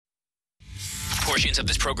Portions of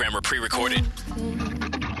this program are pre-recorded.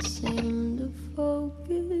 Can't seem to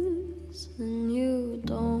focus, and you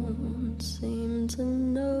don't seem to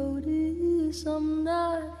notice I'm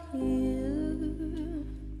not here.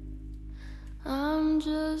 I'm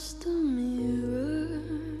just a mirror.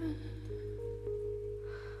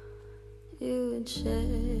 You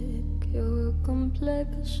check your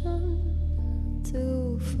complexion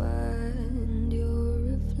to find your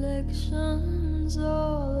reflections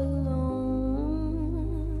all alone.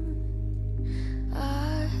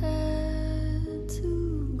 I had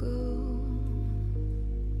to go.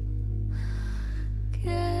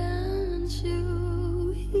 Can't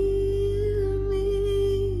you hear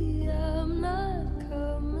me? I'm not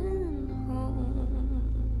coming home.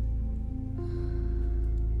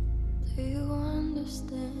 Do you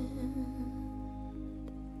understand?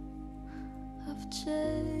 I've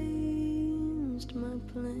changed my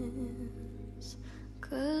plans,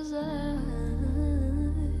 'cause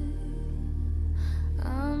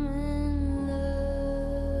I'm in love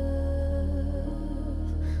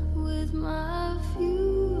with my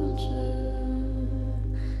future.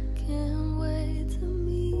 Can't wait to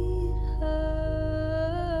meet her,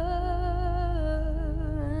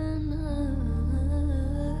 and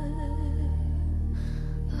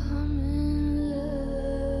I'm in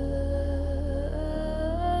love,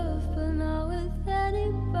 but not with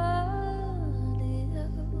anybody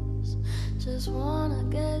else. Just wanna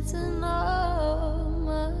get to know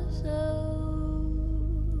myself.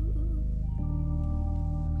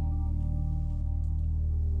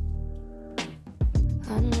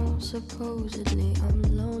 I know supposedly I'm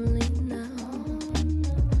lonely now.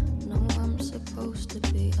 No, I'm supposed to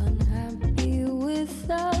be unhappy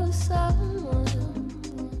without someone,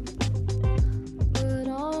 but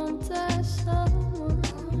aren't I someone?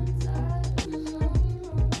 Like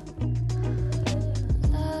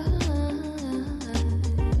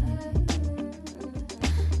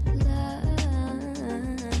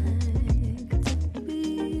to be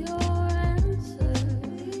your answer,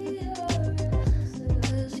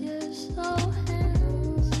 'cause you're so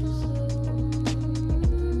handsome.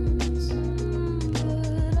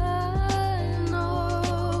 But I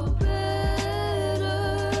know better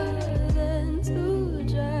than to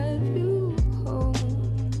drive you home,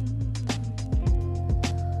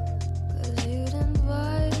 'cause you'd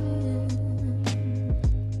invite me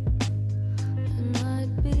and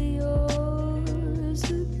I'd be yours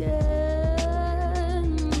again.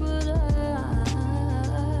 But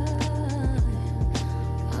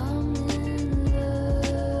I'm in love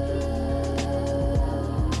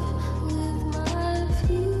with my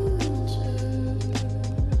future,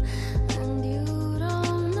 and you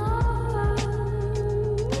don't know.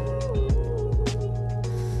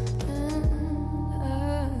 And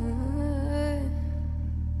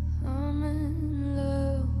I'm in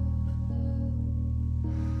love,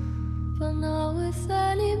 but not with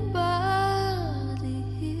anybody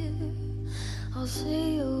here. I'll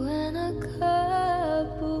see you in a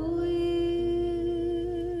couple weeks.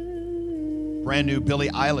 Brand new Billie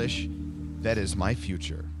Eilish. That is my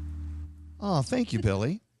future. Oh, thank you,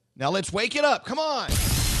 Billie. Now let's wake it up. Come on.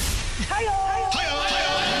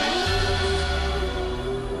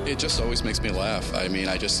 It just always makes me laugh. I mean,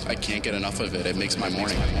 I can't get enough of it. It makes my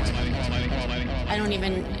morning. I don't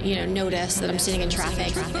even, notice that I'm sitting in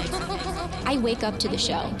traffic. I wake up to the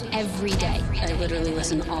show every day. I literally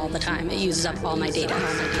listen all the time. It uses up all my data.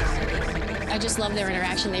 I just love their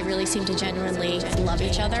interaction. They really seem to genuinely love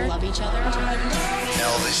each other.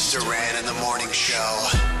 Elvis Duran in the morning show.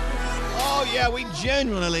 Oh, yeah, we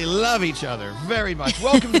genuinely love each other very much.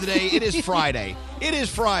 Welcome to the day. It is Friday. It is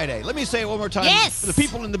Friday. Let me say it one more time. Yes. For the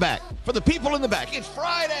people in the back. For the people in the back. It's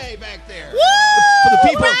Friday back there. Woo! For the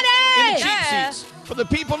people in Friday! the cheap seats. For the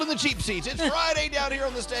people in the cheap seats. It's Friday down here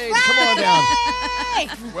on the stage. Come on down.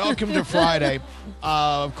 Welcome to Friday.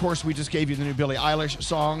 Of course, we just gave you the new Billie Eilish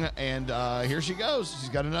song, and here she goes. She's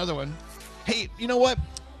got another one. Hey, you know what?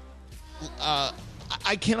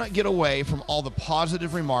 I cannot get away from all the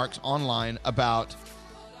positive remarks online about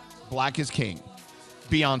Black is King,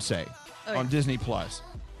 Beyonce, on Disney Plus.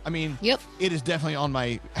 I mean, Yep. it is definitely on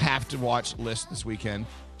my have-to-watch list this weekend.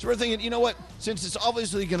 So we're thinking, you know what? Since it's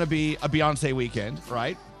obviously going to be a Beyonce weekend,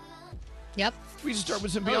 right? Yep. We just start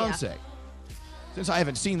with some Oh, yeah. Beyonce. Since I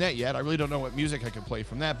haven't seen that yet, I really don't know what music I can play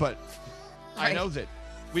from that, but I Right. know that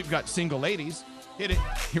we've got Single Ladies. Hit it.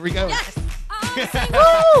 Here we go. Yes.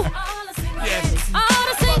 Woo! Yes. All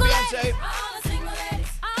the Come on, single Beyonce. ladies, all the single ladies,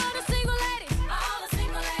 all the single ladies, all the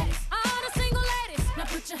single ladies, all the single ladies. Now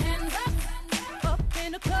put your hands up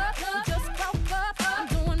in the club. We just broke up. I'm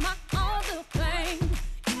doing my own little thing.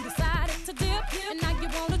 You decided to dip, and now you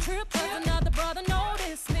want a trip 'cause another brother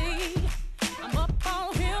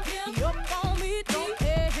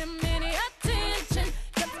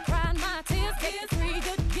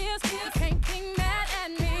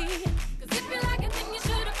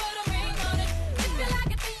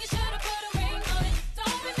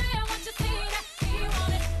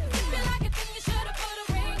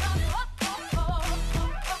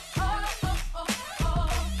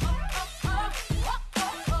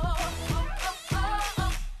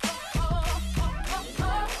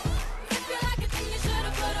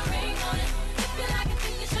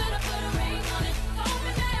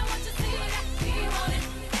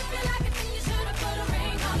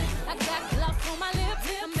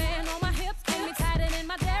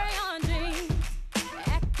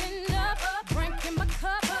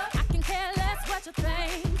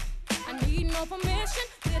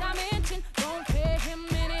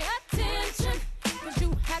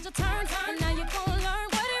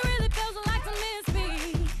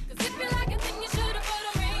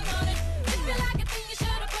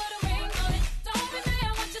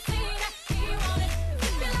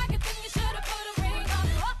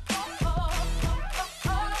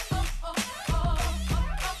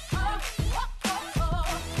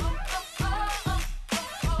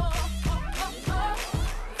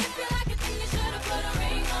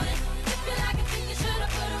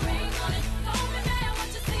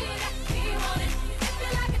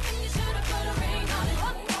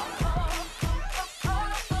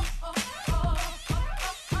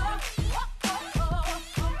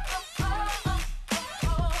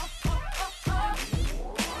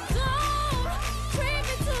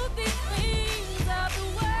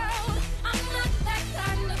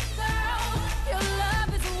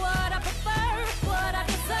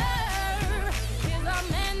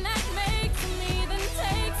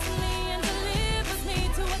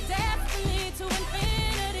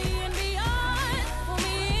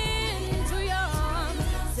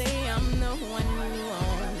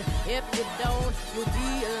If you don't, you'll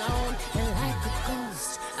be alone. And like a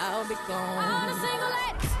ghost, I'll be gone. All the single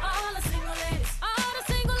ladies, all the single ladies, all the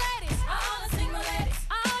single ladies, all the single ladies,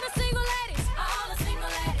 all the single ladies, all the single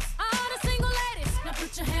ladies, all the single ladies. Now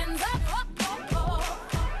put your hands up.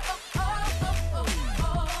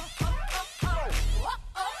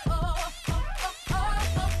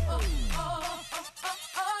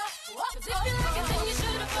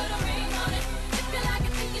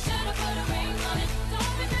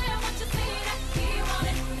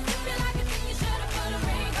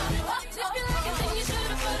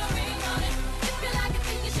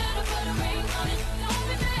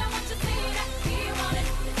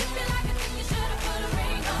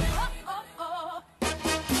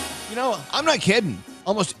 You know, I'm not kidding.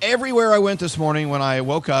 Almost everywhere I went this morning when I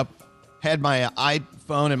woke up, had my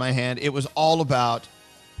iPhone in my hand, it was all about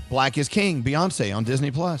Black is King, Beyonce on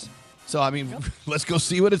Disney+. So, I mean, let's go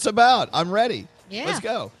see what it's about. I'm ready. Yeah. Let's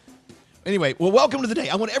go. Anyway, well, welcome to the day.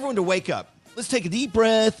 I want everyone to wake up. Let's take a deep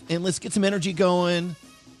breath and let's get some energy going.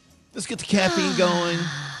 Let's get the caffeine going.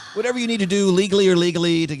 Whatever you need to do, legally or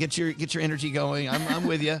illegally, to get your energy going. I'm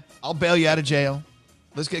with you. I'll bail you out of jail.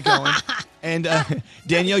 Let's get going. And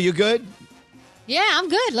Danielle, you good? Yeah, I'm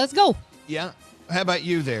good. Let's go. Yeah. How about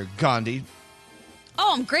you there, Gandhi?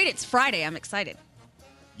 Oh, I'm great. It's Friday. I'm excited.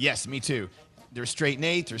 Yes, me too. There's Straight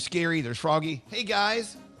Nate, there's Scary, there's Froggy. Hey,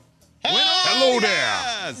 guys. Hello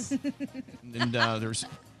there. And there's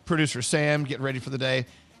producer Sam getting ready for the day.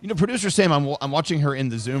 You know, producer Sam, I'm watching her in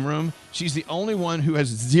the Zoom room. She's the only one who has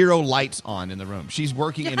 0 lights on in the room. She's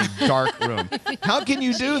working in a dark room. How can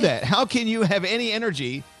you do that? How can you have any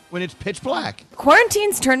energy when it's pitch black?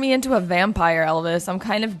 Quarantine's turned me into a vampire, Elvis. I'm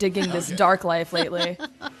kind of digging this dark life lately.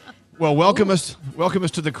 Well, welcome us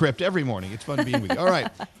to the crypt every morning. It's fun being with you. All right.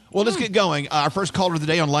 Well, let's get going. Our first caller of the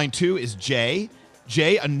day on line 2 is Jay.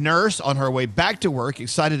 Jay, a nurse on her way back to work,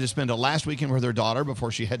 excited to spend a last weekend with her daughter before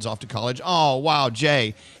she heads off to college. Oh, wow,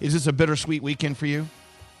 Jay. Is this a bittersweet weekend for you?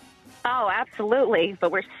 Oh, absolutely.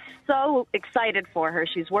 But we're so excited for her.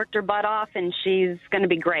 She's worked her butt off, and she's going to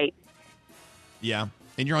be great. Yeah.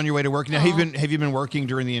 And you're on your way to work. Now, have you been working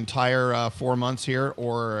during the entire 4 months here,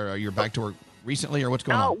 or you're back to work recently, or what's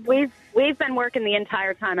going on? Oh, we've been working the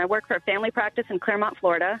entire time. I work for a family practice in Claremont,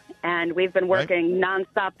 Florida, and we've been working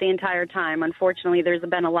nonstop the entire time. Unfortunately, there's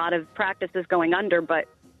been a lot of practices going under, but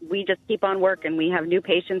we just keep on working. We have new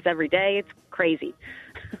patients every day. It's crazy.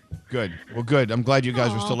 Good. Well, good. I'm glad you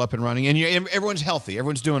guys are still up and running. And everyone's healthy.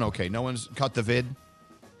 Everyone's doing okay. No one's caught the vid?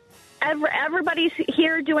 Everybody's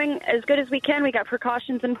here doing as good as we can. We got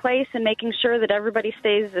precautions in place and making sure that everybody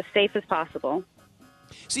stays as safe as possible.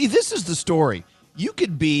 See, this is the story. You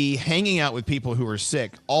could be hanging out with people who are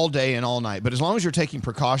sick all day and all night, but as long as you're taking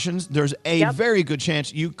precautions, there's a very good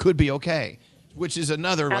chance you could be okay, which is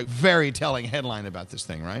another very telling headline about this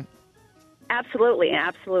thing, right? Absolutely,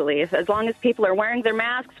 absolutely. As long as people are wearing their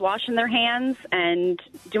masks, washing their hands, and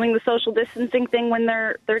doing the social distancing thing when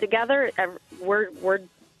they're together, we're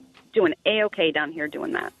doing A-okay down here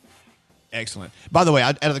doing that. Excellent. By the way,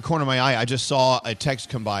 out of the corner of my eye, I just saw a text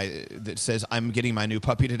come by that says, "I'm getting my new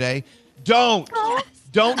puppy today." Don't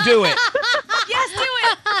do it. Yes, do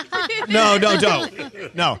it. No,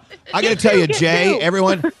 don't. No, I got to tell you, Jay,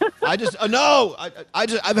 everyone, I've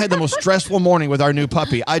had the most stressful morning with our new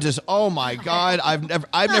puppy. Oh my God,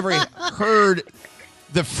 I've never heard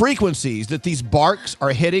the frequencies that these barks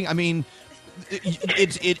are hitting. I mean,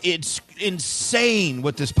 it's insane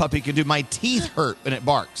what this puppy can do. My teeth hurt when it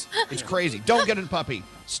barks. It's crazy. Don't get a puppy.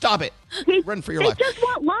 Stop it. Run for your life. They just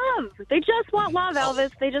want love. They just want love,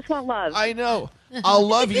 Elvis. They just want love. I know. I'll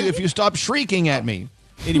love you if you stop shrieking at me.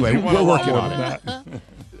 Anyway, we're working on that.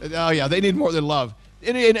 Oh, yeah, they need more than love.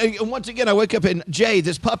 And once again, I wake up and, Jay,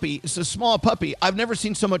 this puppy, it's a small puppy. I've never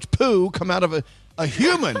seen so much poo come out of a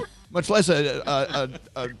human, much less a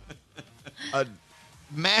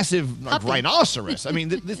massive rhinoceros. I mean,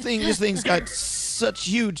 this thing's got such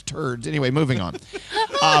huge turds. Anyway, moving on.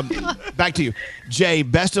 Back to you. Jay,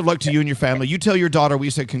 best of luck to you and your family. You tell your daughter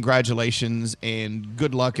we said congratulations and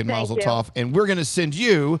good luck and mazel tov. And we're going to send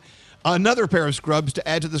you another pair of scrubs to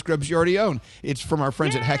add to the scrubs you already own. It's from our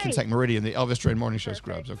friends at Hackensack Meridian, the Elvis Duran Morning Show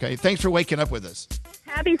scrubs, okay? Thanks for waking up with us.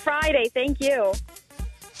 Happy Friday. Thank you.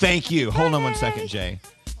 Thank you. Hold on one second, Jay.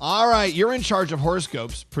 All right, you're in charge of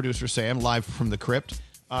horoscopes, producer Sam, live from the crypt.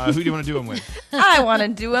 Who do you want to do them with? I want to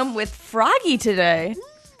do them with Froggy today.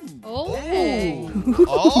 Oh,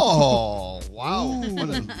 wow. What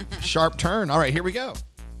a sharp turn. All right, here we go.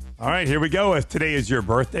 All right, here we go. If today is your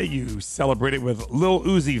birthday, you celebrate it with Lil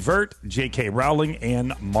Uzi Vert, J.K. Rowling,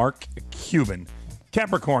 and Mark Cuban.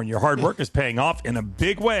 Capricorn, your hard work is paying off in a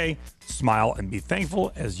big way. Smile and be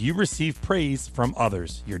thankful as you receive praise from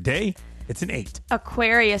others. Your day, it's an 8.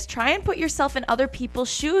 Aquarius, try and put yourself in other people's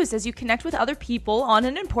shoes as you connect with other people on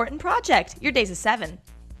an important project. Your day's a 7.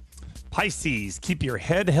 Pisces, keep your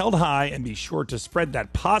head held high and be sure to spread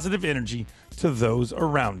that positive energy to those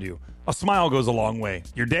around you. A smile goes a long way.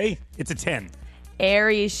 Your day, it's a 10.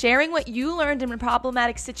 Aries, sharing what you learned in a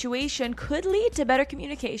problematic situation could lead to better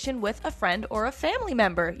communication with a friend or a family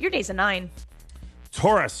member. Your day's a 9.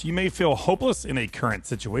 Taurus, you may feel hopeless in a current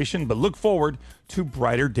situation, but look forward to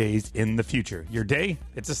brighter days in the future. Your day,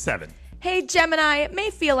 it's a 7. Hey Gemini, it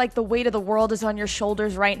may feel like the weight of the world is on your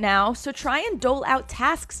shoulders right now, so try and dole out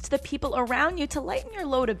tasks to the people around you to lighten your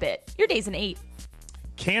load a bit. Your day's an 8.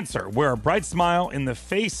 Cancer, wear a bright smile in the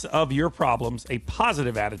face of your problems. A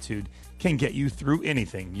positive attitude can get you through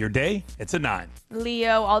anything. Your day, it's a 9.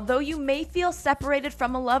 Leo, although you may feel separated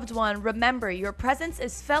from a loved one, remember your presence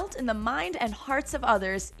is felt in the mind and hearts of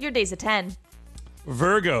others. Your day's a 10.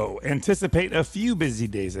 Virgo, anticipate a few busy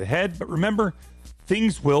days ahead, but remember,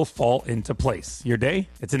 things will fall into place. Your day,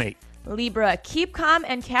 it's an 8. Libra, keep calm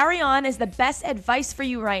and carry on is the best advice for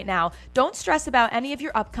you right now. Don't stress about any of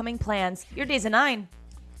your upcoming plans. Your day's a 9.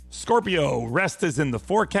 Scorpio, rest is in the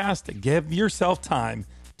forecast. Give yourself time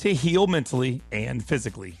to heal mentally and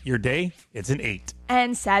physically. Your day, it's an 8.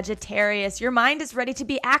 And Sagittarius, your mind is ready to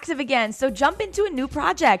be active again, so jump into a new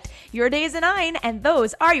project. Your day is a 9, and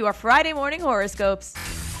those are your Friday morning horoscopes.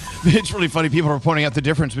 It's really funny. People are pointing out the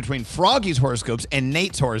difference between Froggy's horoscopes and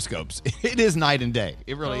Nate's horoscopes. It is night and day.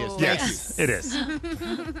 It really is. Yes, it is.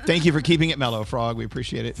 Thank you for keeping it mellow, Frog. We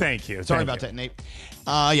appreciate it. Thank you. Sorry about that, Nate.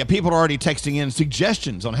 Yeah, people are already texting in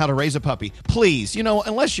suggestions on how to raise a puppy. Please,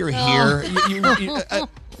 unless you're here,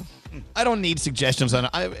 I don't need suggestions on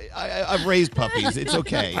it. I've raised puppies. It's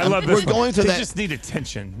okay. I love this. We're going to they that. just need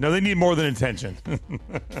attention. No, they need more than attention.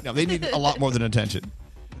 No, they need a lot more than attention.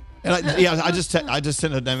 And I just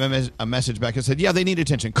sent a message back and said, yeah, they need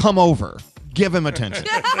attention. Come over. Give him attention.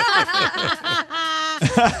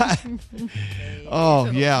 Oh,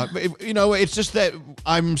 yeah. It's just that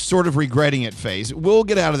I'm sort of regretting it phase. We'll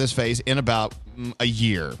get out of this phase in about a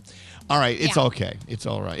year. All right. It's okay. It's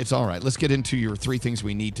all right. It's all right. Let's get into your 3 things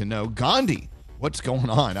we need to know. Gandhi, what's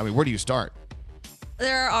going on? I mean, where do you start?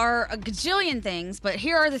 There are a gajillion things, but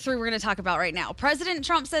here are the 3 we're going to talk about right now. President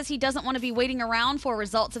Trump says he doesn't want to be waiting around for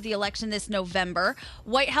results of the election this November.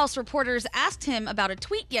 White House reporters asked him about a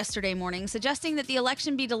tweet yesterday morning suggesting that the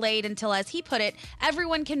election be delayed until, as he put it,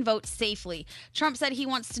 everyone can vote safely. Trump said he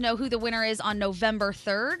wants to know who the winner is on November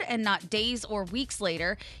 3rd and not days or weeks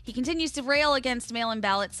later. He continues to rail against mail-in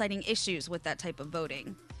ballots, citing issues with that type of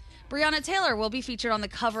voting. Breonna Taylor will be featured on the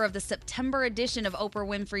cover of the September edition of Oprah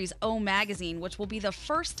Winfrey's O Magazine, which will be the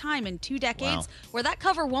first time in 2 decades where that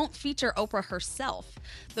cover won't feature Oprah herself.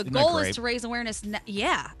 The goal is to raise awareness.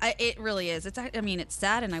 It really is. It's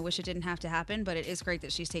sad, and I wish it didn't have to happen, but it is great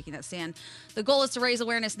that she's taking that stand. The goal is to raise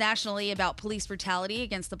awareness nationally about police brutality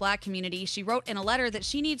against the Black community. She wrote in a letter that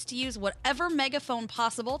she needs to use whatever megaphone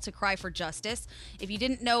possible to cry for justice. If you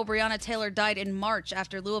didn't know, Breonna Taylor died in March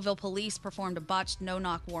after Louisville police performed a botched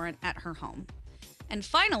no-knock warrant at her home. And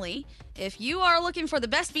finally, if you are looking for the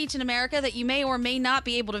best beach in America that you may or may not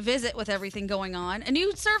be able to visit with everything going on, a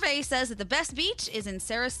new survey says that the best beach is in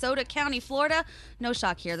Sarasota County, Florida. No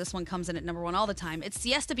shock here. This one comes in at number 1 all the time. It's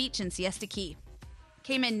Siesta Beach in Siesta Key.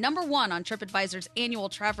 Came in number 1 on TripAdvisor's annual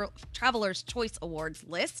Traveler's Choice Awards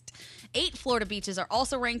list. 8 Florida beaches are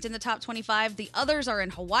also ranked in the top 25. The others are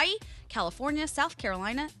in Hawaii, California, South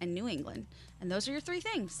Carolina, and New England. And those are your 3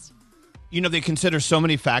 things. They consider so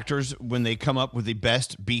many factors when they come up with the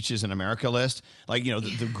best beaches in America list, like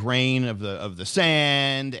the grain of the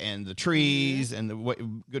sand and the trees and the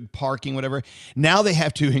good parking, whatever. Now they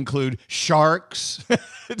have to include sharks.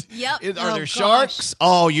 Yep. Are there sharks?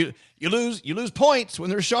 Oh, you lose points when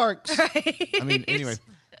there's sharks. Right. I mean, anyway.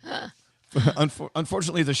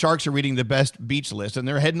 Unfortunately, the sharks are reading the best beach list, and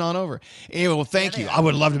they're heading on over. Anyway, well, thank you. I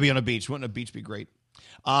would love to be on a beach. Wouldn't a beach be great?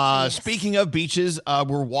 Yes. Speaking of beaches,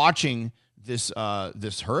 we're watching this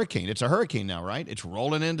hurricane. It's a hurricane now, right? It's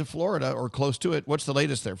rolling into Florida or close to it. What's the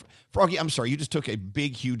latest there? Froggy, I'm sorry, you just took a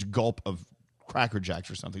big, huge gulp of Cracker Jacks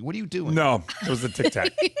or something. What are you doing? No, it was a Tic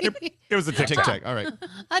Tac. It was a Tic Tac. All right.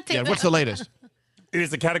 I'll take that. What's the latest? It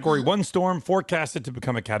is a Category 1 storm, forecasted to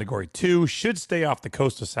become a Category 2. Should stay off the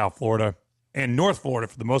coast of South Florida and North Florida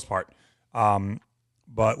for the most part.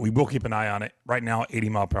 But we will keep an eye on it. Right now,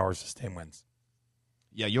 80-mile-per-hour sustained winds.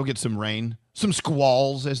 Yeah, you'll get some rain. Some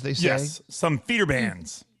squalls, as they say. Yes, some feeder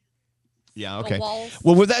bands. Yeah, okay.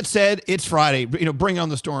 Well, with that said, it's Friday. Bring on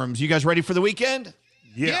the storms. You guys ready for the weekend?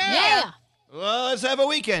 Yeah. Well, let's have a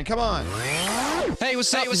weekend. Come on. Hey,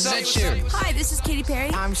 what's up? This is Ed Sheeran. Hi, this is Katy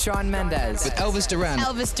Perry. I'm Shawn Mendes. With Elvis Duran.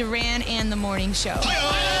 Elvis Duran and the Morning Show.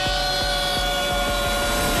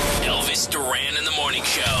 Elvis Duran in the Morning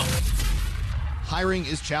Show. Hiring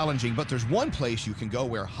is challenging, but there's one place you can go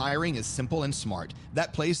where hiring is simple and smart.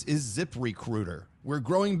 That place is ZipRecruiter, where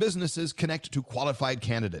growing businesses connect to qualified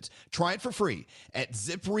candidates. Try it for free at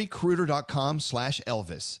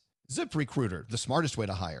ZipRecruiter.com/Elvis. ZipRecruiter, the smartest way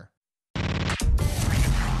to hire.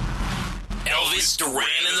 Elvis Duran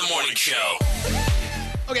in the Morning Show.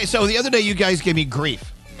 Okay, so the other day you guys gave me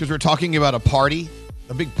grief because we were talking about a party,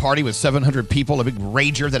 a big party with 700 people, a big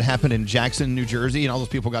rager that happened in Jackson, New Jersey, and all those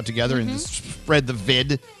people got together and spread the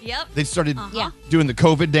vid. Yep. They started doing the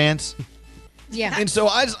COVID dance. Yeah. And so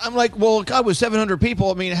I'm like, well, God, with 700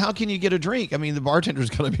 people, I mean, how can you get a drink? I mean, the bartender's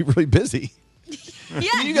going to be really busy.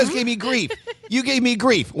 Yeah. You guys gave me grief. You gave me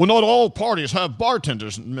grief. Well, not all parties have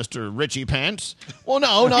bartenders, Mr. Richie Pants. Well,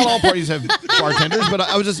 no, not all parties have bartenders, but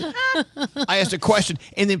I asked a question,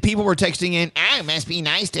 and then people were texting in, it must be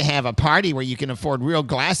nice to have a party where you can afford real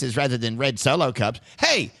glasses rather than red Solo cups.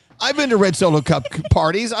 Hey, I've been to red Solo cup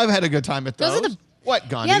parties. I've had a good time at those. What,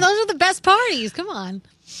 Gandhi? Yeah, those are the best parties. Come on.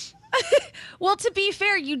 Well, to be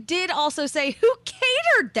fair, you did also say who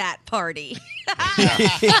catered that party.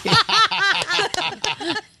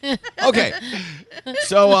 Okay.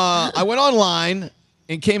 So I went online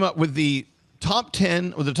and came up with the top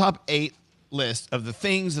 10 or the top 8 list of the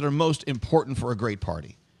things that are most important for a great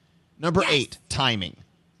party. Number 8, timing.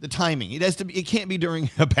 The timing. It can't be during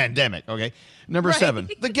a pandemic, okay? Number 7,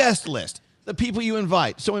 the guest list. The people you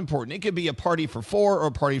invite. So important. It could be a party for 4 or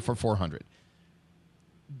a party for 400.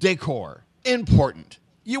 Decor, important.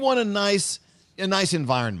 You want a nice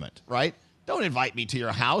environment, right? Don't invite me to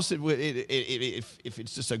your house if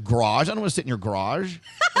it's just a garage. I don't want to sit in your garage.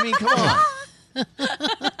 I mean, come on.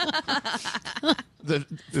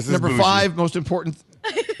 This number 5, most important.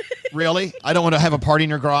 Really? I don't want to have a party in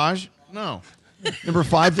your garage? No. Number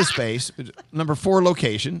 5, the space. Number 4,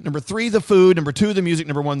 location. Number 3, the food. Number 2, the music.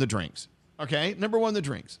 Number 1, the drinks. Okay? Number 1, the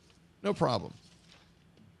drinks. No problem.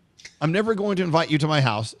 I'm never going to invite you to my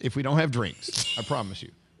house if we don't have drinks. I promise you.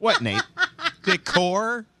 What, Nate?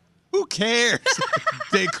 Decor? Who cares?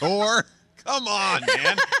 Decor? Come on,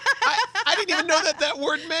 man. I didn't even know that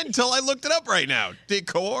word meant until I looked it up right now.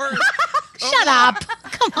 Decor? Shut up.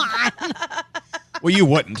 Come on. Well, you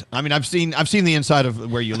wouldn't. I mean, I've seen the inside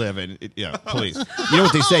of where you live, and please. You know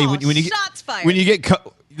what they say when you get shots fired. When you get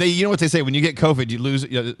you know what they say when you get COVID, you lose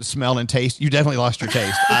smell and taste. You definitely lost your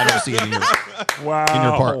taste. I don't see it in your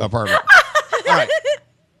apartment. All right.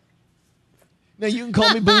 Now you can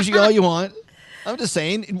call me bougie all you want. I'm just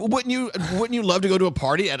saying, wouldn't you love to go to a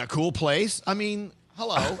party at a cool place? I mean,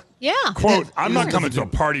 hello. Yeah. Quote, I'm not coming to a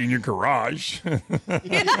party in your garage. Well,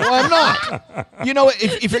 I'm not. You know,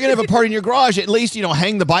 if you're going to have a party in your garage, at least,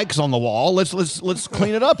 hang the bikes on the wall. Let's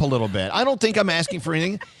clean it up a little bit. I don't think I'm asking for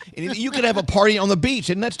anything. You could have a party on the beach,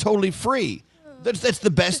 and that's totally free. That's the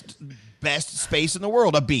best space in the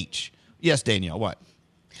world, a beach. Yes, Danielle, what?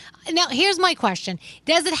 Now, here's my question.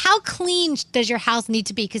 How clean does your house need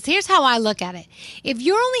to be? Because here's how I look at it. If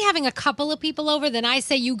you're only having a couple of people over, then I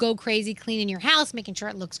say you go crazy cleaning your house, making sure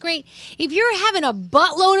it looks great. If you're having a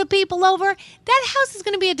buttload of people over, that house is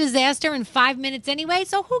going to be a disaster in 5 minutes anyway,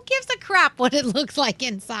 so who gives a crap what it looks like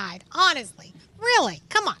inside? Honestly. Really?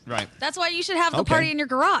 Come on. Right. That's why you should have the party in your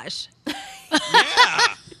garage.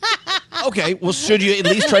 Okay, well, should you at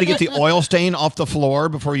least try to get the oil stain off the floor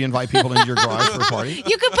before you invite people into your garage for a party?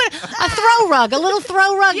 You could put a throw rug. A little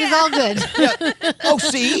throw rug is all good. Yeah. Oh,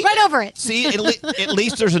 see? Right over it. See, at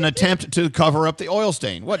least there's an attempt to cover up the oil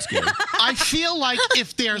stain. What's good? I feel like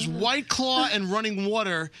if there's White Claw and running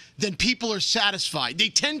water, then people are satisfied. They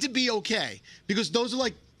tend to be okay because those are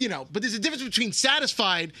like, but there's a difference between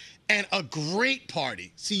satisfied and a great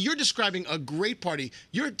party. See, you're describing a great party.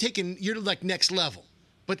 You're like next level.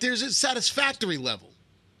 But there's a satisfactory level,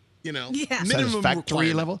 minimum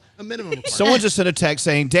satisfactory level? A minimum requirement. Someone just sent a text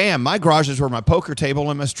saying, damn, my garage is where my poker table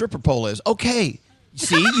and my stripper pole is. Okay.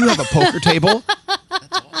 See, you have a poker table. That's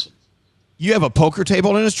awesome. You have a poker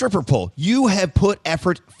table and a stripper pole. You have put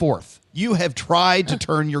effort forth. You have tried to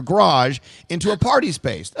turn your garage into a party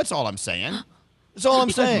space. That's all I'm saying. That's all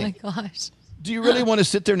I'm saying. Oh, my gosh. Do you really want to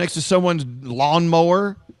sit there next to someone's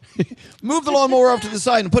lawnmower? Move the lawnmower off to the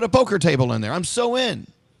side and put a poker table in there. I'm so in.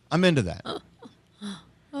 I'm into that.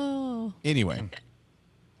 Oh. Anyway. I didn't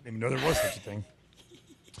even know there was such a thing.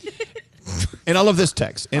 And I love this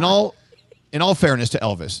text. In all fairness to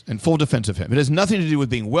Elvis, in full defense of him, it has nothing to do with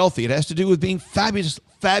being wealthy. It has to do with being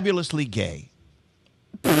fabulously gay.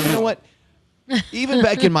 You know what? Even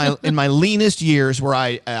back in my leanest years, where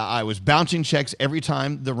I was bouncing checks every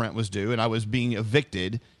time the rent was due, and I was being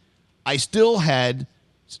evicted, I still had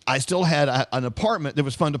an apartment that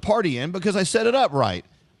was fun to party in because I set it up right.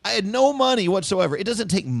 I had no money whatsoever. It doesn't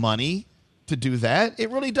take money to do that. It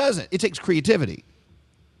really doesn't. It takes creativity.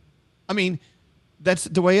 I mean, that's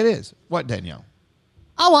the way it is. What, Danielle?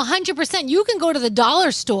 Oh, 100%. You can go to the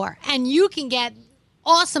dollar store and you can get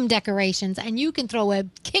awesome decorations and you can throw a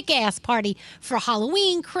kick-ass party for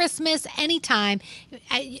Halloween, Christmas, anytime,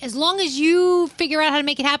 as long as you figure out how to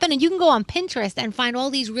make it happen. And you can go on Pinterest and find all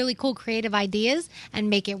these really cool creative ideas and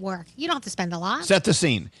make it work. You don't have to spend a lot. Set the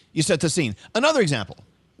scene. You set the scene. Another example.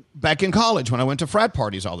 Back in college when I went to frat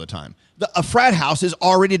parties all the time, a frat house is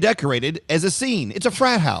already decorated as a scene. It's a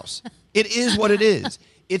frat house. It is what it is.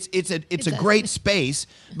 It's a great space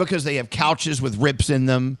because they have couches with rips in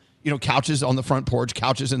them. You know, couches on the front porch,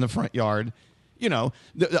 couches in the front yard. You know,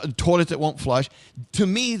 the toilets that won't flush. To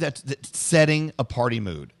me, that's setting a party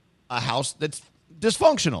mood. A house that's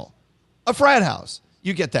dysfunctional. A frat house.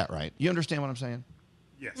 You get that, right? You understand what I'm saying?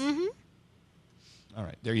 Yes. Mm-hmm. All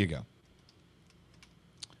right, there you go.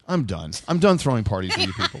 I'm done. I'm done throwing parties for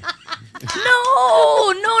you people.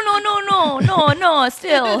 No,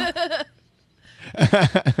 still.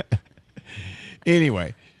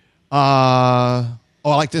 Anyway. I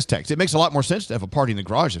like this text. It makes a lot more sense to have a party in the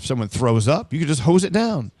garage. If someone throws up, you can just hose it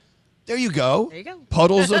down. There you go. There you go.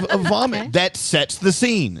 Puddles of vomit. Okay. That sets the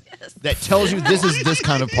scene. Yes. That tells you this is this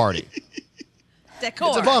kind of party. Decor.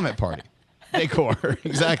 It's a vomit party. Decor,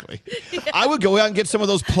 exactly. Yeah. I would go out and get some of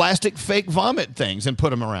those plastic fake vomit things and put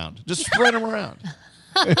them around. Just spread them around.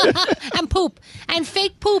 And poop. And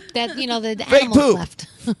fake poop that, the fake animals poop. left.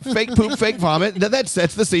 Fake poop, fake vomit. That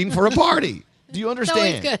sets the scene for a party. Do you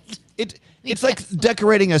understand? It's always good. It's like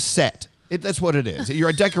decorating a set. That's what it is.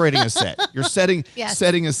 You're decorating a set. You're setting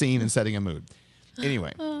a scene and setting a mood.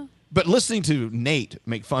 Anyway. But listening to Nate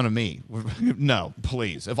make fun of me, no,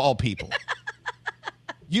 please, of all people.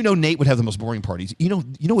 You know Nate would have the most boring parties. You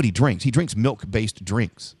know what he drinks? He drinks milk-based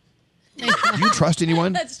drinks. Do you trust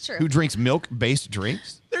anyone who drinks milk-based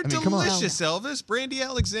drinks? They're delicious, Elvis. Brandy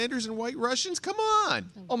Alexanders and White Russians. Come on.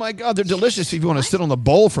 Oh, my God. They're delicious if you want to sit on the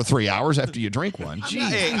bowl for 3 hours after you drink one.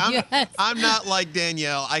 Jeez. I'm not like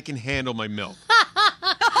Danielle. I can handle my milk.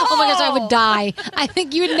 Oh, my gosh, I would die. I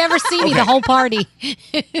think you would never see me the whole party.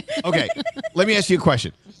 Okay. Let me ask you a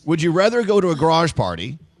question. Would you rather go to a garage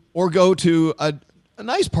party or go to a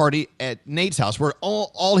nice party at Nate's house where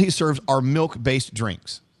all he serves are milk-based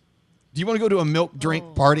drinks? Do you want to go to a milk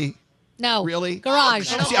drink party? No. Really? Garage.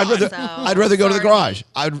 See, I'd rather go to the garage.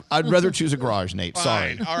 I'd rather choose a garage, Nate.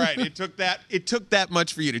 Fine. Sorry. All right. It took that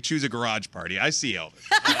much for you to choose a garage party. I see, Elvis.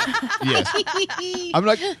 Yes.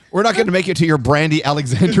 We're not going to make it to your Brandy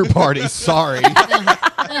Alexander party. Sorry.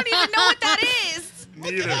 I don't even know what that is.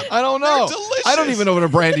 Neither. I don't know. They're delicious. I don't even know what a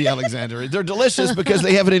Brandy Alexander is. They're delicious because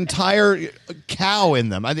they have an entire cow in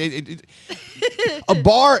them. A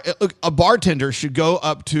bartender should go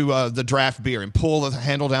up to the draft beer and pull the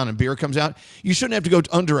handle down and beer comes out. You shouldn't have to go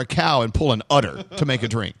under a cow and pull an udder to make a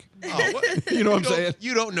drink. You know what I'm saying?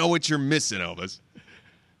 You don't know what you're missing, Elvis.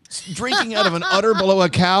 Drinking out of an udder below a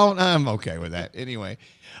cow? I'm okay with that. Anyway.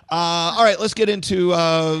 All right, let's get into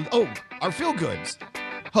our feel goods.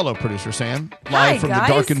 Hello, producer Sam. Live from the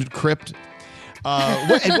darkened crypt.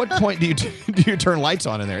 At what point do you turn lights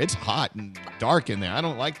on in there? It's hot and dark in there. I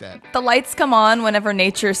don't like that. The lights come on whenever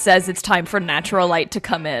nature says it's time for natural light to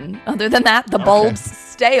come in. Other than that, the bulbs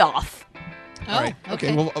stay off. All right.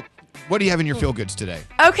 Okay. Well, what do you have in your feel goods today?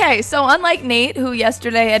 Okay, so unlike Nate, who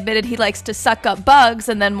yesterday admitted he likes to suck up bugs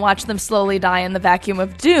and then watch them slowly die in the vacuum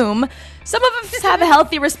of doom, some of us have a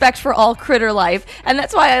healthy respect for all critter life, and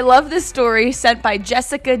that's why I love this story sent by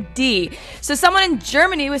Jessica D. So someone in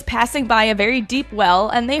Germany was passing by a very deep well,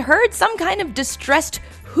 and they heard some kind of distressed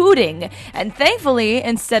hooting. And thankfully,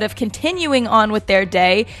 instead of continuing on with their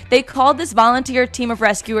day, they called this volunteer team of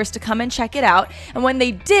rescuers to come and check it out. And when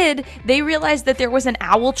they did, they realized that there was an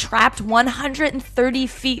owl trapped 130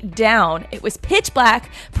 feet down. It was pitch black.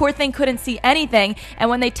 Poor thing couldn't see anything. And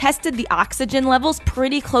when they tested the oxygen levels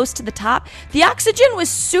pretty close to the top, the oxygen was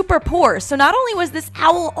super poor. So not only was this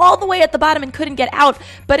owl all the way at the bottom and couldn't get out,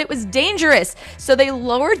 but it was dangerous. So they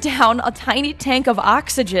lowered down a tiny tank of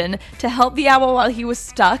oxygen to help the owl while he was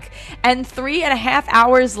stuck stuck. And 3.5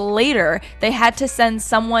 hours later, they had to send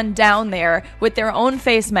someone down there with their own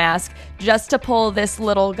face mask just to pull this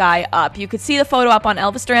little guy up. You could see the photo up on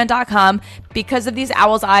ElvisDuran.com. Because of these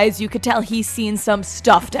owl's eyes, you could tell he's seen some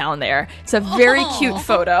stuff down there. It's a very cute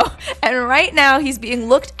photo. And right now, he's being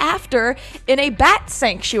looked after in a bat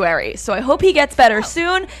sanctuary. So I hope he gets better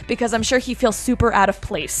soon, because I'm sure he feels super out of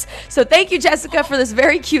place. So thank you, Jessica, for this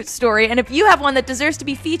very cute story. And if you have one that deserves to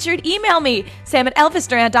be featured, email me,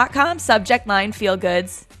 Sam@ElvisDuran.com, subject line feel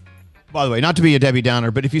goods. By the way, not to be a Debbie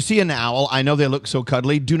Downer, but if you see an owl, I know they look so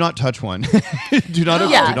cuddly. Do not touch one. do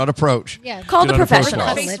not approach. Yeah, call the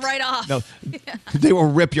professionals. Face right off. No, they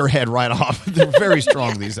will rip your head right off. They're very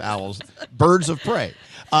strong, these owls. Birds of prey.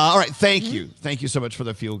 All right, thank you. Thank you so much for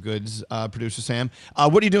the feel goods, producer Sam.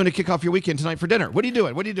 What are you doing to kick off your weekend tonight for dinner? What are you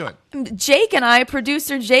doing? Jake and I,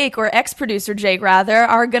 producer Jake, or ex-producer Jake rather,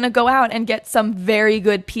 are going to go out and get some very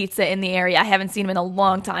good pizza in the area. I haven't seen him in a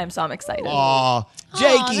long time, so I'm excited. Aw,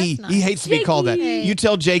 Jakey. Nice. He hates to be called that. You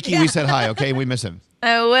tell Jakey we said hi, okay? We miss him.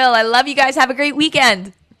 I will. I love you guys. Have a great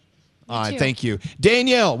weekend. All right, thank you.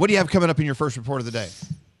 Danielle, what do you have coming up in your first report of the day?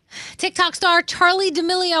 TikTok star Charli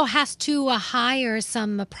D'Amelio has to hire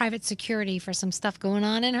some private security for some stuff going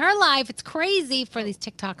on in her life. It's crazy for these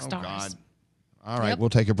TikTok stars. God. All right, we'll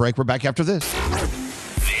take a break. We're back after this.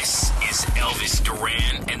 This is Elvis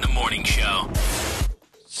Duran and the Morning Show.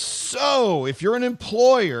 So, if you're an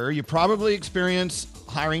employer, you probably experience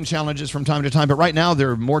hiring challenges from time to time, but right now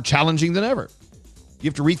they're more challenging than ever. You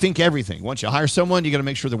have to rethink everything. Once you hire someone, you got to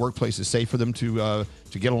make sure the workplace is safe for them to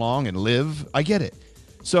get along and live. I get it.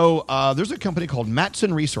 So there's a company called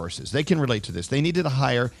Matson Resources. They can relate to this. They needed to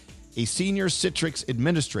hire a senior Citrix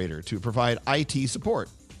administrator to provide IT support.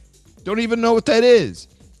 Don't even know what that is.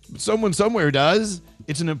 But someone somewhere does.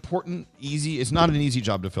 It's not an easy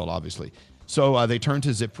job to fill, obviously. So they turned to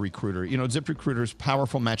ZipRecruiter. You know, ZipRecruiter's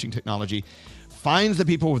powerful matching technology finds the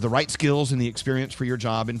people with the right skills and the experience for your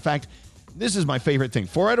job. In fact, this is my favorite thing.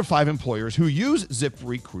 4 out of 5 employers who use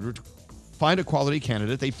ZipRecruiter to find a quality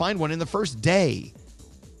candidate, they find one in the first day.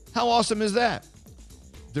 How awesome is that?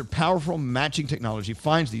 Their powerful matching technology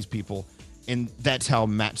finds these people, and that's how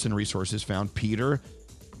Matson Resources found Peter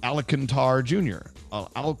Alcantar Jr.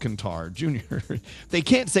 They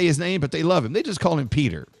can't say his name, but they love him. They just call him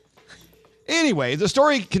Peter. Anyway, the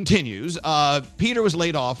story continues. Peter was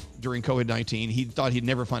laid off during COVID-19. He thought he'd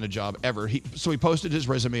never find a job ever. So he posted his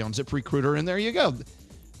resume on ZipRecruiter, and there you go.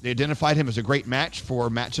 They identified him as a great match for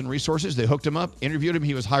Matson Resources. They hooked him up, interviewed him.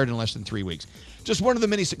 He was hired in less than 3 weeks. Just one of the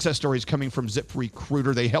many success stories coming from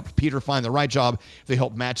ZipRecruiter. They helped Peter find the right job. They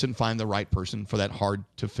helped Matson find the right person for that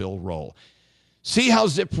hard-to-fill role. See how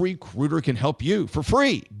ZipRecruiter can help you for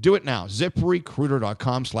free. Do it now.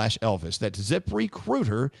 ZipRecruiter.com/Elvis. That's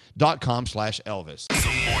ZipRecruiter.com/Elvis.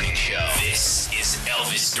 The Morning Show. This is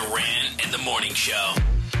Elvis Duran and the Morning Show.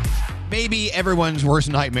 Maybe everyone's worst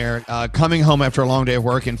nightmare, coming home after a long day of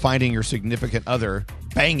work and finding your significant other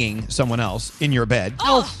banging someone else in your bed.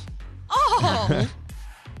 Oh.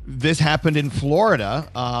 This happened in Florida.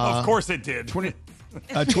 Of course it did.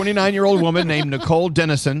 A 29-year-old woman named Nicole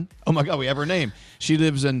Dennison. Oh, my God, we have her name. She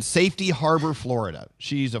lives in Safety Harbor, Florida.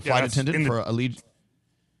 She's a flight attendant for Allegiant.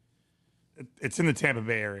 It's in the Tampa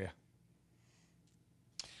Bay area.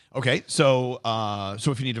 Okay, so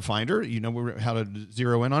if you need to find her, you know how to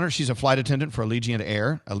zero in on her. She's a flight attendant for Allegiant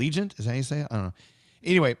Air. Allegiant? Is that how you say it? I don't know.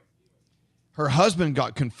 Anyway, her husband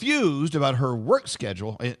got confused about her work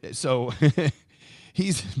schedule, so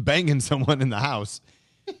he's banging someone in the house.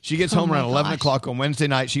 She gets home around 11 o'clock on Wednesday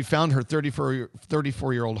night. She found her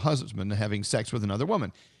 34-year-old husband having sex with another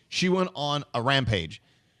woman. She went on a rampage.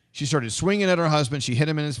 She started swinging at her husband. She hit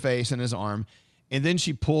him in his face and his arm, and then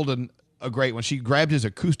she pulled a great one. She grabbed his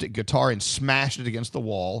acoustic guitar and smashed it against the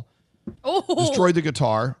wall, destroyed the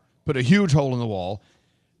guitar, put a huge hole in the wall.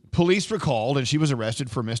 Police were called, and she was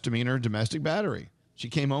arrested for misdemeanor domestic battery. She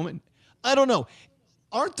came home, and I don't know.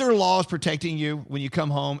 Aren't there laws protecting you when you come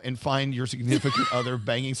home and find your significant other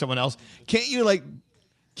banging someone else? Can't you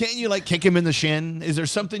kick him in the shin? Is there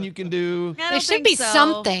something you can do? There should be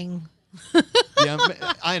something. Yeah,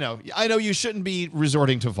 I know you shouldn't be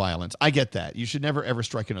resorting to violence. I get that. You should never, ever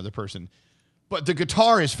strike another person. But the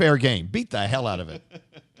guitar is fair game. Beat the hell out of it.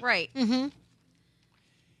 Right. Mm-hmm.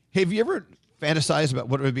 Have you ever fantasized about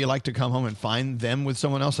what it would be like to come home and find them with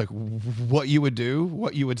someone else? Like what you would do,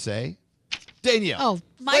 what you would say? Danielle,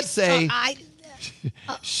 let's say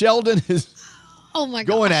Sheldon is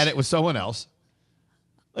going at it with someone else.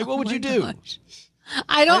 Like, what would you do?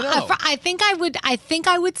 I don't. I know. I think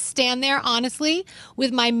I would stand there honestly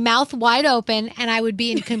with my mouth wide open, and I would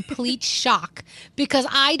be in complete shock because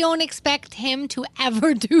I don't expect him to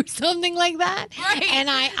ever do something like that. Right. And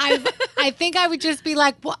I think I would just be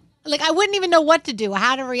like, what? Like I wouldn't even know what to do,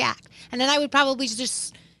 how to react, and then I would probably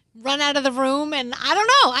just run out of the room, and I don't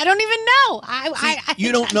know. I don't even know.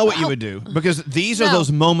 You don't know what you would do because these are No.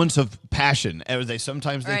 those moments of passion. As they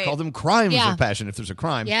sometimes they Right. call them crimes Yeah. of passion if there's a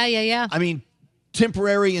crime. Yeah. I mean,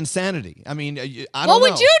 temporary insanity. I mean, I don't What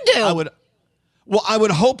would know. you do? I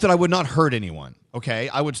would hope that I would not hurt anyone. Okay,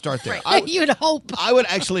 I would start there. You'd hope. I would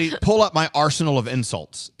actually pull up my arsenal of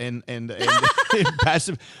insults and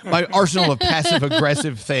passive, my arsenal of passive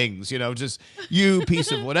aggressive things. You know, just you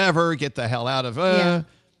piece of whatever, get the hell out of.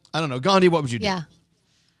 I don't know, Gandhi. What would you do? Yeah.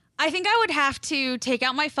 I think I would have to take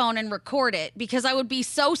out my phone and record it because I would be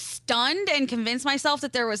so stunned and convince myself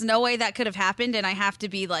that there was no way that could have happened, and I have to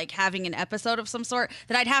be like having an episode of some sort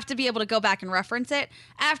that I'd have to be able to go back and reference it.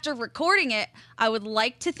 After recording it, I would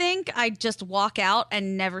like to think I'd just walk out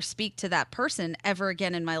and never speak to that person ever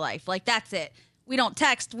again in my life. Like, that's it. We don't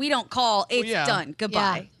text. We don't call. It's done.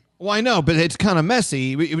 Goodbye. Well, I know, but it's kind of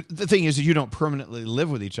messy. The thing is, you don't permanently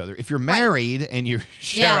live with each other. If you're married and you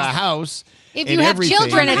share a house, If and you have everything,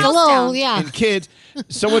 children, it's a little, and kids.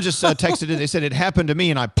 Someone just texted in. They said it happened to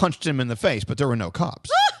me, and I punched him in the face, but there were no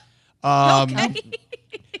cops. Hey,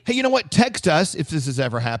 you know what? Text us if this has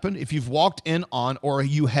ever happened. If you've walked in on, or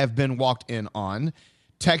you have been walked in on.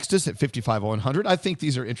 Text us at 55100. I think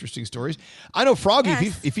these are interesting stories. I know Froggy,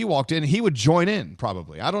 if he walked in, he would join in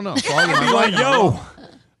probably. I don't know. Froggy, I'd be like, yo.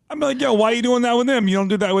 I'm like, yo, why are you doing that with them? You don't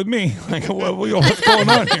do that with me. Like, what's going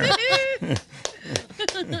on here?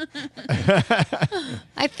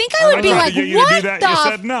 I think I would be like, to get you what to do that. the? You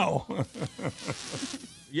said no.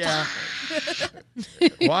 Yeah.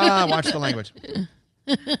 Wow, watch the language.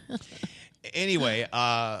 Anyway,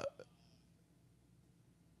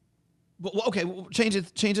 okay, change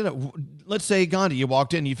it up. Let's say, Gandhi, you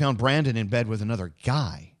walked in and you found Brandon in bed with another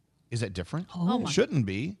guy. Is that different? Oh, It shouldn't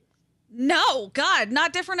be. No, God,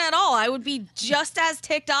 not different at all. I would be just as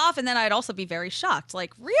ticked off, and then I'd also be very shocked.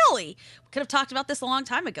 Like, really? We could have talked about this a long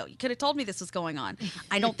time ago. You could have told me this was going on.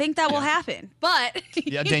 I don't think that will happen, but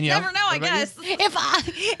Yeah, you Danielle, never know, I what about guess.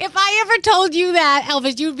 If I ever told you that,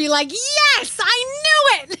 Elvis, you'd be like, yes, I knew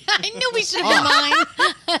it. I knew we should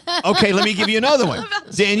have been mine. Okay, let me give you another one.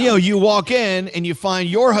 Danielle, you walk in and you find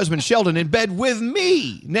your husband Sheldon in bed with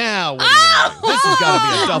me. Now, what do you do? This has got to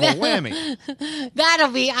be a double whammy.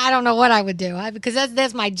 That'll be, I don't know what I would do because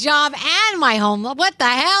that's my job and my home. What the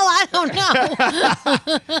hell? I don't know.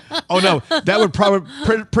 Oh, no, that would probably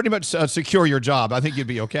pretty much secure your job. I think you'd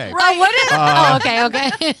be okay. Right. What is it?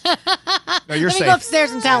 Okay. No, you're Let me safe. go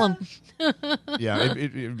upstairs and tell him. Yeah,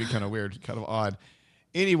 it'd be kind of weird, kind of odd.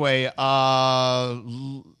 Anyway,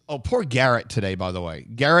 poor Garrett today, by the way.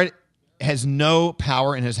 Garrett has no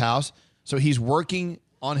power in his house, so he's working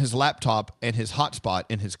on his laptop and his hotspot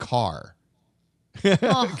in his car.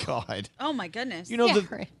 Oh. God. Oh, my goodness. You know,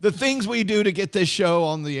 the things we do to get this show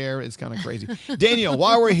on the air is kind of crazy. Daniel,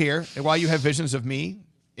 while we're here, and while you have visions of me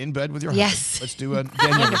in bed with your husband, Yes. let's do a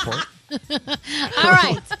Daniel report. All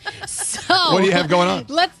right. So What do you have going on?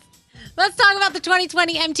 Let's talk about the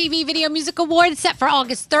 2020 MTV Video Music Awards set for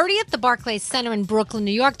August 30th, the Barclays Center in Brooklyn,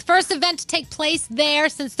 New York. The first event to take place there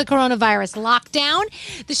since the coronavirus lockdown.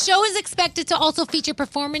 The show is expected to also feature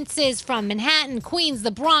performances from Manhattan, Queens,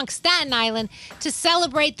 the Bronx, Staten Island to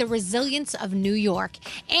celebrate the resilience of New York.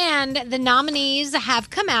 And the nominees have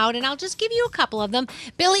come out, and I'll just give you a couple of them.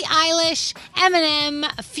 Billie Eilish,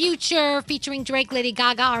 Eminem, Future, featuring Drake, Lady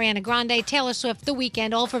Gaga, Ariana Grande, Taylor Swift, The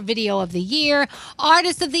Weeknd, all for Video of the Year.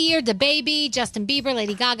 Artist of the Year, DaBaby, Justin Bieber,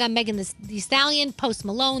 Lady Gaga, Megan Thee Stallion, Post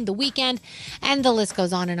Malone, The Weeknd, and the list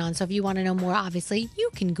goes on and on. So if you want to know more, obviously, you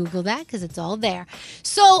can Google that because it's all there.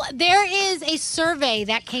 So there is a survey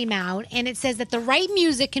that came out, and it says that the right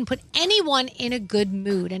music can put anyone in a good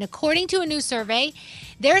mood. And according to a new survey,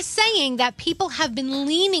 they're saying that people have been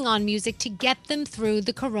leaning on music to get them through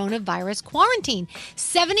the coronavirus quarantine.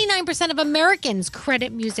 79% of Americans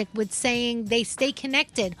credit music with saying they stay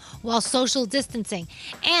connected while social distancing.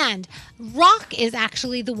 And rock is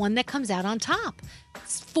actually the one that comes out on top.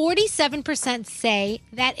 47% say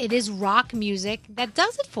that it is rock music that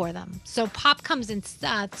does it for them. So pop comes in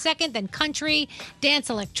second, then country, dance,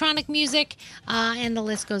 electronic music, and the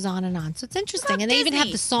list goes on and on. So it's interesting. And they even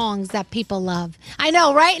have the songs that people love. I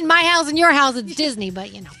know, right? In my house, in your house, it's Disney,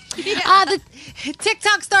 but you know. The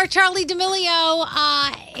TikTok star Charli D'Amelio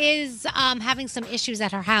is having some issues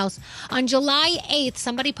at her house. On July 8th,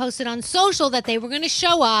 somebody posted on social that they were going to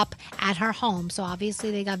show up at her home. So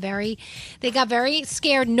obviously they got very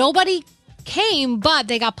scared. Nobody came, but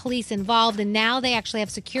they got police involved, and now they actually have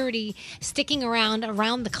security sticking around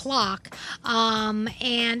the clock.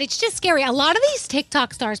 And it's just scary. A lot of these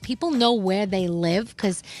TikTok stars, people know where they live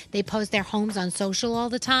because they post their homes on social all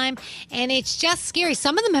the time, and it's just scary.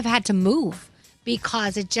 Some of them have had to move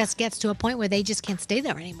because it just gets to a point where they just can't stay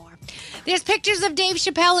there anymore. There's pictures of Dave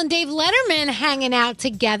Chappelle and Dave Letterman hanging out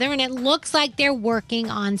together, and it looks like they're working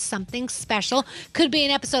on something special. Could be an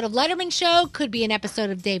episode of Letterman Show, could be an episode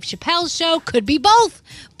of Dave Chappelle's show, could be both,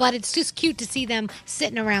 but it's just cute to see them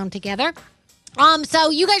sitting around together. So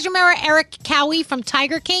you guys remember Eric Cowie from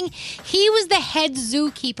Tiger King? He was the head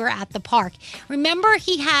zookeeper at the park. Remember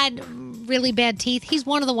he had really bad teeth? He's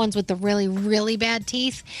one of the ones with the really, really bad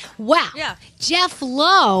teeth. Well, Jeff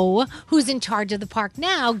Lowe, who's in charge of the park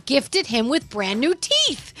now, gifted him with brand new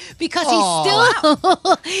teeth because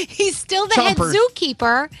he's still the head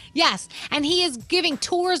zookeeper. Yes, and he is giving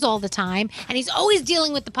tours all the time, and he's always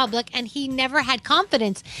dealing with the public, and he never had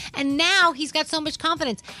confidence. And now he's got so much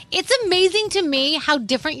confidence. It's amazing to me how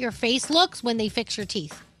different your face looks when they fix your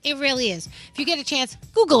teeth. It really is. If you get a chance,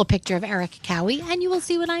 Google a picture of Eric Cowie and you will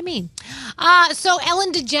see what I mean. So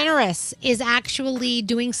Ellen DeGeneres is actually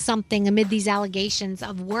doing something amid these allegations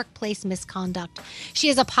of workplace misconduct. She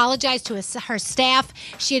has apologized to her staff.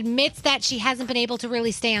 She admits that she hasn't been able to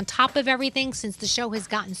really stay on top of everything since the show has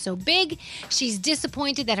gotten so big. She's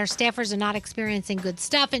disappointed that her staffers are not experiencing good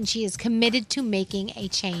stuff, and she is committed to making a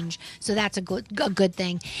change. So that's a good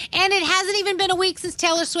thing. And it hasn't even been a week since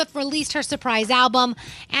Taylor Swift released her surprise album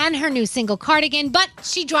and her new single Cardigan, but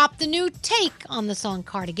she dropped a new take on the song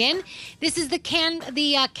Cardigan. This is the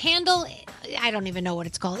candle, I don't even know what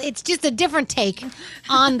it's called. It's just a different take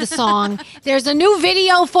on the song. There's a new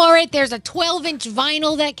video for it. There's a 12-inch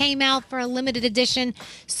vinyl that came out for a limited edition.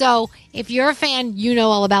 So if you're a fan, you know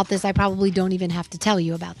all about this. I probably don't even have to tell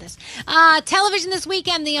you about this. Television this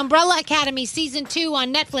weekend, The Umbrella Academy Season 2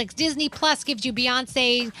 on Netflix. Disney Plus gives you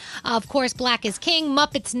Beyonce, of course, Black is King.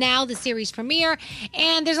 Muppets Now, the series premiere.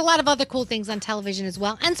 And there's a lot of other cool things on television as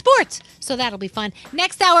well. And sports. So that'll be fun.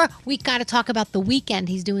 Next hour, we got to talk about The Weeknd.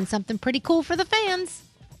 He's doing something pretty cool for the fans.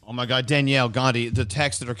 Oh, my God. Danielle, Gandhi, the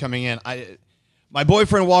texts that are coming in. My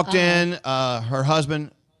boyfriend walked in, her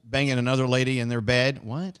husband banging another lady in their bed.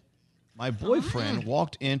 What? My boyfriend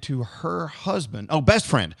walked into her husband. Oh, best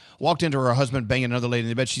friend walked into her husband banging another lady in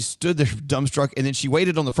the bed. She stood there dumbstruck, and then she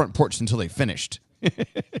waited on the front porch until they finished.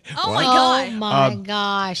 Oh my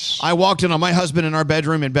gosh. I walked in on my husband in our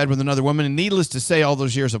bedroom in bed with another woman, and needless to say, all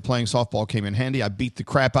those years of playing softball came in handy. I beat the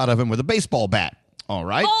crap out of him with a baseball bat. All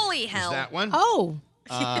right. Holy hell. That one. Oh.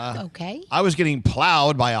 Okay. I was getting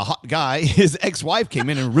plowed by a hot guy. His ex-wife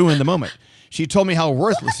came in and ruined the moment. She told me how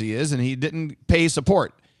worthless he is, and he didn't pay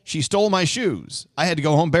support. She stole my shoes. I had to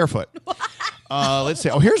go home barefoot. Let's see.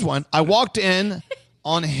 Oh, here's one. I walked in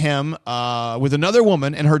on him with another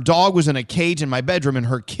woman, and her dog was in a cage in my bedroom, and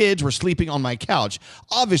her kids were sleeping on my couch.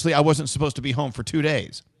 Obviously, I wasn't supposed to be home for 2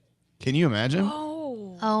 days. Can you imagine?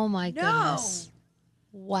 Oh my goodness.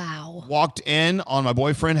 Wow. Walked in on my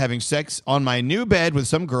boyfriend having sex on my new bed with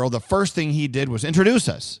some girl. The first thing he did was introduce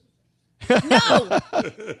us. No.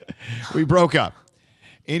 We broke up.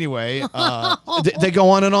 Anyway, they go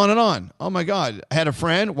on and on and on. Oh, my God. I had a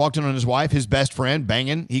friend, walked in on his wife, his best friend,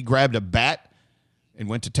 banging. He grabbed a bat and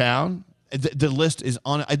went to town. The list is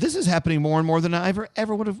on. This is happening more and more than I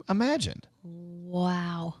ever would have imagined.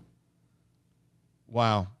 Wow.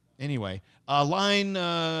 Anyway,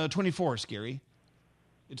 line 24, Scary.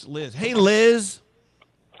 It's Liz. Hey, Liz.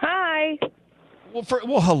 Hi.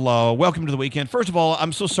 Well, hello. Welcome to the weekend. First of all,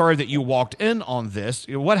 I'm so sorry that you walked in on this.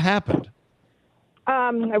 What happened?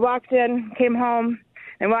 I walked in, came home,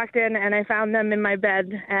 and walked in, and I found them in my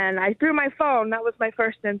bed, and I threw my phone. That was my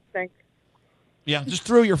first instinct. Yeah, just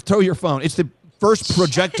throw your phone. It's the first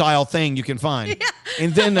projectile thing you can find. Yeah.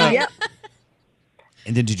 And then,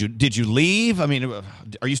 and then did you leave? I mean,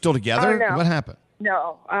 are you still together? No. What happened?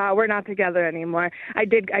 No, we're not together anymore. I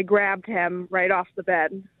grabbed him right off the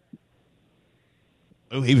bed.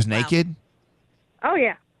 Oh, he was naked? Oh,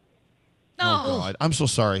 yeah. Oh, God. I'm so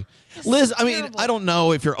sorry. Liz, I mean, I don't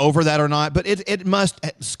know if you're over that or not, but it must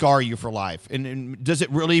scar you for life. And does it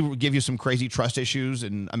really give you some crazy trust issues?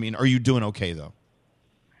 And, I mean, are you doing okay, though?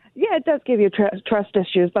 Yeah, it does give you trust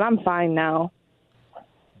issues, but I'm fine now.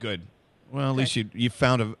 Good. Well, at least you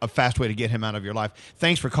found a fast way to get him out of your life.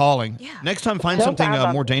 Thanks for calling. Yeah. Next time, find something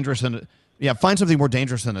more dangerous than... Yeah, find something more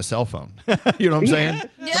dangerous than a cell phone. You know what I'm saying?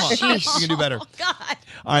 Yeah. Come on, you can do better. Oh, God.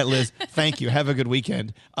 All right, Liz, thank you. Have a good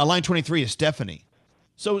weekend. Line 23 is Stephanie.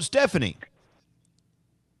 So, Stephanie.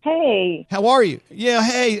 Hey. How are you? Yeah,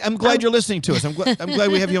 hey, I'm glad you're listening to us. I'm glad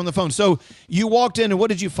we have you on the phone. So, you walked in, and what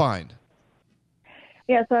did you find?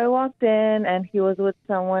 Yeah, so I walked in, and he was with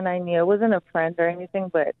someone I knew. It wasn't a friend or anything,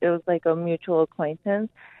 but it was like a mutual acquaintance.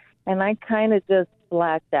 And I kind of just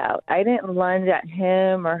blacked out. I didn't lunge at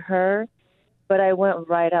him or her, but I went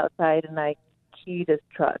right outside and I keyed his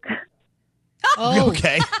truck. Oh,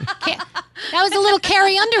 okay. That was a little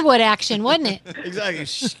Carrie Underwood action, wasn't it?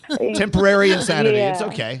 Exactly. Temporary insanity. Yeah. It's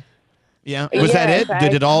okay. Yeah. Was that it?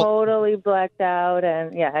 Did it all? I totally blacked out,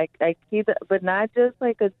 and yeah, I keyed, but not just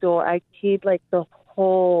like a door. I keyed like the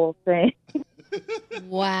whole thing.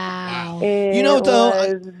 Wow. You know, though,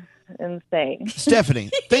 was insane. Stephanie,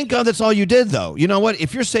 thank God that's all you did, though. You know what?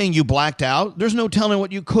 If you're saying you blacked out, there's no telling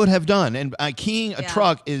what you could have done. And keying a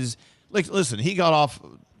truck is, like, listen, he got off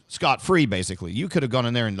scot-free, basically. You could have gone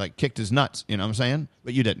in there and, like, kicked his nuts. You know what I'm saying?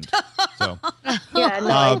 But you didn't. So. Yeah, no,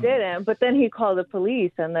 I didn't. But then he called the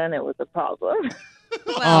police, and then it was a problem.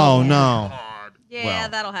 Oh, no. Yeah, Well,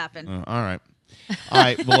 that'll happen. All right. All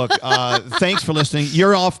right. Well, look, thanks for listening.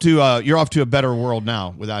 You're off to a better world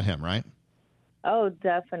now without him, right? Oh,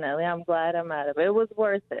 definitely. I'm glad I'm out of it. It was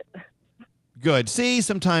worth it. Good. See,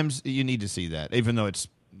 sometimes you need to see that, even though it's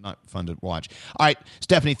not fun to watch. All right,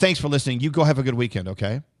 Stephanie, thanks for listening. You go have a good weekend,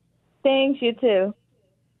 okay? Thanks, you too.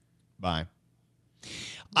 Bye.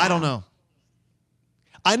 I don't know.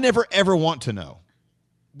 I never, ever want to know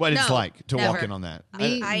what it's like to walk in on that.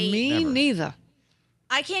 Me neither.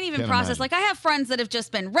 I can't even Can't process. imagine. Like, I have friends that have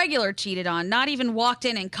just been regular cheated on, not even walked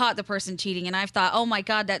in and caught the person cheating. And I've thought, oh my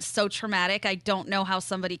God, that's so traumatic. I don't know how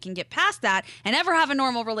somebody can get past that and ever have a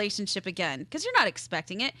normal relationship again. Because you're not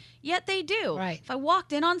expecting it, yet they do. Right. If I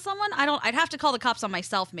walked in on someone, I'd have to call the cops on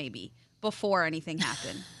myself maybe before anything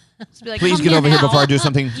happened. Just be like, Please "Come get over here now." before I do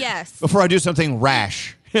something. Yes. Before I do something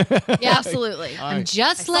rash. Yeah, absolutely. All I'm right.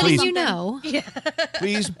 just I saw letting you something. know. Yeah.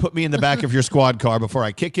 Please put me in the back of your squad car before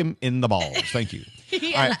I kick him in the balls. Thank you.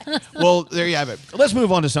 Yeah. All right. Well, there you have it. Let's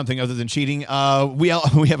move on to something other than cheating. We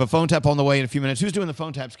have a phone tap on the way in a few minutes. Who's doing the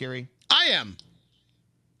phone tap, Scary? I am.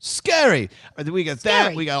 Scary. We got that.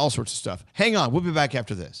 Scary. We got all sorts of stuff. Hang on. We'll be back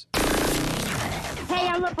after this. Hey,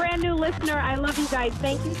 I'm a brand new listener. I love you guys.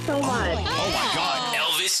 Thank you so much. Oh my God.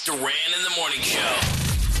 Elvis Duran in the Morning Show.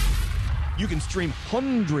 You can stream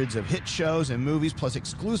hundreds of hit shows and movies plus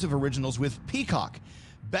exclusive originals with Peacock.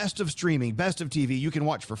 Best of streaming, best of TV. You can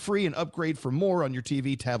watch for free and upgrade for more on your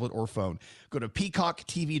TV, tablet, or phone. Go to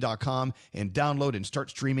peacocktv.com and download and start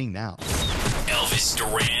streaming now. Elvis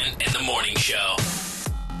Duran in the Morning Show.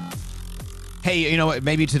 Hey, you know what?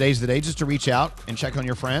 Maybe today's the day just to reach out and check on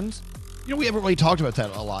your friends. You know, we haven't really talked about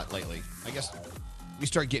that a lot lately. I guess we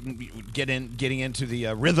start getting into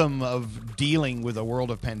the rhythm of dealing with a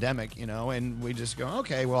world of pandemic, you know, and we just go,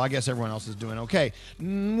 okay, well, I guess everyone else is doing okay.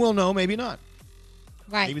 Well, no, maybe not.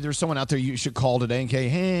 Right. Maybe there's someone out there you should call today and say,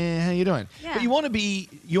 hey, how you doing? Yeah. But you want to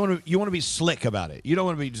be slick about it. You don't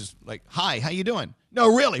want to be just like, hi, how you doing?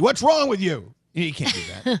 No, really, what's wrong with you? You can't do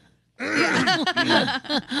that.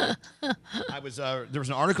 There was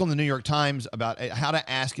an article in the New York Times about how to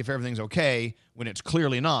ask if everything's okay when it's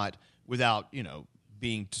clearly not, without, you know,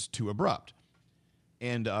 being too abrupt.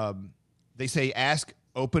 And they say ask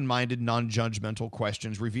open-minded, non-judgmental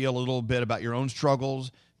questions. Reveal a little bit about your own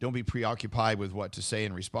struggles. Don't be preoccupied with what to say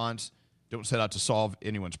in response. Don't set out to solve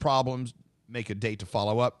anyone's problems. Make a date to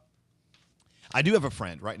follow up. I do have a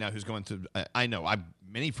friend right now who's going through, I know, I've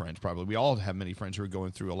many friends probably. We all have many friends who are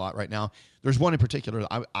going through a lot right now. There's one in particular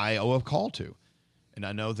I owe a call to. And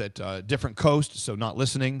I know that different coast, so not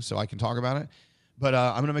listening, so I can talk about it. But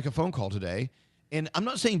I'm going to make a phone call today. And I'm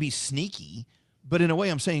not saying be sneaky, but in a way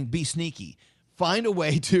I'm saying be sneaky. Find a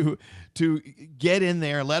way to get in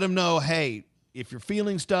there, let them know, hey, if you're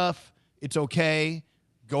feeling stuff, it's okay.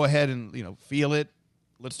 Go ahead and, you know, feel it.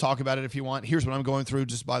 Let's talk about it if you want. Here's what I'm going through,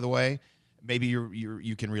 just by the way. Maybe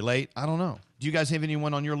you can relate. I don't know. Do you guys have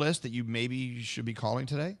anyone on your list that you maybe should be calling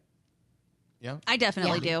today? Yeah? I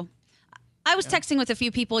definitely do. I was texting with a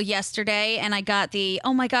few people yesterday, and I got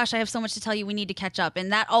oh my gosh, I have so much to tell you. We need to catch up.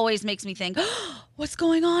 And that always makes me think, what's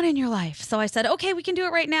going on in your life? So I said, okay, we can do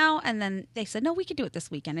it right now. And then they said, no, we can do it this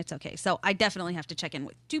weekend. It's okay. So I definitely have to check in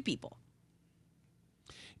with 2 people.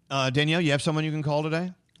 Danielle, you have someone you can call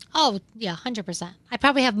today? Oh, yeah, 100%. I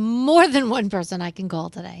probably have more than one person I can call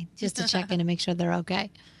today just to check in and make sure they're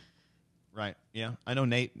okay. Right. Yeah. I know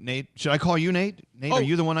Nate. Nate, should I call you Nate? Nate, are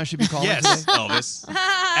you the one I should be calling Yes, today? Elvis.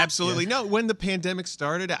 Absolutely. No, when the pandemic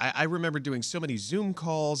started, I remember doing so many Zoom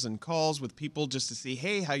calls and calls with people just to see,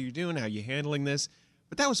 hey, how you doing? How you handling this?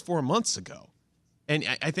 But that was 4 months ago. And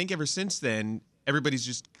I think ever since then, everybody's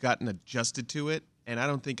just gotten adjusted to it. And I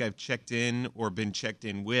don't think I've checked in or been checked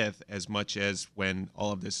in with as much as when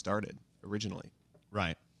all of this started originally.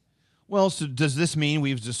 Right. Well, so does this mean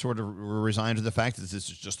we've just sort of resigned to the fact that this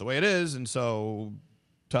is just the way it is, and so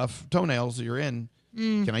tough toenails, you're in.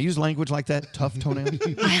 Mm. Can I use language like that? Tough toenails?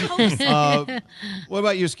 I hope so. What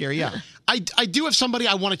about you, Scary? Yeah. I do have somebody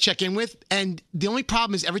I want to check in with, and the only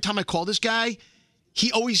problem is every time I call this guy,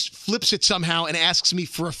 he always flips it somehow and asks me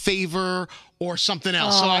for a favor or something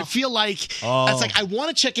else. So I feel like it's like I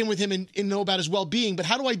want to check in with him and know about his well-being, but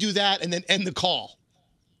how do I do that and then end the call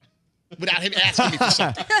without him asking me for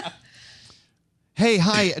something? Hey,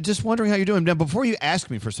 hi. Just wondering how you're doing. Now, before you ask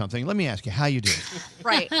me for something, let me ask you how you doing.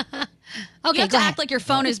 Right. Okay, you have go to ahead. act like your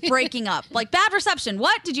phone is breaking up. Like bad reception.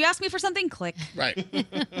 What? Did you ask me for something? Click. Right.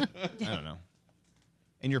 I don't know.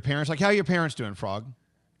 And your parents, like, how are your parents doing, Frog?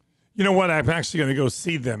 You know what? I'm actually going to go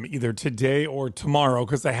see them either today or tomorrow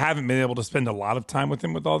because I haven't been able to spend a lot of time with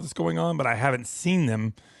them with all this going on, but I haven't seen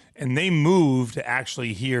them. And they moved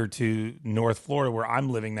actually here to North Florida, where I'm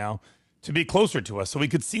living now, to be closer to us so we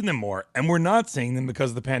could see them more. And we're not seeing them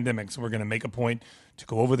because of the pandemic. So we're going to make a point to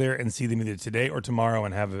go over there and see them either today or tomorrow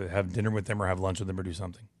and have dinner with them or have lunch with them or do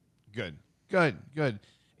something. Good.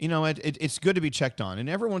 You know, it's good to be checked on. And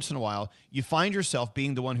every once in a while, you find yourself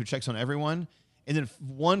being the one who checks on everyone. And then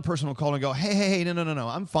one person will call and go, hey, no,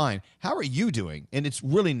 I'm fine. How are you doing? And it's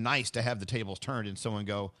really nice to have the tables turned and someone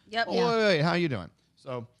go, Yep. Wait, how are you doing?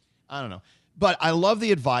 So, I don't know. But I love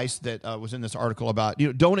the advice that was in this article about,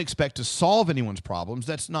 don't expect to solve anyone's problems.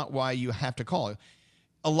 That's not why you have to call.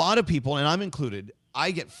 A lot of people, and I'm included,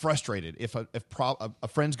 I get frustrated if a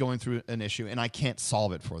friend's going through an issue and I can't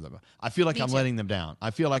solve it for them. I feel like I'm letting them down.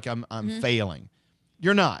 I feel like I'm failing.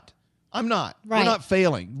 You're not. I'm not. Right. We're not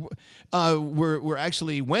failing. We're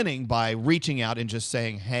actually winning by reaching out and just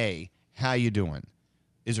saying, hey, how you doing?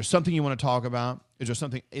 Is there something you want to talk about?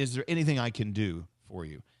 Is there anything I can do for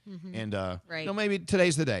you? Mm-hmm. And maybe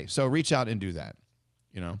today's the day. So reach out and do that.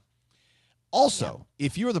 Also,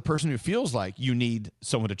 if you're the person who feels like you need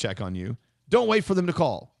someone to check on you, don't wait for them to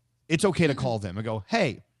call. It's okay to call them and go,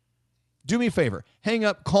 hey, do me a favor. Hang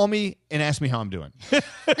up, call me, and ask me how I'm doing.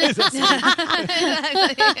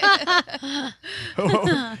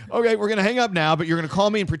 Okay, we're going to hang up now, but you're going to call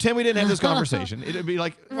me and pretend we didn't have this conversation. It'd be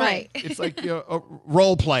like, Right. It's like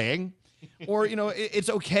role playing. Or, it's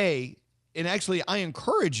okay. And actually, I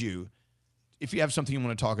encourage you, if you have something you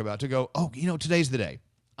want to talk about, to go, today's the day.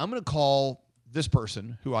 I'm going to call this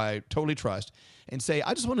person who I totally trust and say,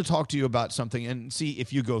 I just want to talk to you about something and see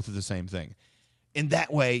if you go through the same thing. And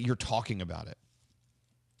that way, you're talking about it.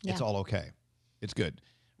 Yeah. It's all okay. It's good.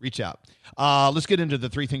 Reach out. Let's get into the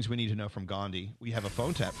 3 things we need to know from Gandhi. We have a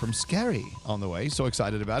phone tap from Scary on the way. So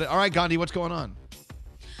excited about it. All right, Gandhi, what's going on?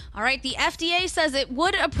 All right, the FDA says it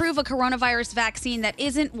would approve a coronavirus vaccine that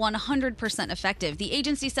isn't 100% effective. The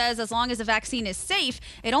agency says as long as a vaccine is safe,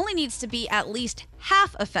 it only needs to be at least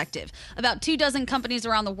half effective. About 24 companies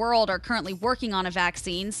around the world are currently working on a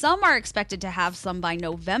vaccine. Some are expected to have some by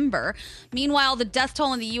November. Meanwhile, the death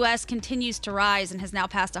toll in the U.S. continues to rise and has now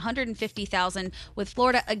passed 150,000, with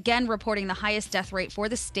Florida again reporting the highest death rate for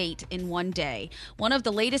the state in one day. One of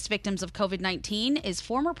the latest victims of COVID-19 is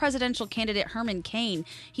former presidential candidate Herman Cain.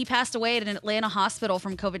 He passed away at an Atlanta hospital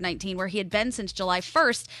from COVID-19, where he had been since July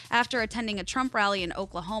 1st after attending a Trump rally in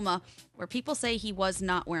Oklahoma, where people say he was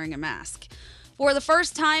not wearing a mask. For the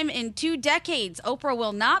first time in 2 decades, Oprah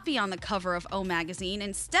will not be on the cover of O Magazine.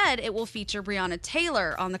 Instead, it will feature Breonna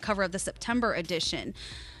Taylor on the cover of the September edition.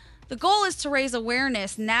 The goal is to raise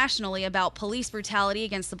awareness nationally about police brutality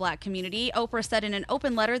against the Black community. Oprah said in an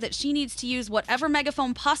open letter that she needs to use whatever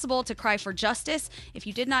megaphone possible to cry for justice. If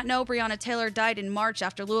you did not know, Breonna Taylor died in March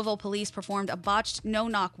after Louisville police performed a botched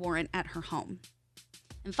no-knock warrant at her home.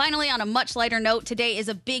 And finally, on a much lighter note, today is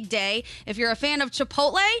a big day. If you're a fan of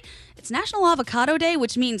Chipotle, it's National Avocado Day,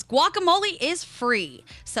 which means guacamole is free.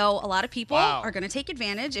 So a lot of people are going to take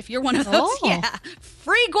advantage. If you're one of those,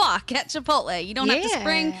 free guac at Chipotle. You don't have to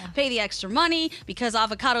spring, pay the extra money. Because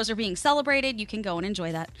avocados are being celebrated, you can go and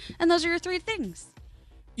enjoy that. And those are your 3 things.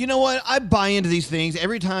 You know what? I buy into these things.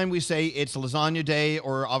 Every time we say it's lasagna day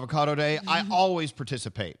or avocado day, I always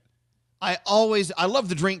participate. I love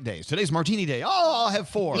the drink days. Today's martini day. Oh, I'll have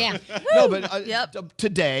 4. Yeah. No, but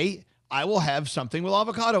today I will have something with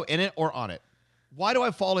avocado in it or on it. Why do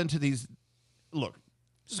I fall into these? Look,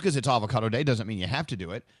 just because it's avocado day doesn't mean you have to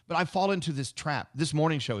do it. But I fall into this trap. This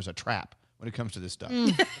morning show is a trap when it comes to this stuff.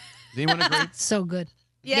 Does anyone agree? So good.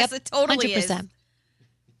 Yes, it totally 100%. is.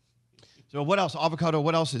 So what else? Avocado,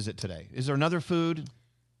 what else is it today? Is there another food?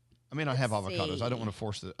 I may not have avocados. see. I don't want to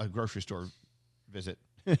force a grocery store visit.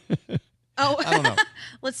 Oh, I don't know.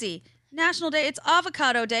 Let's see. National Day. It's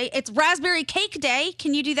Avocado Day. It's Raspberry Cake Day.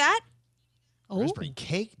 Can you do that? Raspberry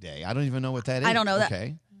Cake Day? I don't even know what that is. I don't know that.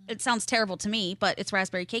 Okay. It sounds terrible to me, but it's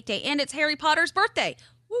Raspberry Cake Day. And it's Harry Potter's birthday.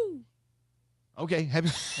 Woo. Okay, happy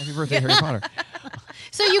birthday, Harry Potter.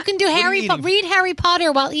 So you can do read Harry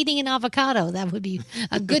Potter while eating an avocado. That would be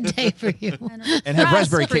a good day for you. And have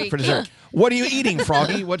raspberry cake for dessert. What are you eating,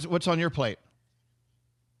 Froggy? What's on your plate?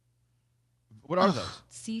 What are those?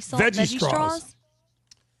 Sea salt, veggie straws.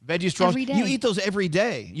 Veggie straws. Every day. You eat those every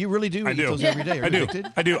day. You really do eat those every day. Are you addicted?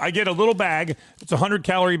 I do. I get a little bag. It's a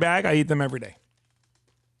 100-calorie bag. I eat them every day.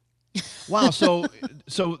 Wow. So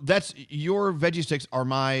that's your veggie sticks are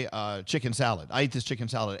my chicken salad. I eat this chicken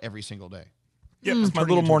salad every single day. Yep, it's my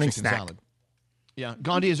little morning chicken snack. salad. Yeah.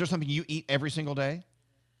 Gandhi, is there something you eat every single day?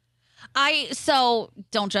 So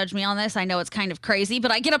don't judge me on this. I know it's kind of crazy, but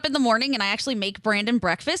I get up in the morning and I actually make Brandon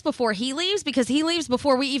breakfast before he leaves because he leaves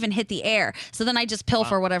before we even hit the air. So then I just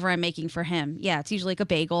pilfer whatever I'm making for him. Yeah, it's usually like a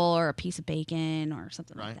bagel or a piece of bacon or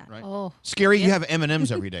something like that. Right. Oh, Scary, you have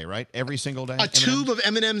M&Ms every day, right? Every single day? A tube of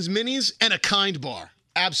M&M's minis and a Kind bar.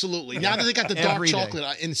 Absolutely. Now that they got the dark Every day.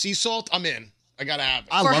 chocolate in sea salt, I'm in. I got to have it.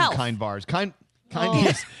 I love Kind bars. Kind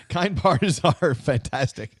bars are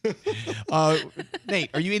fantastic. Nate,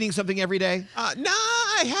 are you eating something every day?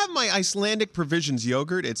 I have my Icelandic Provisions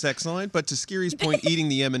yogurt. It's excellent. But to Scary's point, eating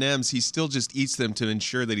the M&Ms, he still just eats them to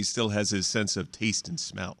ensure that he still has his sense of taste and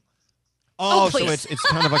smell. Oh, so it's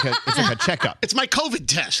kind of like a checkup. It's my COVID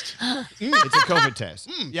test. It's a COVID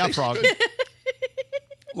test. Yeah, Frog.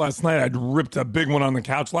 Last night, I ripped a big one on the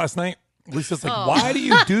couch last night. Lisa's like, why do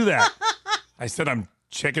you do that? I said, I'm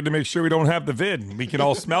checking to make sure we don't have the vid. We can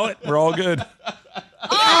all smell it. We're all good.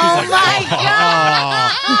 Oh my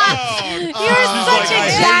God! You're such a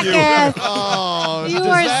jackass. You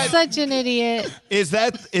are such an idiot. Is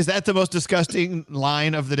that the most disgusting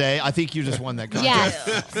line of the day? I think you just won that contest.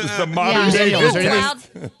 Yes. This is the modern day Daniel, is there vid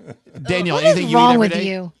anything, Daniel, What anything is you eat wrong every with day?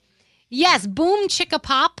 you? Yes, Boom Chicka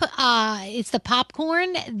Pop. It's the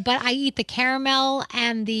popcorn, but I eat the caramel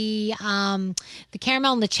and the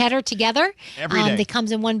caramel and the cheddar together. Every day. That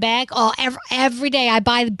comes in one bag. Oh, every day I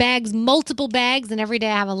buy the bags, multiple bags, and every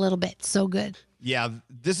day I have a little bit. So good. Yeah,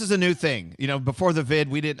 this is a new thing. You know, before the vid,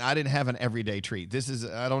 I didn't have an everyday treat. This is,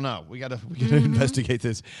 I don't know. We gotta investigate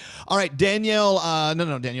this. All right, Danielle.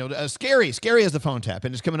 Danielle. Scary has the phone tap,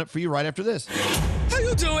 and it's coming up for you right after this. How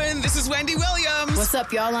you doing? This is Wendy Williams. What's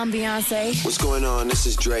up, y'all? I'm Beyonce, What's going on? This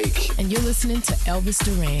is Drake. and you're listening to Elvis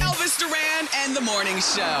Duran. Elvis Duran and the Morning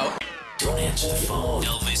Show. Don't answer the phone.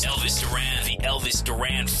 Elvis Duran, the Elvis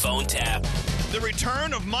Duran phone tap. The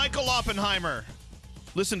return of Michael Oppenheimer.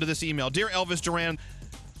 Listen to this email. Dear Elvis Duran,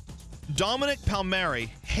 Dominic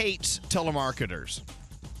Palmieri hates telemarketers.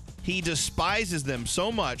 He despises them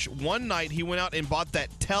so much. One night he went out and bought that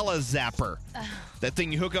TeleZapper. That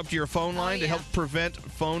thing you hook up to your phone line to help prevent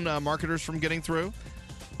phone marketers from getting through.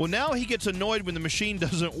 Well, now he gets annoyed when the machine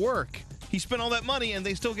doesn't work. He spent all that money and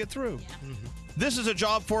they still get through. Yeah. Mm-hmm. This is a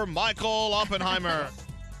job for Michael Oppenheimer.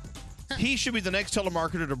 He should be the next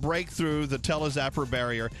telemarketer to break through the TeleZapper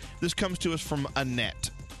barrier. This comes to us from Annette.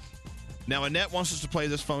 Now, Annette wants us to play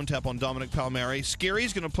this phone tap on Dominic Palmieri.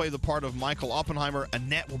 Scary's going to play the part of Michael Oppenheimer.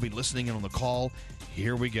 Annette will be listening in on the call.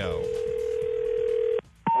 Here we go.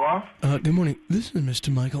 Hello? Good morning. This is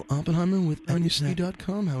Mr. Michael Oppenheimer with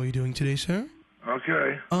AnyaCity.com. How are you doing today, sir?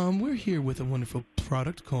 Okay. We're here with a wonderful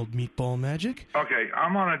product called Meatball Magic. Okay,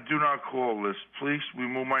 I'm on a do not call list. Please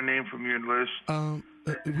remove my name from your list.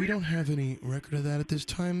 We don't have any record of that at this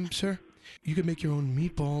time, sir. You can make your own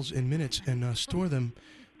meatballs in minutes and store them.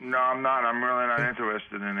 No, I'm not. I'm really not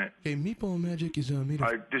interested in it. Okay, Meatball Magic is made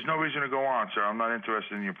of... There's no reason to go on, sir. I'm not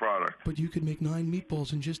interested in your product. But you could make 9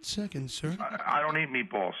 meatballs in just seconds, sir. I don't eat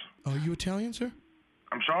meatballs. Are you Italian, sir?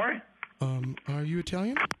 I'm sorry? Are you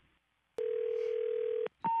Italian?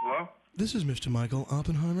 Hello? This is Mr. Michael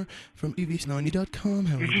Oppenheimer from EV90.com.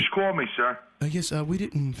 How are You just called me, sir. Yes, we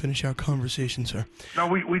didn't finish our conversation, sir. No,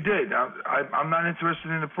 we did. I'm not interested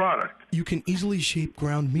in the product. You can easily shape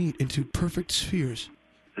ground meat into perfect spheres.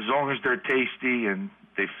 As long as they're tasty and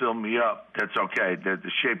they fill me up, that's okay. The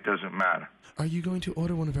shape doesn't matter. Are you going to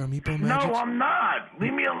order one of our Meatball Magics? No, I'm not.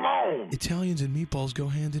 Leave me alone. Italians and meatballs go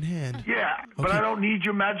hand in hand. Yeah, but Okay. I don't need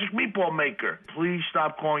your magic meatball maker. Please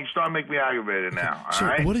stop calling. You're starting to make me aggravated now, all So,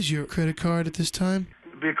 right? what is your credit card at this time?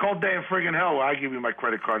 It'd be a cold day in friggin' hell where I give you my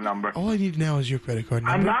credit card number. All I need now is your credit card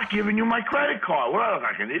number. I'm not giving you my credit card. What, I look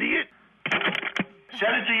like an idiot?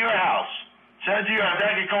 Send it to your house. Send it to your house. Then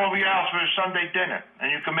I can come over your house for a Sunday dinner,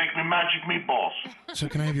 and you can make me magic meatballs. So,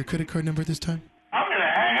 can I have your credit card number at this time? I'm going to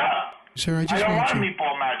hang up. Sir, I I just don't want want you...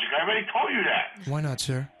 meatball magic. I already told you that. Why not,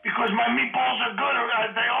 sir? Because my meatballs are good.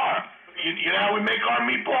 They are. You know how we make our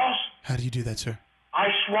meatballs? How do you do that, sir? I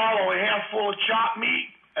swallow a handful of chopped meat,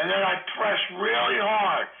 and then I press really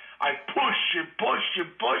hard. I push and push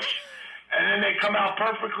and push, and then they come out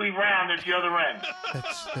perfectly round at the other end.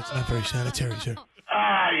 That's not very sanitary, sir.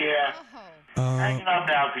 Ah, yeah. Hang up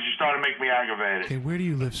now because you're starting to make me aggravated. Okay, where do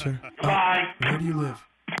you live, sir? Goodbye. Where do you live?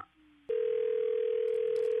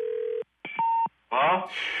 Well?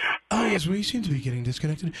 Oh, yes, we seem to be getting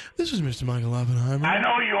disconnected. This is Mr. Michael Oppenheimer. I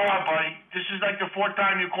know you are, buddy. This is like the fourth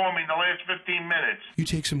time you called me in the last 15 minutes. You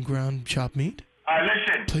take some ground chopped meat?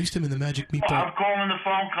 Listen. Place them in the magic meatball. I'm calling the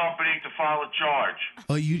phone company to file a charge.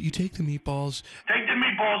 Oh, you take the meatballs. Take the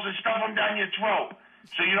meatballs and stuff them down your throat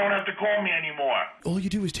so you don't have to call me anymore. All you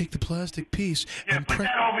do is take the plastic piece and Put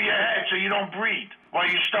that over your head so you don't breathe while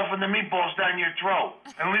you're stuffing the meatballs down your throat.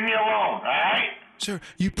 And leave me alone, all right? Sir,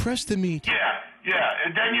 you press the meat. Yeah.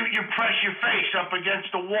 And then you press your face up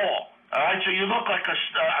against the wall. All right, so you look like a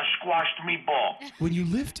squashed meatball. When you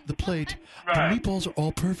lift the plate, the meatballs are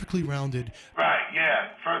all perfectly rounded. Right, yeah.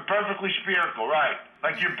 Perfectly spherical, right.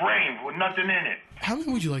 Like your brain with nothing in it. How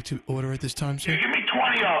many would you like to order at this time, sir? Give me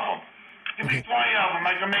 20 of them. Give me 20 of them.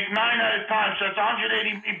 I can make 9 at a time, so that's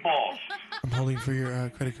 180 meatballs. I'm holding for your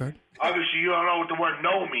credit card. Obviously, you don't know what the word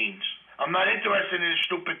no means. I'm not interested in this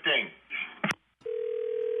stupid thing.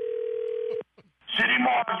 City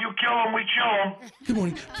Mark, you kill him, we chill him. Good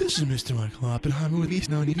morning. This is Mr. Michael Oppenheimer with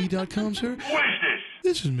EastNowTV.com, sir. Who is this?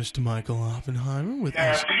 This is Mr. Michael Oppenheimer with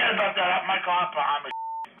Forget about that, Michael Oppenheimer.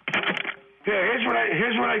 Here,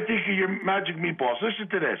 here's what I think of your magic meatballs. Listen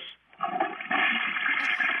to this.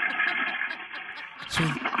 Sir,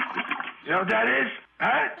 you know what that is?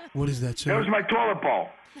 Huh? What is that, sir? That was my toilet bowl.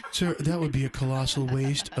 Sir, that would be a colossal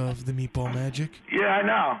waste of the meatball magic. Yeah,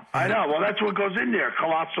 I know. Well, that's what goes in there,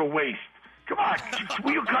 colossal waste. Come on,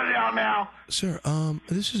 will you cut it out now? Sir,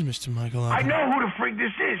 this is Mr. Michael I Oppenheimer. know who the freak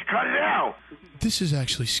this is. Cut it out. This is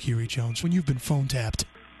actually Scary Jones when you've been phone tapped.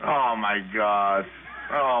 Oh, my God.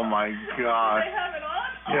 Oh, my God.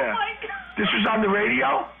 Yeah. This was on the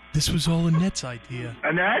radio? This was all Annette's idea.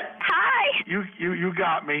 Annette? Hi. You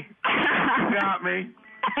got me. You got me.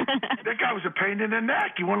 That guy was a pain in the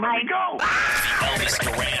neck. He wouldn't let me go. Elvis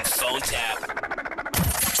Duran phone tap.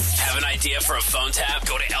 Have an idea for a phone tap?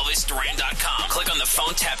 Go to ElvisDuran.com. Click on the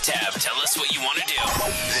phone tap tab. Tell us what you want to do.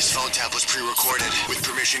 This phone tap was pre-recorded with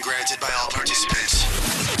permission granted by all participants.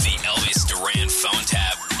 The Elvis Duran phone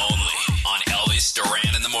tap only on Elvis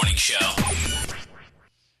Duran in the Morning Show.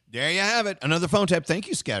 There you have it. Another phone tap. Thank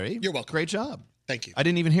you, Scary. You're welcome. Great job. Thank you. I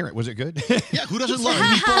didn't even hear it. Was it good? Yeah, who doesn't love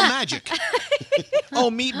meatball magic? Oh,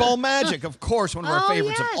 Meatball Magic. Of course, one of our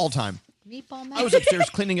favorites of all time. Meatball magic. I was upstairs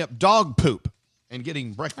cleaning up dog poop and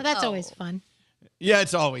getting breakfast. Well, that's always fun. Yeah,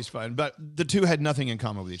 it's always fun. But the two had nothing in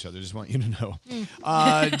common with each other. Just want you to know.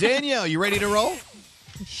 Danielle, you ready to roll?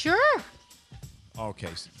 Sure. Okay,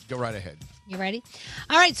 go right ahead. You ready?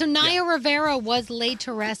 All right, so Naya Rivera was laid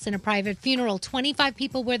to rest in a private funeral. 25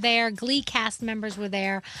 people were there. Glee cast members were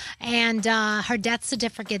there. And her death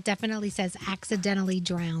certificate definitely says accidentally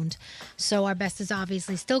drowned. So our best is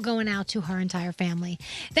obviously still going out to her entire family.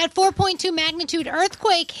 That 4.2 magnitude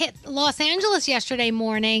earthquake hit Los Angeles yesterday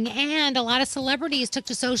morning, and a lot of celebrities took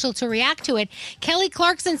to social to react to it. Kelly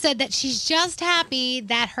Clarkson said that she's just happy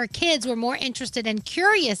that her kids were more interested and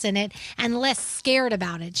curious in it and less scared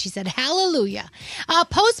about it. She said, hallelujah.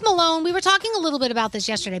 Post Malone, we were talking a little bit about this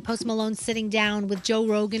yesterday. Post Malone sitting down with Joe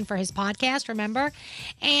Rogan for his podcast, remember?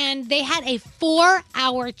 And they had a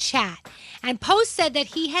 4-hour chat. And Post said that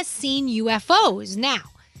he has seen UFOs. Now,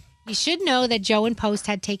 you should know that Joe and Post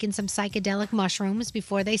had taken some psychedelic mushrooms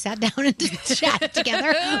before they sat down and chat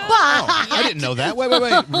together. I didn't know that. Wait.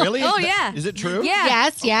 Really? Oh, yeah. Is it true? Yeah.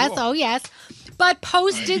 Yes. Cool. Oh, yes. But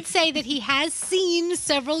Post did say that he has seen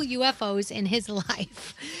several UFOs in his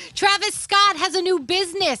life. Travis Scott has a new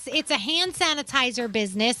business. It's a hand sanitizer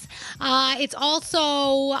business. It's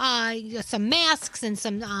also some masks and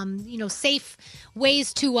some, safe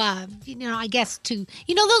ways to, I guess to,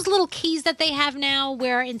 those little keys that they have now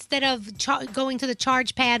where instead of going to the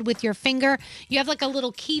charge pad with your finger, you have like a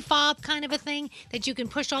little key fob kind of a thing that you can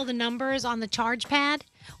push all the numbers on the charge pad.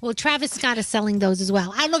 Well, Travis Scott is selling those as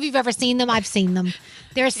well. I don't know if you've ever seen them. I've seen them.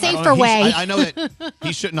 They're a safer way. I know that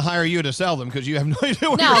he shouldn't hire you to sell them because you have no idea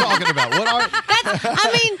what you're talking about. What are?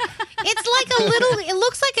 It's like a little. It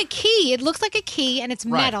looks like a key. It looks like a key, and it's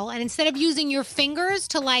metal. And instead of using your fingers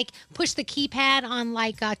to like push the keypad on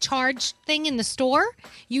like a charge thing in the store,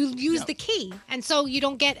 you use the key, and so you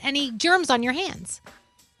don't get any germs on your hands.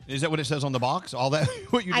 Is that what it says on the box? All that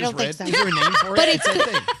what you just I don't read? think so. Is there a name for it? But it's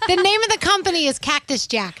the name of the company is Cactus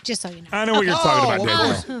Jack. Just so you know. I know what you're talking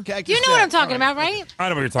about, Daniel. You know what I'm talking about, right? I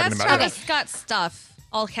know what you're talking That's about. Travis Scott's stuff.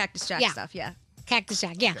 All Cactus Jack stuff, yeah. Cactus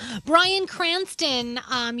Jack, yeah. Bryan Cranston,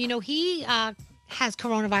 he has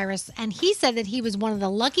coronavirus, and he said that he was one of the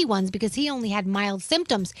lucky ones because he only had mild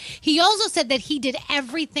symptoms. He also said that he did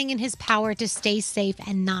everything in his power to stay safe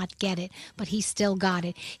and not get it, but he still got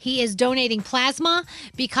it. He is donating plasma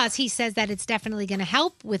because he says that it's definitely going to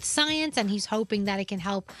help with science, and he's hoping that it can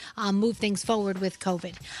help move things forward with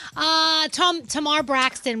COVID. Tamar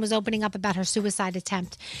Braxton was opening up about her suicide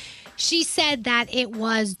attempt. She said that it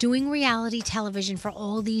was doing reality television for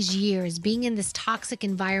all these years, being in this toxic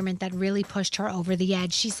environment that really pushed her over the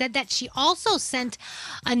edge. She said that she also sent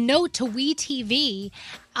a note to WeTV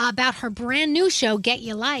about her brand new show, Get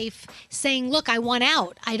Your Life, saying, look, I want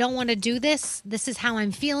out. I don't want to do this. This is how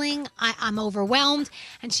I'm feeling. I'm overwhelmed.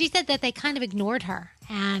 And she said that they kind of ignored her.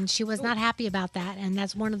 And she was not happy about that. And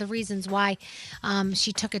that's one of the reasons why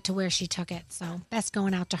she took it to where she took it. So best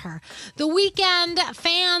going out to her. The Weeknd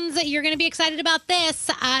fans, you're going to be excited about this.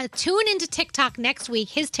 Tune into TikTok next week,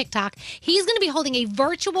 his TikTok. He's going to be holding a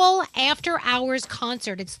virtual after-hours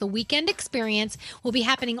concert. It's the Weeknd Experience. Will be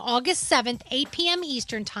happening August 7th, 8 p.m.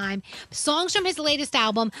 Eastern Time. Songs from his latest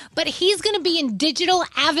album. But he's going to be in digital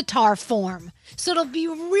avatar form. So it'll be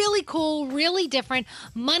really cool, really different.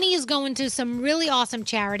 Money is going to some really awesome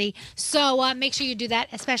charity. So make sure you do that,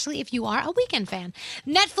 especially if you are a Weeknd fan.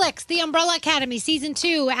 Netflix, The Umbrella Academy, Season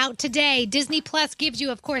 2, out today. Disney Plus gives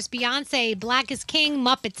you, of course, Beyonce, Black is King,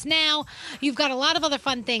 Muppets Now. You've got a lot of other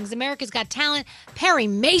fun things. America's Got Talent. Perry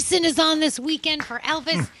Mason is on this weekend for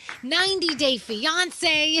Elvis. 90 Day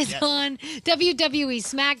Fiancé is on. WWE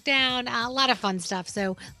SmackDown. A lot of fun stuff.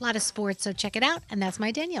 So a lot of sports. So check it out. And that's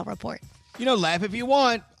my Danielle report. You know, laugh if you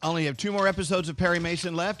want. I only have 2 more episodes of Perry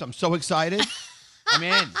Mason left. I'm so excited. I'm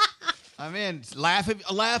in. I'm in. Laugh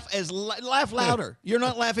louder. You're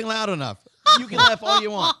not laughing loud enough. You can laugh all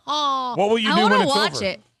you want. What will you do when it's watch over?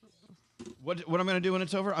 it. What I'm going to do when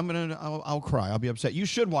it's over? I'll cry. I'll be upset. You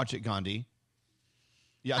should watch it, Gandhi.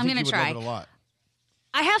 Yeah, I think you would love it a lot.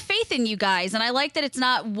 I have faith in you guys, and I like that it's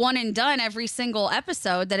not one and done every single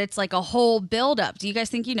episode, that it's like a whole build-up. Do you guys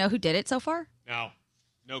think you know who did it so far?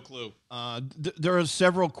 No clue. There are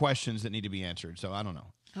several questions that need to be answered, so I don't know.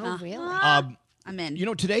 Oh, really? I'm in. You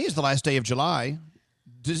know, today is the last day of July.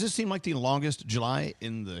 Does this seem like the longest July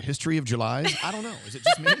in the history of Julys? I don't know. Is it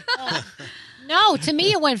just me? No, to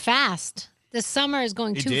me it went fast. The summer is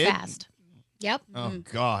going too fast. Yep. Oh,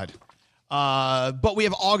 God. But we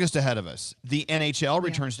have August ahead of us. The NHL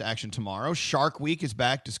returns to action tomorrow. Shark Week is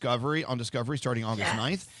back on Discovery starting August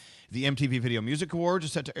 9th. The MTV Video Music Awards are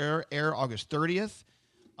set to air August 30th.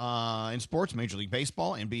 In sports, Major League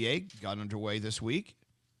Baseball, NBA, got underway this week.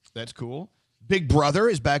 That's cool. Big Brother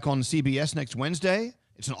is back on CBS next Wednesday.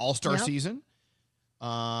 It's an all-star season.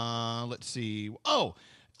 Let's see. Oh,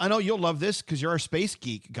 I know you'll love this because you're a space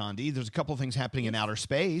geek, Gandhi. There's a couple of things happening in outer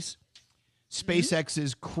space.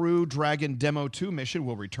 SpaceX's Crew Dragon Demo 2 mission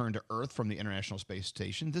will return to Earth from the International Space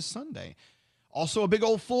Station this Sunday. Also, a big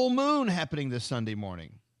old full moon happening this Sunday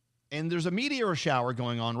morning. And there's a meteor shower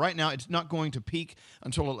going on right now. It's not going to peak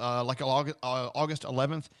until August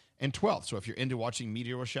 11th and 12th. So if you're into watching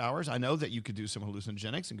meteor showers, I know that you could do some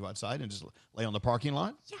hallucinogenics and go outside and just lay on the parking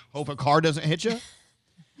lot. Yes. Hope a car doesn't hit you.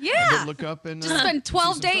 Yeah. Look up and just spend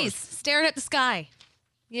 12 days staring at the sky.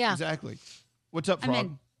 Yeah. Exactly. What's up,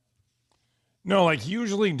 Frog? No, like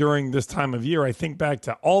usually during this time of year, I think back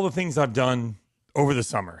to all the things I've done over the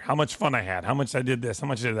summer, how much fun I had, how much I did this, how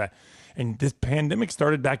much I did that. And this pandemic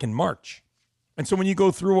started back in March. And so when you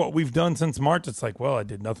go through what we've done since March, it's like, well, I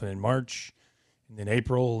did nothing in March, and then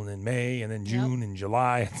April, and then May, and then June, and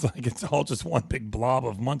July. It's like it's all just one big blob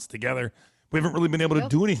of months together. We haven't really been able to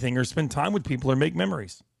do anything or spend time with people or make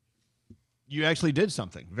memories. You actually did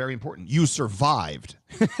something very important. You survived.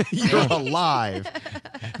 You're alive.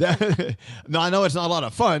 No, I know it's not a lot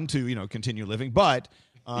of fun to, continue living, but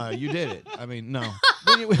you did it. I mean, no.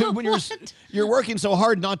 When you're working so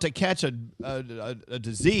hard not to catch a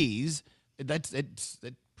disease,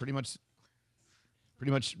 that pretty much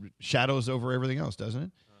shadows over everything else, doesn't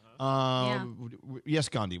it? Yes,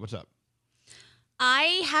 Gandhi, what's up?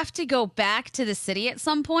 I have to go back to the city at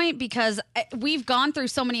some point because we've gone through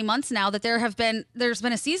so many months now that there's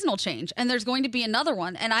been a seasonal change, and there's going to be another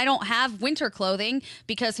one. And I don't have winter clothing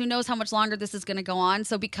because who knows how much longer this is going to go on.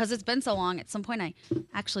 So because it's been so long, at some point I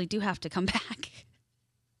actually do have to come back.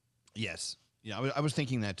 Yes. Yeah, I was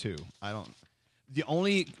thinking that too. The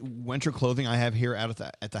only winter clothing I have here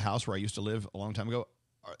at the house where I used to live a long time ago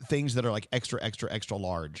are things that are like extra, extra, extra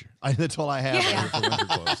large. That's all I have for winter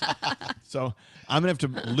clothes. So I'm going to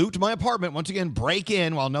have to loot my apartment once again, break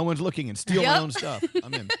in while no one's looking and steal my own stuff.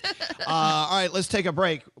 I'm in. All right, let's take a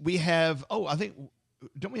break. We have,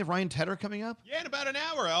 don't we have Ryan Tedder coming up? Yeah, in about an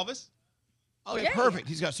hour, Elvis. Oh, yeah, perfect.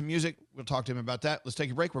 He's got some music. We'll talk to him about that. Let's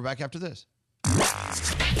take a break. We're back after this.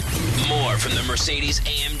 More from the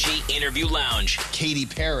Mercedes-AMG Interview Lounge. Katy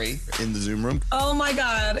Perry in the Zoom room. Oh my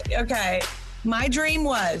God. Okay. My dream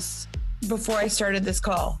was, before I started this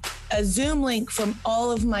call, a Zoom link from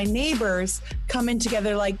all of my neighbors coming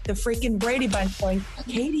together like the freaking Brady Bunch going,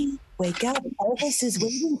 Katie, wake up. Elvis is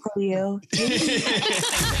waiting for you.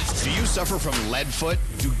 Do you suffer from lead foot?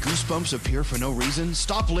 Do goosebumps appear for no reason?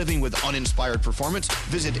 Stop living with uninspired performance.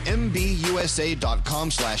 Visit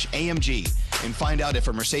mbusa.com/AMG and find out if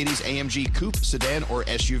a Mercedes-AMG Coupe, Sedan, or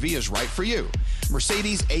SUV is right for you.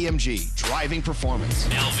 Mercedes-AMG, driving performance.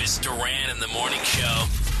 Elvis Duran in the Morning Show.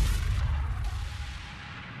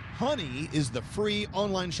 Honey is the free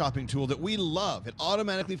online shopping tool that we love. It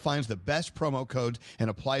automatically finds the best promo codes and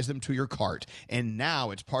applies them to your cart. And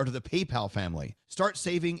now it's part of the PayPal family. Start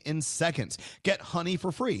saving in seconds. Get Honey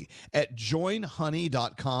for free at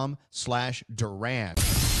joinhoney.com/Duran.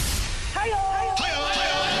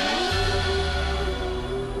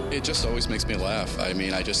 It just always makes me laugh. I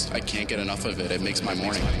mean, I can't get enough of it. It makes my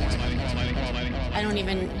morning. I don't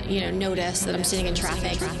even, notice that I'm sitting in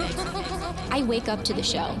traffic. I wake up to the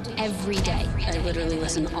show every day. I literally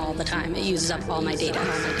listen all the time. It uses up all my data.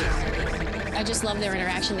 I just love their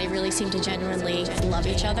interaction. They really seem to genuinely love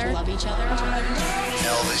each other. Elvis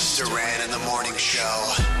Duran in the Morning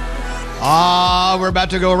Show. We're about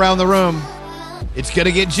to go around the room. It's going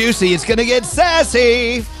to get juicy. It's going to get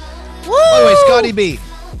sassy. Woo! By the way,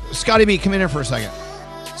 Scotty B, come in here for a second.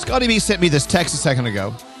 Scotty B sent me this text a second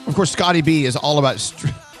ago. Of course, Scotty B is all about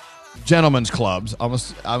gentlemen's clubs. I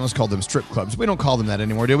almost called them strip clubs. We don't call them that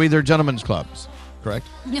anymore, do we? They're gentlemen's clubs, correct?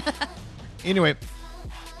 Anyway,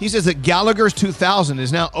 he says that Gallagher's 2000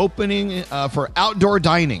 is now opening for outdoor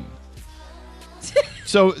dining.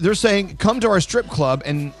 So they're saying, come to our strip club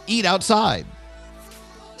and eat outside.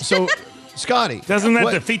 So, Scotty. Doesn't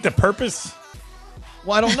that defeat the purpose?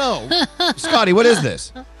 Well, I don't know. Scotty, what is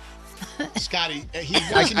this? Scotty, I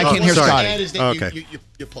can't hear Scotty. Okay.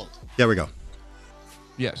 You pulled. There we go.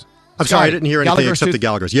 Yes. I'm sorry, I didn't hear anything except the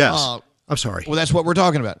Gallagher's. Yes. I'm sorry. Well, that's what we're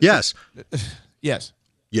talking about. Yes. Yes.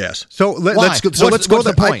 Yes. So let's go. What's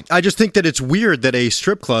the point? I just think that it's weird that a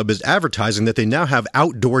strip club is advertising that they now have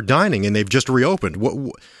outdoor dining and they've just reopened.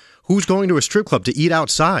 Who's going to a strip club to eat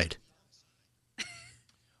outside?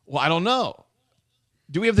 Well, I don't know.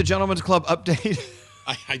 Do we have the Gentlemen's Club update?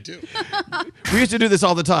 I do. We used to do this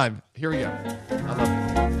all the time. Here we go. I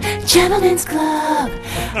love it. Gentlemen's Club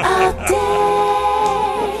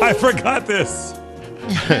update. I forgot this.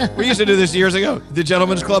 We used to do this years ago. The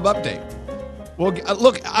Gentlemen's Club update. Well,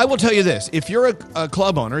 look, I will tell you this. If you're a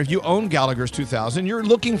club owner, if you own Gallagher's 2000, you're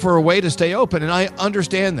looking for a way to stay open, and I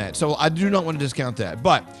understand that. So I do not want to discount that.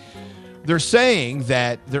 But they're saying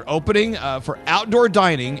that they're opening for outdoor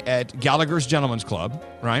dining at Gallagher's Gentlemen's Club,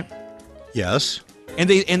 right? Yes. And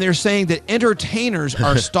they're saying that entertainers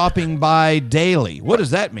are stopping by daily. What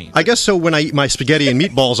does that mean? I guess so. When I eat my spaghetti and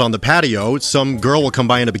meatballs on the patio, some girl will come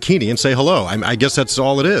by in a bikini and say hello. I guess that's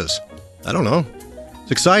all it is. I don't know.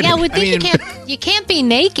 It's exciting. Yeah, I would think you can't be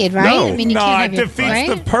naked, right? No. I mean, you can't it have defeats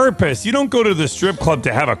your, the purpose. You don't go to the strip club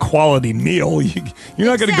to have a quality meal. You're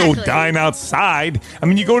not going to go dine outside. I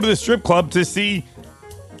mean, you go to the strip club to see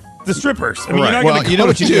the strippers. I mean, right. Well, you know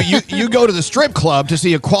what you do? You go to the strip club to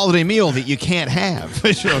see a quality meal that you can't have.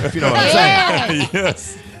 If you know what I'm saying.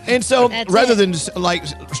 Yes. And so, rather than like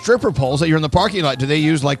stripper poles that you're in the parking lot, do they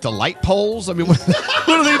use like the light poles? I mean, what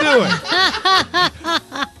are they doing?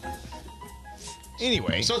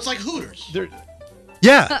 Anyway, so it's like Hooters.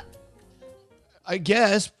 Yeah. I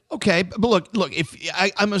guess. Okay, but look. If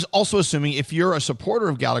I'm also assuming if you're a supporter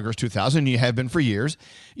of Gallagher's 2000, and you have been for years,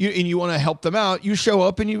 and you want to help them out, you show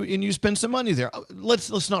up and you spend some money there.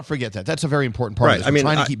 Let's not forget that. That's a very important part. Right. Of this. I mean,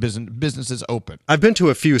 trying to keep businesses open. I've been to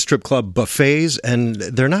a few strip club buffets, and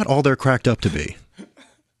they're not all they're cracked up to be.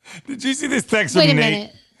 Did you see this text Wait from a Nate?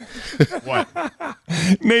 minute. What?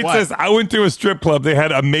 Nate says, I went to a strip club. They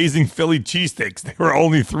had amazing Philly cheesesteaks. They were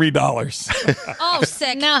only $3. Oh,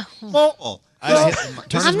 sick. No.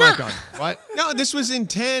 Turn his mic on. What? No, this was in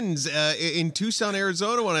Tens in Tucson,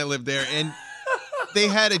 Arizona when I lived there. And they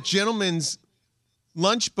had a gentleman's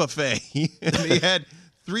lunch buffet. And they had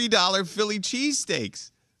 $3 Philly cheesesteaks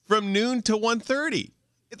from noon to 1:30.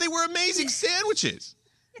 They were amazing sandwiches.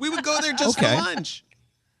 We would go there just for lunch.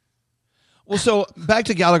 Well, so back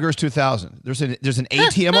to Gallagher's 2000. There's an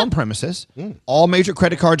ATM on premises. All major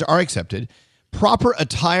credit cards are accepted. Proper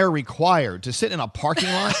attire required to sit in a parking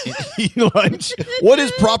lot and eat lunch. What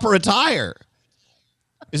is proper attire?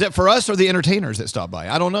 Is that for us or the entertainers that stop by?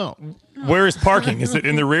 I don't know. Where is parking? Is it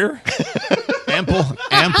in the rear?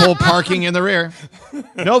 ample parking in the rear.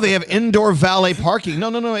 No, they have indoor valet parking.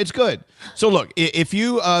 No, it's good. So look, if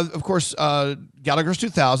you, of course, Gallagher's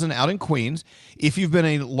 2000 out in Queens, if you've been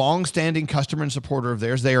a long-standing customer and supporter of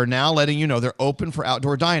theirs, they are now letting you know they're open for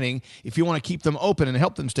outdoor dining. If you want to keep them open and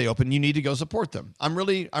help them stay open, you need to go support them. I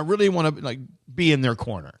really want to be in their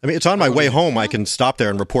corner. I mean, it's on my way home. I can stop there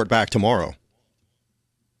and report back tomorrow.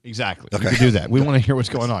 Exactly. Okay. You can do that. We want to hear what's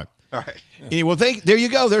going on. All right. Anyway, well, there you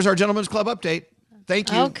go. There's our Gentlemen's Club update.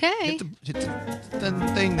 Thank you. Okay. Hit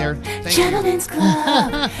the thing there. Thank Gentlemen's you.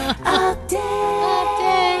 Club update.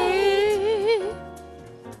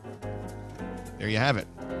 There you have it.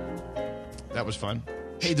 That was fun.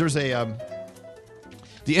 Hey, there's a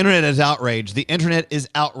the internet is outraged. The internet is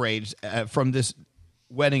outraged from this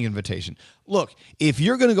wedding invitation. Look, if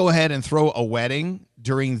you're going to go ahead and throw a wedding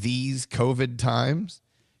during these COVID times,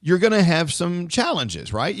 you're going to have some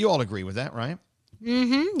challenges, right? You all agree with that, right?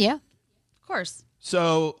 Mm-hmm. Yeah. Of course.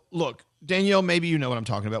 So, look, Danielle, maybe you know what I'm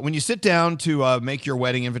talking about. When you sit down to make your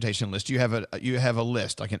wedding invitation list, you have a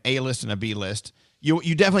list, like an A list and a B list.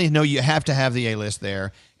 You definitely know you have to have the A list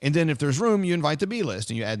there, and then if there's room, you invite the B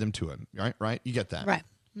list and you add them to it. Right? You get that, Right.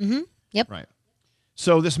 Mm-hmm. Yep. Right.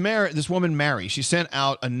 So this woman, Mary, she sent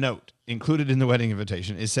out a note included in the wedding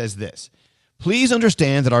invitation. It says this: "Please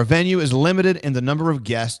understand that our venue is limited in the number of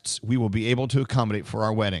guests we will be able to accommodate for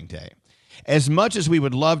our wedding day. As much as we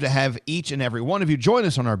would love to have each and every one of you join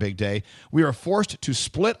us on our big day, we are forced to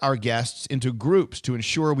split our guests into groups to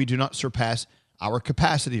ensure we do not surpass our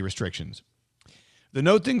capacity restrictions." The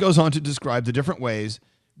note then goes on to describe the different ways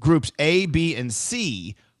groups A, B, and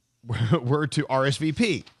C were to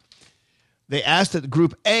RSVP. They asked that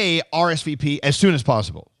group A RSVP as soon as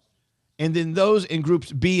possible. And then those in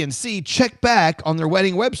groups B and C check back on their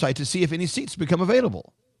wedding website to see if any seats become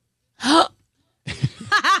available.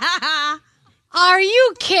 Are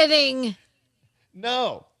you kidding?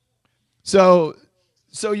 No. So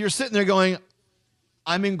you're sitting there going,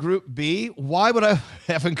 I'm in group B. Why would I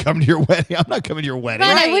haven't come to your wedding? I'm not coming to your wedding.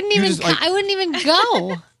 Right. I wouldn't You're even. just like- I wouldn't even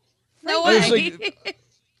go. No I was way.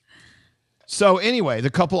 So anyway, the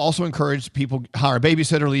couple also encouraged people hire a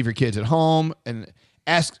babysitter, leave your kids at home, and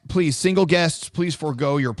ask, please, single guests, please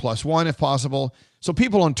forego your +1 if possible. So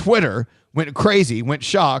people on Twitter went crazy, went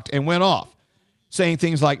shocked, and went off, saying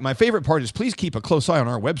things like, my favorite part is please keep a close eye on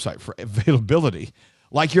our website for availability.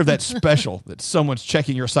 Like you're that special that someone's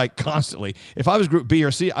checking your site constantly. If I was group B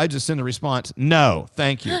or C, I'd just send a response, no,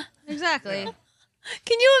 thank you. Exactly.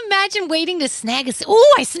 Can you imagine waiting to snag a seat?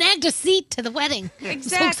 Oh, I snagged a seat to the wedding.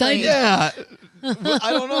 Exactly. Yeah. But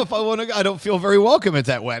I don't know if I want to go. I don't feel very welcome at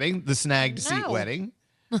that wedding, the snagged seat wedding.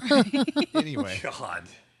 Anyway. God.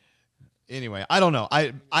 Anyway, I don't know.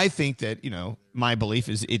 I think that, my belief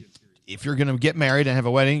is if you're going to get married and have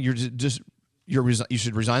a wedding, you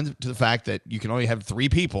should resign to the fact that you can only have 3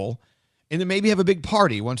 people, and then maybe have a big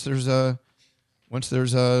party once there's a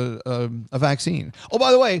vaccine. Oh,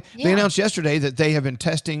 by the way, they announced yesterday that they have been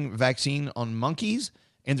testing vaccine on monkeys,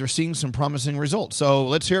 and they're seeing some promising results. So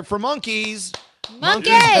let's hear it for monkeys.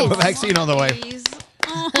 Monkeys have a vaccine on the way.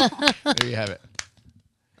 There you have it.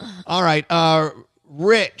 All right.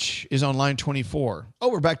 Rich is on line 24. Oh,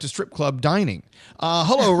 we're back to strip club dining.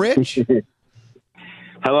 Hello, Rich.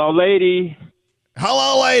 Hello, lady.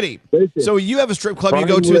 Hello, lady. Listen, So you have a strip club you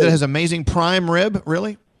go to that has amazing prime rib,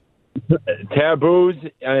 really? Taboos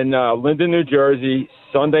in Linden, New Jersey,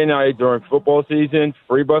 Sunday night during football season,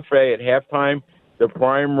 free buffet at halftime. The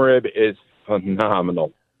prime rib is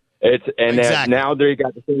phenomenal. Now they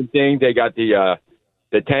got the same thing. They got the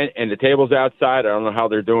tent and the tables outside. I don't know how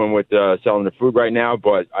they're doing with selling the food right now,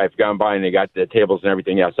 but I've gone by and they got the tables and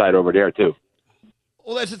everything outside over there too.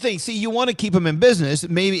 Well, that's the thing. See, you want to keep them in business.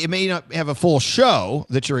 Maybe it may not have a full show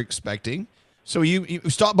that you're expecting. So you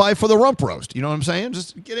stop by for the rump roast. You know what I'm saying?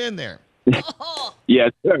 Just get in there.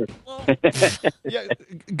 Yes, sir. Yeah,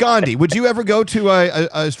 Gandhi, would you ever go to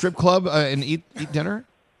a strip club and eat dinner?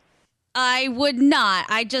 I would not.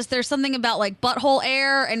 There's something about like butthole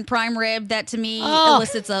air and prime rib that to me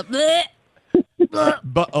elicits a bleh.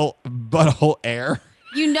 Butthole air.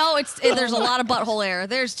 There's a lot of butthole air.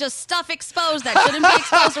 There's just stuff exposed that shouldn't be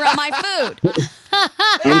exposed around my food.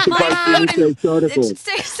 My food, it should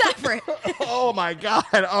stay separate. Oh my God!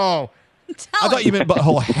 Oh, I thought you meant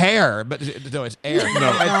butthole hair, but no, it's air.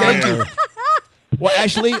 No, thank you. Well,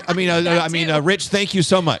 Ashley, Rich, thank you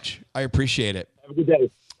so much. I appreciate it. Have a good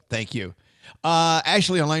day. Thank you,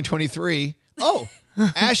 Ashley on line 23. Oh,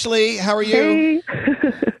 Ashley, how are you? Hey.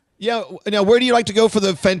 Yeah. Now, where do you like to go for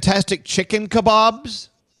the fantastic chicken kebabs?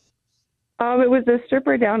 It was a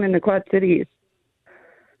stripper down in the Quad Cities.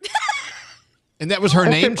 And that was her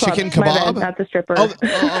name, Strip club. Chicken My Kebab? bad, not the stripper.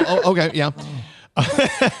 Oh, okay, yeah. All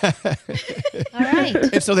right.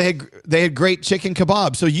 And so they had great chicken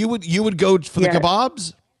kebabs. So you would go for the Yeah.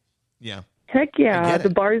 kebabs? Yeah. Heck yeah. The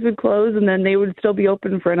bars would close and then they would still be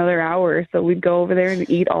open for another hour. So we'd go over there and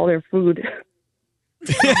eat all their food.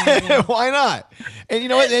 Why not? And you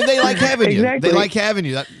know what? And they like having you. Exactly. They like having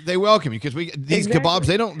you. They welcome you because these Exactly.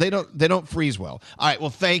 kebabs they don't freeze well. All right. Well,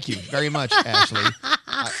 thank you very much, Ashley.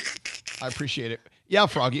 I appreciate it. Yeah,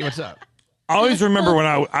 Froggy, what's up? I always remember when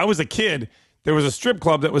I was a kid, there was a strip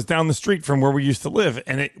club that was down the street from where we used to live,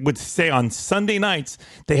 and it would say on Sunday nights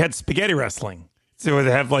they had spaghetti wrestling. So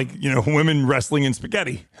they have women wrestling in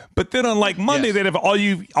spaghetti. But then on Monday they'd have all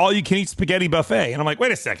you can eat spaghetti buffet, and I'm like,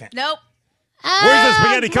 wait a second, Nope. where's the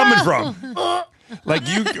spaghetti coming from?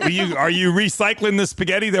 Are you recycling the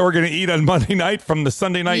spaghetti that we're going to eat on Monday night from the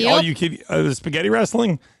Sunday night Yep. all you can the spaghetti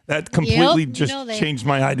wrestling? That completely Yep. just changed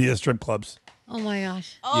my idea of strip clubs. Oh my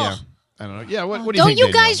gosh. Yeah. I don't know. Yeah, what do you Don't think? you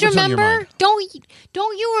Danielle? guys What's on your remember? mind?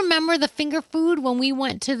 Don't you remember the finger food when we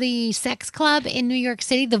went to the sex club in New York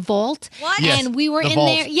City, the Vault? What? Yes, And we were the in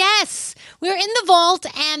Vault. there. Yes, we were in the Vault,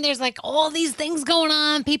 and there's all these things going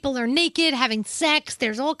on. People are naked, having sex.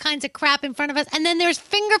 There's all kinds of crap in front of us, and then there's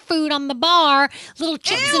finger food on the bar, little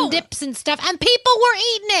chips and dips and stuff, and people were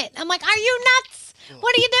eating it. I'm like, are you nuts?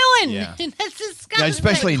 What are you doing? Yeah. That's disgusting. Yeah,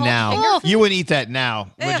 especially now. Oh. You wouldn't eat that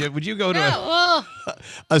now. Would you go to Oh,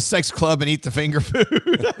 a sex club and eat the finger food?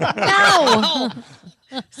 no.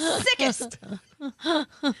 Sickest. There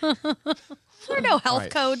are no health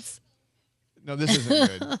right. codes. No, this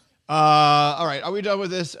isn't good. All right, are we done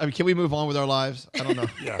with this? I mean, can we move on with our lives? I don't know.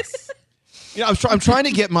 Yes. I'm trying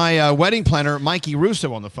to get my wedding planner, Mikey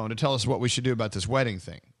Russo, on the phone to tell us what we should do about this wedding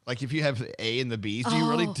thing. Like, if you have the A and the B's, do you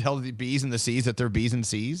really tell the B's and the C's that they're B's and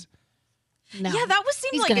C's? No. Yeah, that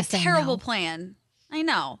seemed He's like gonna a say terrible no. plan. I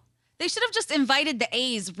know. They should have just invited the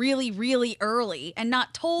A's really, really early and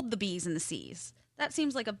not told the B's and the C's. That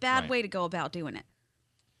seems like a bad way to go about doing it.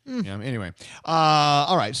 Yeah. Anyway,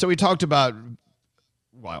 all right. So we talked about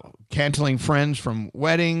canceling friends from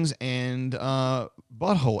weddings and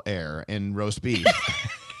butthole air and roast beef.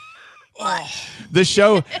 The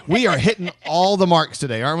show, we are hitting all the marks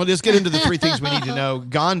today, aren't we? Let's get into the three things we need to know.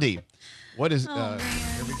 Gandhi, what is? Here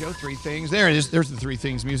we go. Three things. There it is. There's the three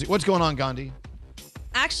things music. What's going on, Gandhi?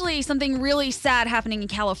 Actually, something really sad happening in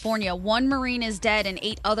California. 1 Marine is dead and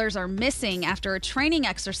 8 others are missing after a training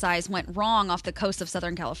exercise went wrong off the coast of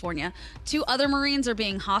Southern California. 2 other Marines are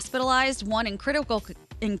being hospitalized, one in critical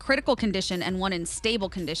condition and one in stable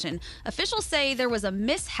condition. Officials say there was a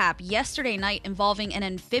mishap yesterday night involving an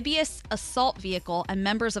amphibious assault vehicle and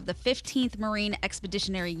members of the 15th Marine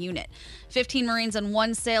Expeditionary Unit. 15 Marines and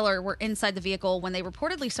 1 sailor were inside the vehicle when they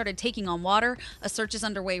reportedly started taking on water. A search is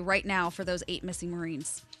underway right now for those 8 missing Marines.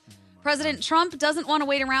 President Trump doesn't want to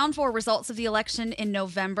wait around for results of the election in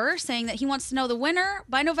November, saying that he wants to know the winner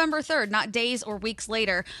by November 3rd, not days or weeks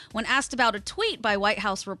later. When asked about a tweet by White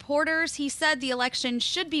House reporters, he said the election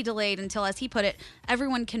should be delayed until, as he put it,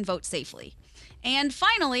 everyone can vote safely. And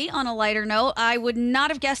finally, on a lighter note, I would not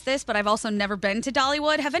have guessed this, but I've also never been to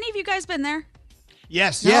Dollywood. Have any of you guys been there?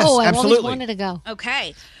 Yes, No, yes, I've absolutely. always wanted to go.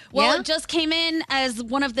 Okay. Well, Yeah? it just came in as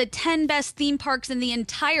one of the 10 best theme parks in the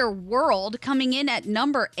entire world, coming in at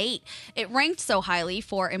number 8. It ranked so highly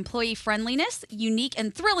for employee friendliness, unique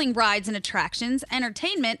and thrilling rides and attractions,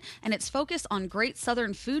 entertainment, and its focus on great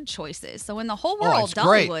Southern food choices. So in the whole world, it's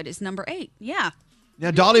great. Dollywood is number 8. Yeah.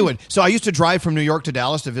 Yeah, Dollywood. So I used to drive from New York to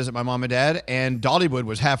Dallas to visit my mom and dad, and Dollywood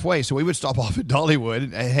was halfway. So we would stop off at Dollywood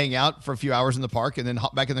and hang out for a few hours in the park and then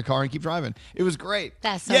hop back in the car and keep driving. It was great.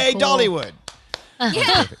 That's so Yay, cool. Dollywood.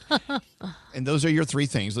 Yeah. And those are your 3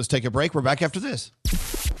 things. Let's take a break. We're back after this.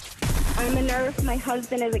 I'm a nurse. My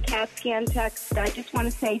husband is a CAT scan tech. I just want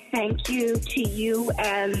to say thank you to you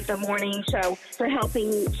and the morning show for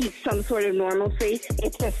helping keep some sort of normalcy.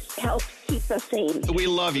 It just helps keep us sane. We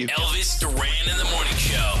love you. Elvis Duran in the Morning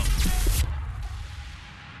Show.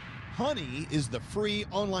 Honey is the free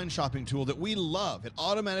online shopping tool that we love. It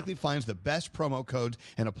automatically finds the best promo codes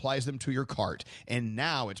and applies them to your cart. And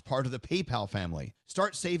now it's part of the PayPal family.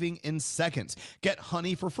 Start saving in seconds. Get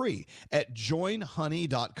Honey for free at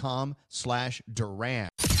joinhoney.com/Duran.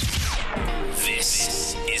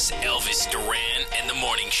 This is Elvis Duran and the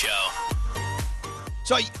Morning Show.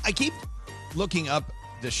 So I keep looking up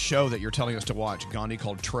this show that you're telling us to watch, Gandhi,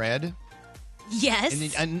 called Tread.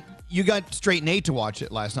 Yes. And you got Straight Nate to watch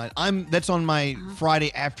it last night. That's on my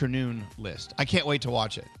Friday afternoon list. I can't wait to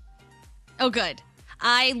watch it. Oh, good.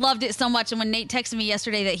 I loved it so much. And when Nate texted me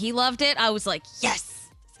yesterday that he loved it, I was like, yes,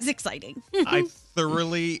 this is exciting. I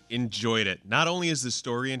thoroughly enjoyed it. Not only is the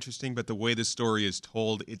story interesting, but the way the story is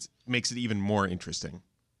told, it makes it even more interesting.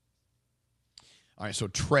 All right, so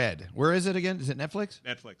Tread. Where is it again? Is it Netflix?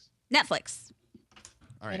 Netflix.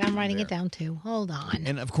 All right, But I'm writing there. it down too. Hold on.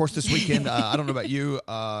 And of course, this weekend, I don't know about you,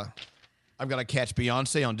 I've got to catch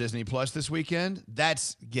Beyonce on Disney Plus this weekend.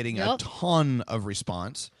 That's getting a Yep. ton of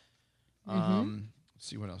response. Mhm. Let's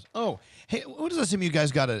see what else. Oh, hey, when was the last time you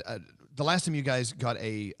guys got the last time you guys got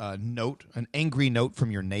a note, an angry note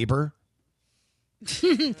from your neighbor?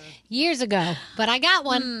 Years ago, but I got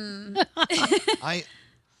one.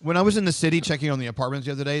 When I was in the city checking on the apartments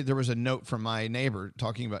the other day, there was a note from my neighbor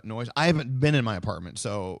talking about noise. I haven't been in my apartment,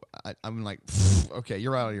 so I'm like, okay,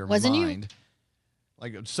 you're out of your Wasn't you? mind.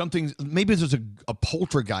 Like something, maybe there's a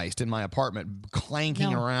poltergeist in my apartment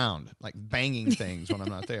clanking No. around, like banging things when I'm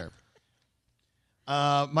not there.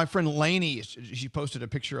 My friend Lainey, she posted a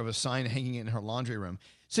picture of a sign hanging in her laundry room.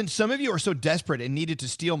 Since some of you are so desperate and needed to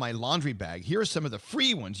steal my laundry bag, here are some of the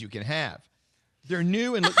free ones you can have. They're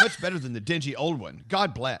new and look much better than the dingy old one.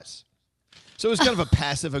 God bless. So it's kind of a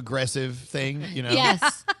passive-aggressive thing, you know?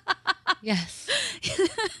 Yes. Yes.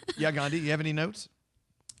 Yeah, Gandhi, you have any notes?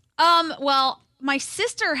 Well, my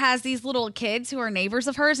sister has these little kids who are neighbors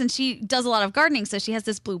of hers, and she does a lot of gardening, so she has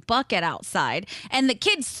this blue bucket outside, and the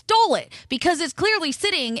kids stole it because it's clearly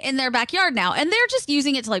sitting in their backyard now, and they're just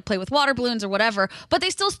using it to like play with water balloons or whatever, but they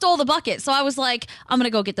still stole the bucket. So I was like, I'm gonna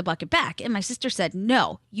go get the bucket back, and my sister said,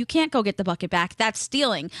 no, you can't go get the bucket back, that's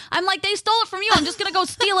stealing. I'm like, they stole it from you, I'm just gonna go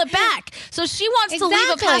steal it back. So she wants to leave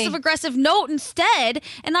a Exactly. passive aggressive note instead,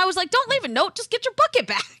 and I was like, don't leave a note, just get your bucket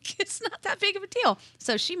back. It's not that big of a deal.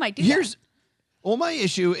 So she might do that. Well, my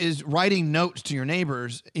issue is writing notes to your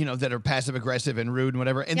neighbors, you know, that are passive aggressive and rude and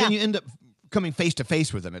whatever, and then you end up coming face to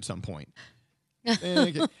face with them at some point.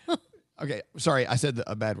 Okay, sorry, I said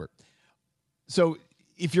a bad word. So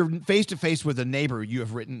if you're face to face with a neighbor you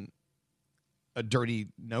have written a dirty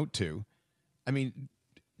note to, I mean,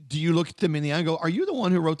 do you look at them in the eye and go, "Are you the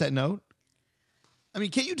one who wrote that note?" I mean,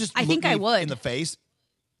 can't you just I look think me I would. in the face?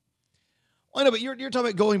 Well, I know, but you're talking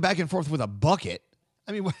about going back and forth with a bucket.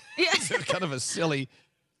 I mean, it's kind of a silly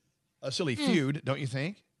feud, don't you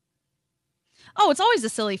think? Oh, it's always a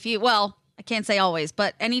silly feud. Well, I can't say always,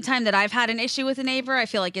 but anytime that I've had an issue with a neighbor, I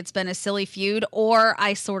feel like it's been a silly feud or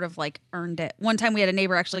I sort of like earned it. One time we had a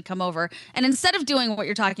neighbor actually come over, and instead of doing what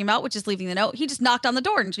you're talking about, which is leaving the note, he just knocked on the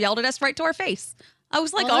door and yelled at us right to our face. I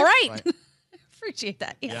was like, Well, all that's right. Appreciate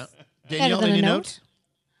that. Yes. Danielle, than a any note. notes?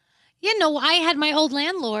 Yeah, no, I had my old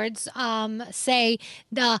landlords say,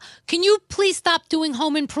 can you please stop doing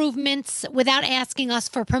home improvements without asking us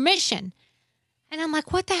for permission? And I'm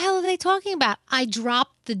like, what the hell are they talking about? I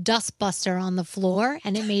dropped the dust buster on the floor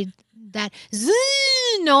and it made that zzz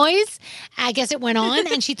noise. I guess it went on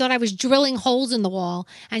and she thought I was drilling holes in the wall.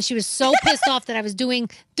 And she was so pissed off that I was doing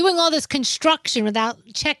all this construction without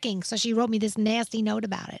checking. So she wrote me this nasty note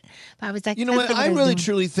about it. But I was like, You know what? that's I was really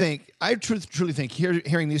doing. truly think,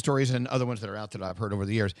 hearing these stories and other ones that are out that I've heard over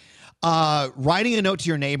the years, writing a note to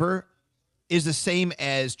your neighbor is the same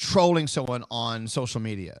as trolling someone on social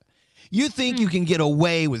media. You think you can get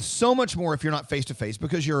away with so much more if you're not face to face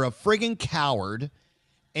because you're a friggin' coward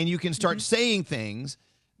and you can start saying things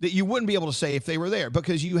that you wouldn't be able to say if they were there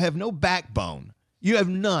because you have no backbone. You have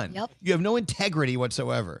none. Yep. You have no integrity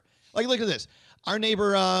whatsoever. Like, look at this. Our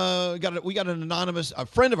neighbor a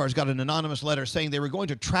friend of ours got an anonymous letter saying they were going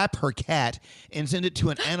to trap her cat and send it to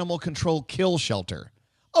an animal control kill shelter.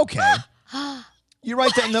 Okay. You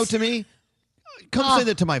write that note to me? Come say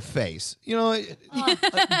that to my face. You know,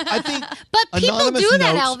 I think But people anonymous do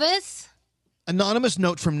that, notes- Elvis. Anonymous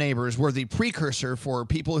notes from neighbors were the precursor for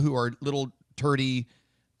people who are little turdy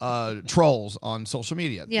trolls on social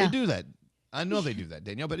media. Yeah. They do that. I know they do that,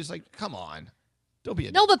 Danielle, but it's like, come on. Don't be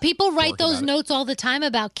a No, but people write dork those about it. notes all the time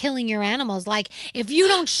about killing your animals. Like, if you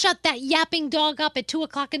don't shut that yapping dog up at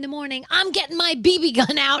 2:00 in the morning, I'm getting my BB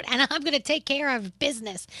gun out and I'm going to take care of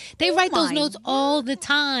business. They write those my notes all the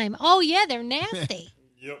time. Oh, yeah, they're nasty.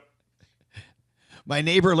 My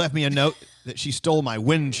neighbor left me a note that she stole my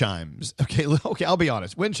wind chimes. Okay, I'll be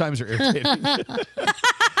honest. Wind chimes are irritating.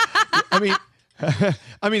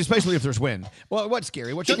 I mean, especially if there's wind. Well, what's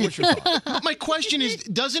scary? What's your thought? My question is,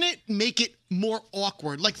 doesn't it make it more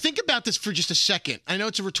awkward? Like, think about this for just a second. I know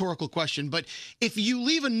it's a rhetorical question, but if you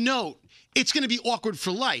leave a note, it's going to be awkward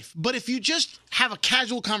for life. But if you just have a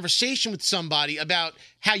casual conversation with somebody about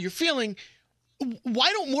how you're feeling,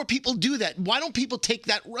 why don't more people do that? Why don't people take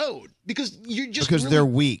that road? Because you're just Because really- they're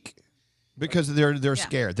weak. Because they're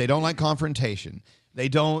scared. They don't like confrontation. They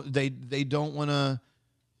don't want to.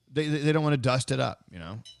 They don't want to dust it up. You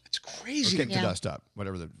know, it's crazy. Or kick the dust up,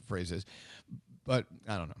 whatever the phrase is. But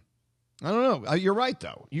I don't know. You're right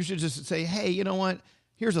though. You should just say, hey, you know what?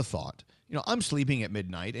 here's a thought. I'm sleeping at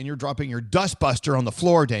midnight, and you're dropping your dustbuster on the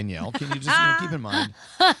floor, Danielle. Can you just keep in mind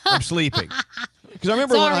I'm sleeping? Because I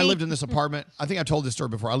remember when I lived in this apartment. I think I told this story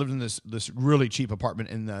before. I lived in this really cheap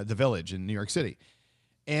apartment in the Village in New York City,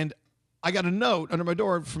 and I got a note under my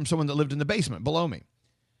door from someone that lived in the basement below me.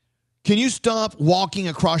 Can you stop walking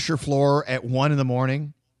across your floor at 1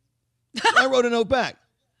 a.m? I wrote a note back.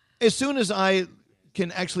 As soon as I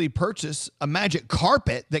can actually purchase a magic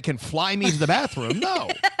carpet that can fly me to the bathroom, no.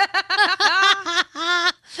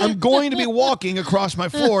 I'm going to be walking across my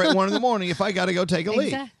floor at 1 a.m. if I got to go take a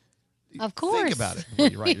leak. Of course. Think about it before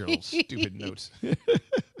you write your little stupid notes.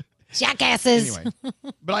 Jackasses. Anyway,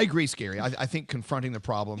 but I agree, Scary. I think confronting the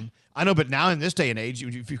problem. I know, but now in this day and age,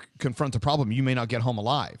 if you confront the problem, you may not get home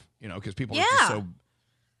alive. Because people are just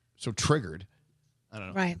so triggered. I don't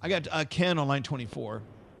know. Right. I got Ken on line 24.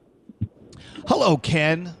 Hello,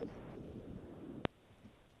 Ken.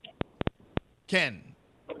 Ken,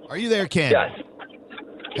 are you there, Ken? Yes.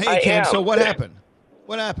 Hey, Ken. am. So what happened?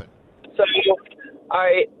 What happened? So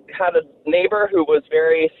I had a neighbor who was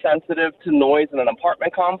very sensitive to noise in an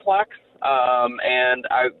apartment complex, and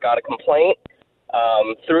I got a complaint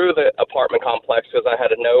through the apartment complex because I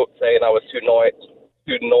had a note saying I was too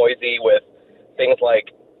noisy with things like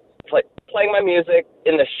playing my music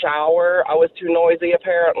in the shower. I was too noisy,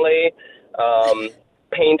 apparently.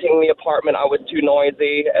 Painting the apartment, I was too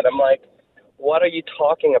noisy. And I'm like, what are you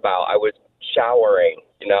talking about? I was showering,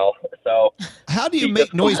 So how do you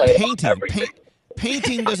make noise painting?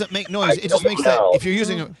 Painting doesn't make noise. It just makes that. If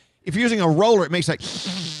you're using a roller, it makes like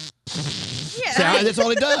sound. That's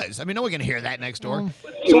all it does. I mean, no one can hear that next door.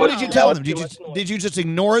 So what did you tell them? Did you just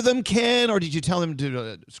ignore them, Ken, or did you tell them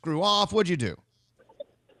to screw off? What'd you do?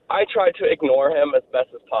 I tried to ignore him as best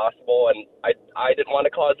as possible, and I didn't want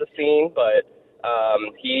to cause a scene, but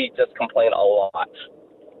he just complained a lot.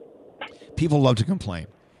 People love to complain.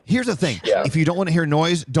 Here's the thing. Yeah. If you don't want to hear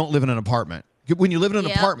noise, don't live in an apartment. When you live in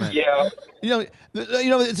an apartment,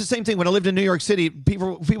 it's the same thing. When I lived in New York City,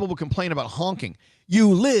 people will complain about honking. You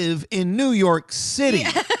live in New York City.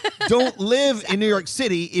 Yeah. Don't live in New York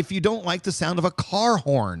City if you don't like the sound of a car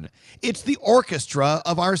horn. It's the orchestra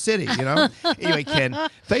of our city, Anyway, Ken,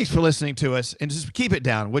 thanks for listening to us, and just keep it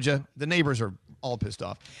down, would you? The neighbors are all pissed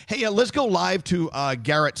off. Hey, let's go live to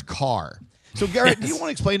Garrett's car. So, Garrett, do you want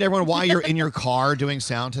to explain to everyone why you're in your car doing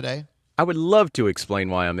sound today? I would love to explain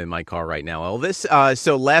why I'm in my car right now, Elvis.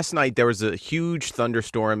 So last night there was a huge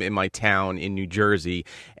thunderstorm in my town in New Jersey,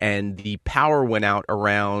 and the power went out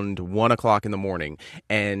around 1 o'clock in the morning.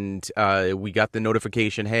 And we got the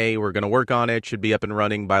notification, hey, we're going to work on it. Should be up and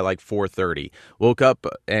running by like 4:30. Woke up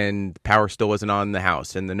and power still wasn't on in the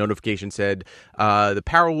house. And the notification said the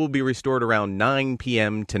power will be restored around 9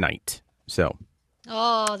 p.m. tonight. So.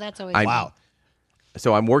 Oh, that's always wow.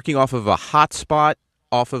 So I'm working off of a hotspot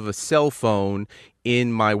off of a cell phone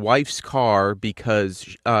in my wife's car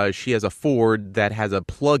because she has a Ford that has a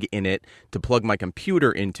plug in it to plug my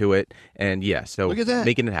computer into it. And so look at that.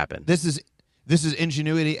 Making it happen. This is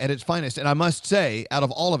ingenuity at its finest. And I must say, out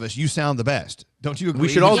of all of us, you sound the best. Don't you agree? We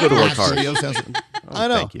should all go to work hard. I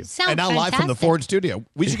know. Thank you. And now live from the Ford studio.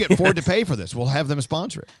 We should get Ford to pay for this. We'll have them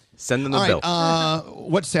sponsor it. Send them the bill.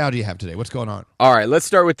 What sound do you have today? What's going on? All right, let's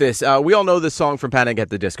start with this. We all know the song from Panic at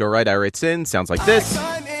the Disco, right? I Write Sin. Sounds like this.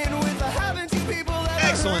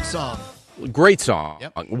 Excellent song. Great song.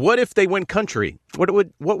 Yep. What if they went country? What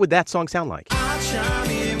would that song sound like?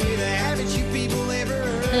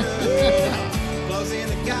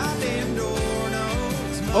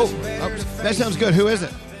 That sounds good. Who is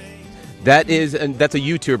it? That's a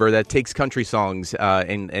YouTuber that takes country songs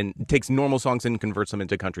and takes normal songs and converts them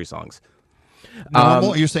into country songs.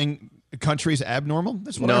 Normal? You're saying country's abnormal?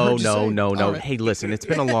 That's what I heard you say. No. Right. Hey, listen, it's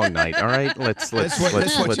been a long night. All right, let's what you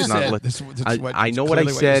said. I know what I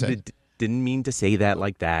said. Didn't mean to say that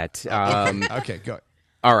like that. Okay, go.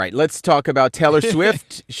 All right, let's talk about Taylor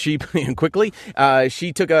Swift. She quickly.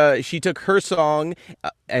 She took her song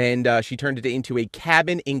and she turned it into a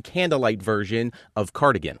Cabin in Candlelight version of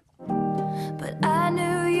Cardigan. But I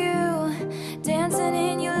knew you dancing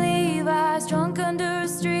in your Levi's, drunk under a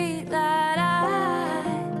street light.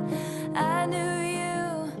 I knew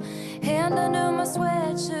you, hand under my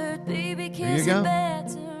sweatshirt, baby, kissing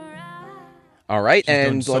better. All right, She's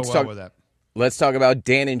and doing so well with that. Let's talk about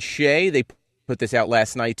Dan and Shay. They put this out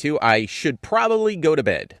last night too. I should probably go to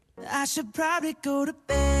bed. I should probably go to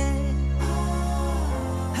bed.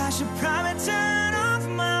 I should probably turn off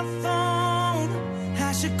my phone.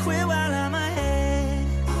 I should quit while I'm ahead.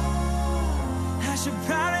 I should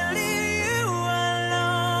probably leave you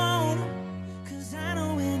alone. 'Cause I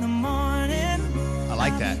know in the morning. I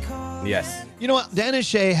like that. Yes. You know what? Dan and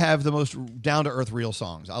Shay have the most down-to-earth real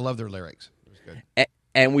songs. I love their lyrics. It was good.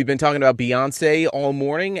 And we've been talking about Beyonce all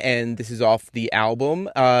morning, and this is off the album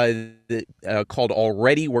called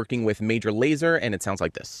Already, working with Major Lazer, and it sounds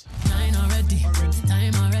like this. Shine already, it's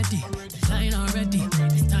time already. Shine already,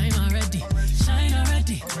 it's time already. Shine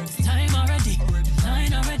already, it's time already.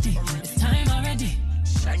 Shine already, it's time already.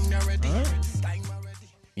 Shine already, it's time already.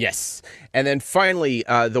 Yes. And then finally,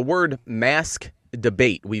 the word mask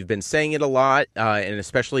debate. We've been saying it a lot, and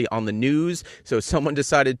especially on the news. So someone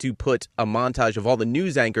decided to put a montage of all the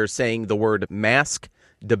news anchors saying the word mask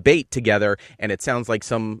debate together, and it sounds like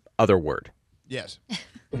some other word. Yes.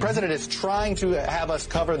 The president is trying to have us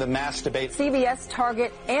cover the mask debate. CVS,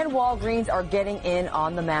 Target, and Walgreens are getting in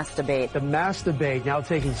on the mask debate. The mask debate now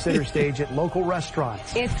taking center stage at local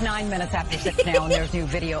restaurants. It's 9 minutes after 6 now, and there's new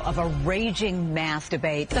video of a raging mask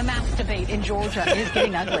debate. The mask debate in Georgia is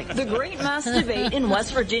getting ugly. The great mask debate in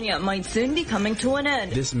West Virginia might soon be coming to an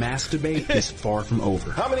end. This mask debate is far from over.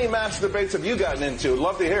 How many mask debates have you gotten into?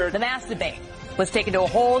 Love to hear it. The mask debate was taken to a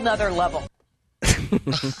whole nother level.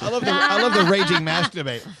 I love the raging mask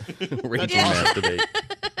debate. Raging mask debate.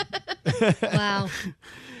 Wow.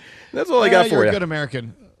 That's all I got for You're you. a good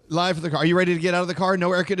American. Live for the car. Are you ready to get out of the car?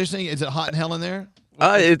 No air conditioning? Is it hot in hell in there?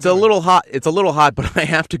 It's a little hot. It's a little hot, but I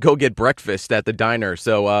have to go get breakfast at the diner.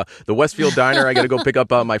 So the Westfield Diner, I got to go pick up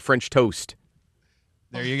my French toast.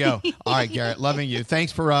 There you go. All right, Garrett, loving you.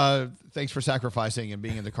 Thanks for sacrificing and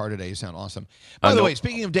being in the car today. You sound awesome. By the way,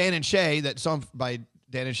 speaking of Dan and Shay, that song by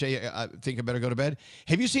Dan and Shay, I think I better go to bed.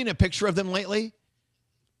 Have you seen a picture of them lately?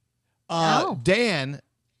 No. Dan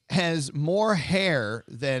has more hair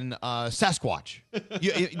than Sasquatch.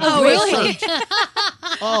 Really?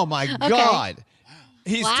 Oh my God.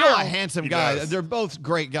 He's Wow. still a handsome guy. does. They're both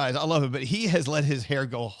great guys. I love him, but he has let his hair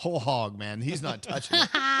go whole hog, man. He's not touching it.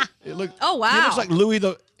 Oh, wow. He looks like Louis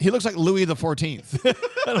the 14th.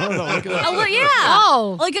 I don't know. Look at that. Oh, well, yeah.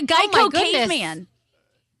 Oh. Like a Oh, Geico my goodness. caveman.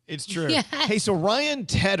 It's true. Yeah. Hey, so Ryan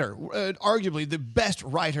Tedder, arguably the best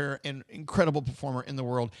writer and incredible performer in the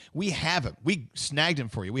world, we have him. We snagged him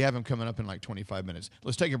for you. We have him coming up in like 25 minutes.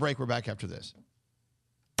 Let's take a break. We're back after this.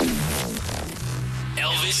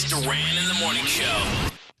 Elvis Duran in the Morning Show.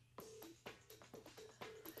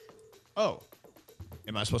 Oh.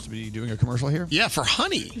 Am I supposed to be doing a commercial here? Yeah, for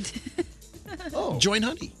Honey. Oh. Join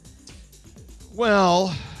Honey.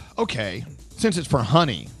 Well, okay. Since it's for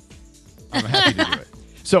honey, I'm happy to do it.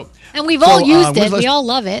 So, And we've all used it. let's- We all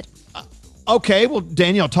love it. Okay, well,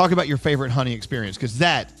 Danielle, talk about your favorite honey experience, because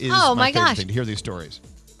that is Oh, my my favorite gosh. thing to hear these stories.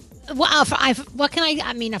 Well, what can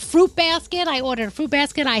I mean, a fruit basket. I ordered a fruit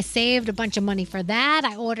basket. I saved a bunch of money for that.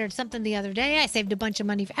 I ordered something the other day. I saved a bunch of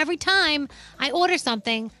money. Every time I order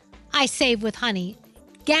something, I save with honey.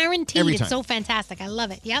 Guaranteed. Every It's time. so fantastic. I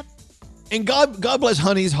love it. Yep. And God bless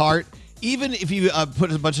Honey's heart. Even if you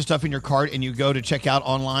put a bunch of stuff in your cart and you go to check out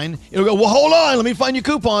online, it'll go, well, hold on, let me find you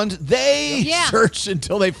coupons. They search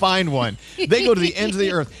until they find one. They go to the ends of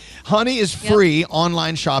the earth. Honey is free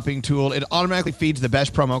online shopping tool. It automatically feeds the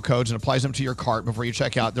best promo codes and applies them to your cart before you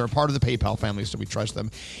check out. They're a part of the PayPal family, so we trust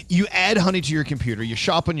them. You add Honey to your computer. You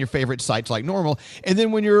shop on your favorite sites like normal. And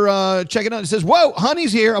then when you're checking out, it says, whoa,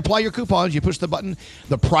 Honey's here. Apply your coupons. You push the button.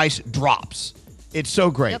 The price drops. It's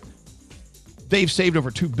so great. Yep. They've saved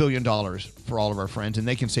over $2 billion for all of our friends, and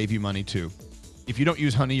they can save you money too. If you don't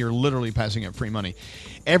use Honey, you're literally passing up free money.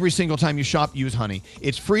 Every single time you shop, use Honey.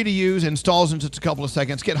 It's free to use, installs in just a couple of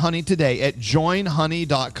seconds. Get Honey today at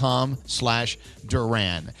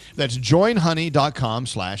joinhoney.com/Duran. That's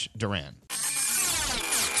joinhoney.com/Duran.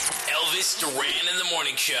 Elvis Duran in the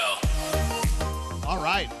Morning Show. All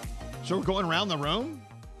right. So we're going around the room?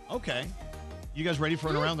 Okay. You guys ready for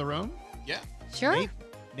an around the room? Yeah. Sure.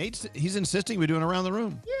 Nate's he's insisting we do an around the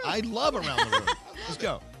room. Yeah. I love around the room. Let's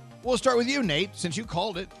go. We'll start with you, Nate, since you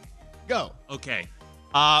called it. Go. Okay.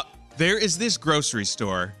 There is this grocery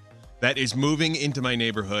store that is moving into my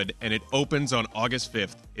neighborhood, and it opens on August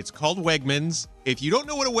 5th. It's called Wegmans. If you don't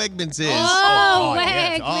know what a Wegmans is,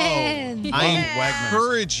 Wegmans. I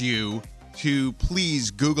encourage you to please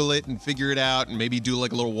Google it and figure it out and maybe do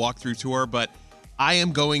like a little walkthrough tour, but I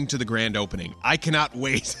am going to the grand opening. I cannot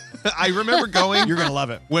wait. I remember going. You're going to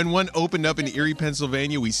love it. When one opened up in Erie,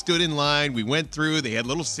 Pennsylvania, we stood in line. We went through. They had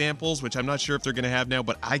little samples, which I'm not sure if they're going to have now,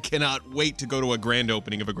 but I cannot wait to go to a grand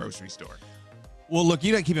opening of a grocery store. Well, look,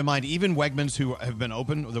 you got to keep in mind, even Wegmans who have been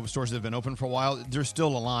open, the stores that have been open for a while, there's still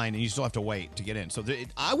a line, and you still have to wait to get in. So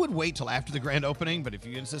I would wait till after the grand opening, but if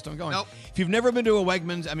you insist on going. Nope. If you've never been to a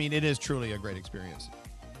Wegmans, I mean, it is truly a great experience.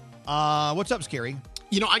 What's up, Scary?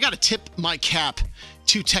 You know, I got to tip my cap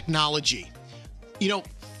to technology. You know,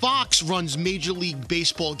 Fox runs Major League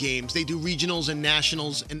Baseball games. They do regionals and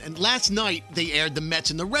nationals. And last night, they aired the Mets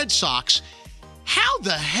and the Red Sox. How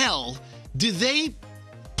the hell do they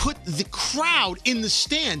put the crowd in the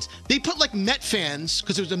stands? They put like Met fans,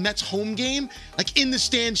 because it was a Mets home game, like in the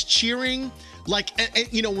stands cheering, like,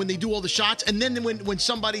 when they do all the shots. And then when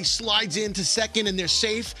somebody slides into second and they're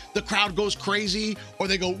safe, the crowd goes crazy, or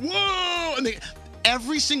they go, whoa! And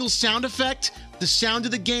every single sound effect, the sound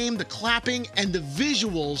of the game, the clapping, and the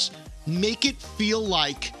visuals make it feel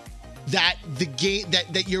like that the game,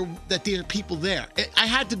 that there are people there. I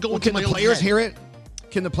had to go into my own Can the players head. hear it?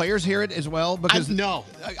 Can the players hear it as well? Because no.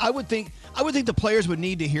 I would think the players would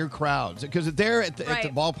need to hear crowds, because if they're at the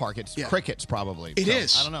ballpark, it's crickets probably. It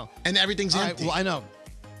is. I don't know. And everything's All right, empty. well, I know.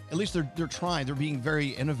 At least they're trying. They're being very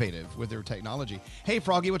innovative with their technology. Hey,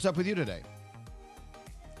 Froggy, what's up with you today?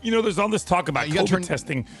 There's all this talk about You gotta COVID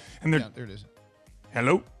testing, and Yeah, there it is.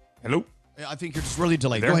 Hello. I think you're just really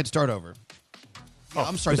delayed. There? Go ahead, start over.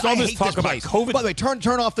 I'm sorry. there's all I this hate talk this about place. COVID. By the way,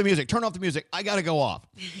 turn off the music. Turn off the music. I got to go off.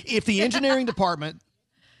 If the engineering department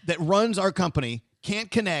that runs our company can't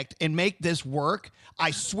connect and make this work,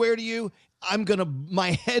 I swear to you,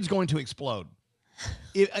 my head's going to explode.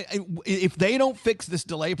 If they don't fix this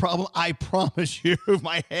delay problem, I promise you,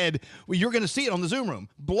 my head, you're going to see it on the Zoom room.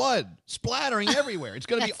 Blood splattering everywhere. It's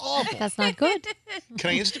going to be awful. That's not good.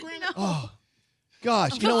 Can I Instagram it? Oh,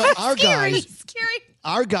 gosh. You know what? Scary.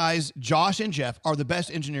 Our guys, Josh and Jeff, are the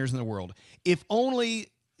best engineers in the world. If only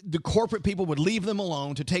the corporate people would leave them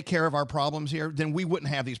alone to take care of our problems here, then we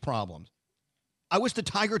wouldn't have these problems. I wish the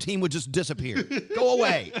Tiger team would just disappear. Go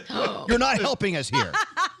away. You're not helping us here.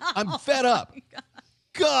 I'm fed up.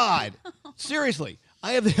 God, seriously,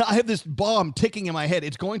 I have this bomb ticking in my head.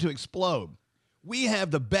 It's going to explode. We have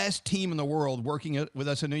the best team in the world working with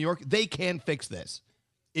us in New York. They can fix this.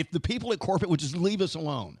 If the people at corporate would just leave us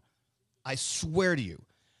alone, I swear to you,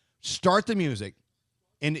 start the music,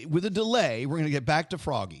 and with a delay, we're going to get back to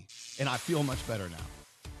Froggy, and I feel much better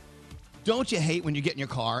now. Don't you hate when you get in your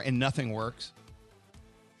car and nothing works?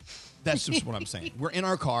 That's just what I'm saying. We're in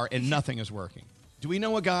our car and nothing is working. Do we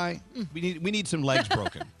know a guy? We need some legs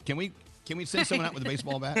broken. Can we send someone out with a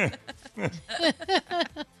baseball bat?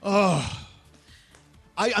 Oh,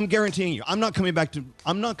 I'm guaranteeing you, I'm not coming back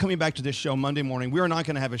to this show Monday morning. We are not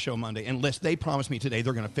going to have a show Monday unless they promise me today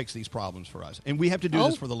they're going to fix these problems for us. And we have to do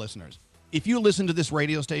this for the listeners. If you listen to this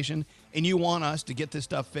radio station and you want us to get this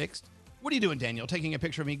stuff fixed, what are you doing, Danielle? Taking a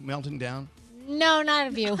picture of me melting down? No, not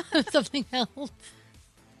of you. Something else.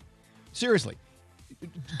 Seriously.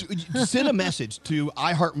 Send a message to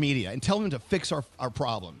iHeartMedia and tell them to fix our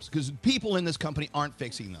problems, because people in this company aren't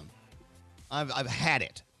fixing them. I've had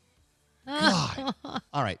it. God.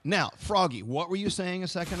 All right. Now, Froggy, what were you saying a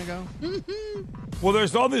second ago? Well,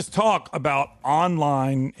 there's all this talk about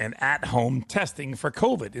online and at-home testing for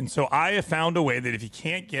COVID. And so I have found a way that if you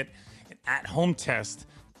can't get an at-home test,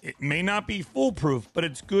 it may not be foolproof, but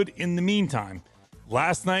it's good in the meantime.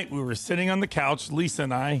 Last night, we were sitting on the couch, Lisa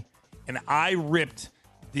and I ripped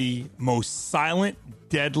the most silent,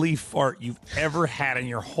 deadly fart you've ever had in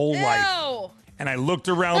your whole life. And I looked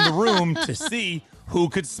around the room to see who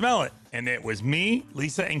could smell it. And it was me,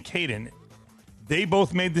 Lisa, and Kaden. They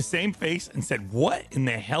both made the same face and said, "What in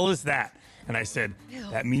the hell is that?" And I said,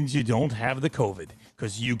 "That means you don't have the COVID,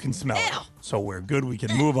 because you can smell it. So we're good. We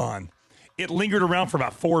can move on." It lingered around for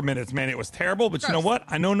about 4 minutes, man. It was terrible. But you know what?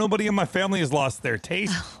 I know nobody in my family has lost their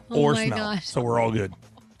taste or my smell. gosh. So we're all good.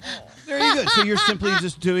 Very good. So you're simply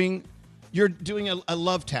just doing a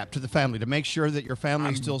love tap to the family to make sure that your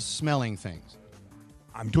family's still smelling things.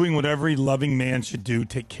 I'm doing what every loving man should do.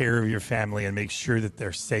 Take care of your family and make sure that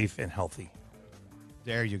they're safe and healthy.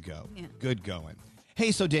 There you go. Yeah. Good going.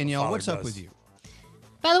 Hey, so Danielle, Father what's up does. with you?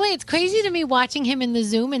 By the way, it's crazy to me watching him in the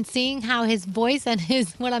Zoom and seeing how his voice and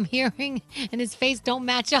what I'm hearing and his face don't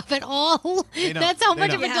match up at all. They don't. That's how They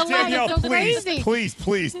much of a don't. delay. Danielle, It's so please,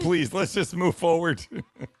 crazy. please, let's just move forward.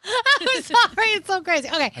 I'm sorry. It's so crazy.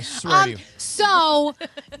 Okay. I swear to you. So,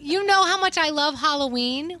 you know how much I love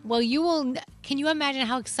Halloween? Well, can you imagine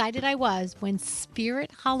how excited I was when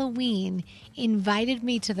Spirit Halloween invited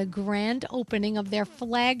me to the grand opening of their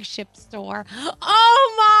flagship store?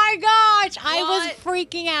 Oh my gosh. I was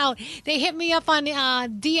freaking out. They hit me up on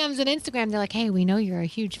DMs and Instagram. They're like, "Hey, we know you're a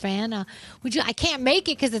huge fan. I can't make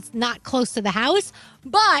it because it's not close to the house."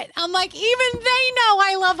 But I'm like, even they know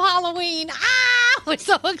I love Halloween. I was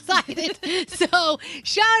so excited. So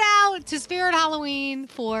shout out to Spirit Halloween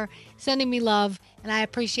for sending me love, and I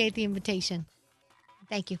appreciate the invitation.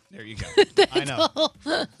 Thank you. There you go. I know.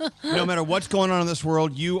 No matter what's going on in this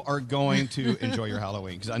world, you are going to enjoy your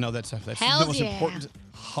Halloween, because I know that's the Hell most yeah. important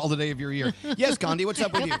holiday of your year. Yes, Gandhi, what's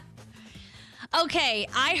up with you? Okay,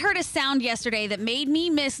 I heard a sound yesterday that made me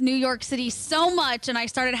miss New York City so much, and I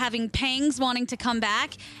started having pangs wanting to come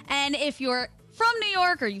back. And if you're from New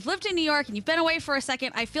York or you've lived in New York and you've been away for a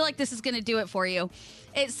second, I feel like this is going to do it for you.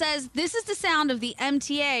 It says, this is the sound of the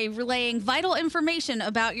MTA relaying vital information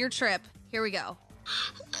about your trip. Here we go.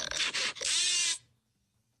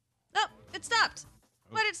 Oh, it stopped.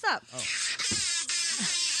 Why did it stop?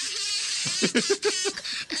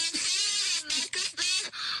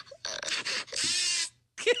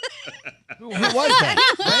 Who was that?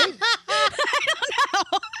 Right? I don't know.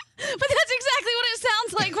 But that's exactly what it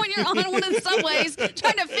sounds like when you're on one of the subways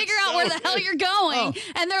trying to figure out where the hell you're going.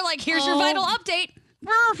 And they're like, here's your vital update.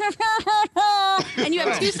 And you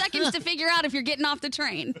have 2 seconds to figure out if you're getting off the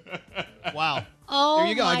train. Wow. Oh, there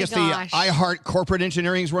you go. I my guess gosh. the iHeart corporate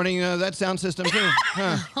engineering's running that sound system too.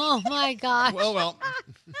 Huh. Oh, my gosh. Well.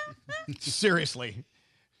 Seriously.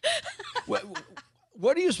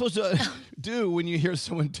 What are you supposed to do when you hear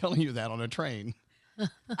someone telling you that on a train?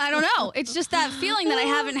 I don't know. It's just that feeling that I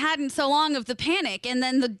haven't had in so long of the panic and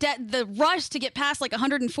then the rush to get past like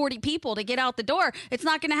 140 people to get out the door. It's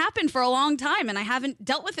not going to happen for a long time, and I haven't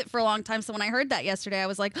dealt with it for a long time. So when I heard that yesterday, I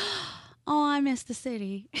was like, oh, I miss the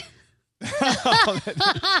city.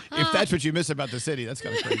 If that's what you miss about the city, that's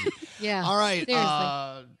kind of crazy. Yeah. All right.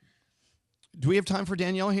 Seriously. Do we have time for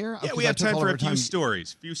Danielle here? Yeah, we have time for a few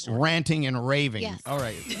stories. Ranting and raving. Yes. All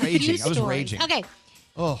right. Few Raging. I was stories. raging. Okay.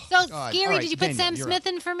 Oh, So, God. Scary, All right, did you put Danielle, Sam you're Smith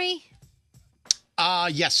in for me?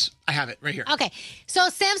 Yes, I have it right here. Okay, so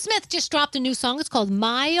Sam Smith just dropped a new song. It's called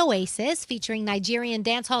My Oasis, featuring Nigerian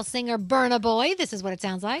dancehall singer Burna Boy. This is what it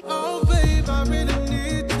sounds like. Oh, babe, I really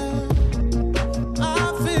need you.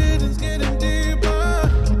 Our feelings getting deeper.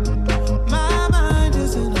 My mind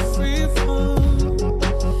is in a free fall.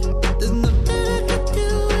 There's nothing I can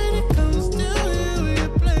do when it comes to you. You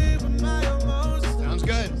play with my emotions. Sounds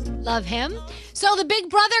good. Love him. So the Big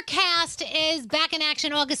Brother cast is back in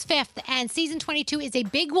action August 5th, and season 22 is a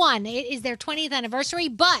big one. It is their 20th anniversary,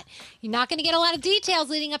 but you're not going to get a lot of details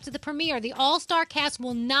leading up to the premiere. The all-star cast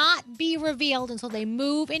will not be revealed until they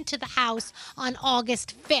move into the house on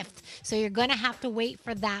August 5th. So you're going to have to wait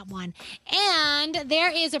for that one. And there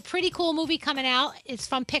is a pretty cool movie coming out. It's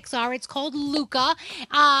from Pixar. It's called Luca.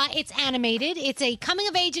 It's animated. It's a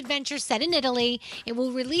coming-of-age adventure set in Italy. It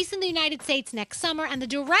will release in the United States next summer, and the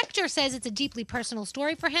director says it's a deeply personal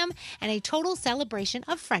story for him and a total celebration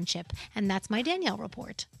of friendship. And that's my Danielle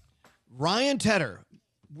report. Ryan Tedder,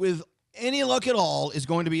 with any luck at all, is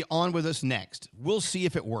going to be on with us next. We'll see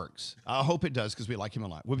if it works. I hope it does because we like him a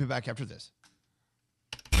lot. We'll be back after this.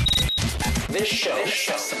 This show.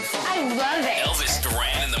 I love it. Elvis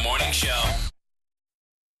Duran in the morning show.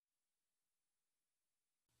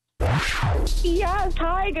 Yes.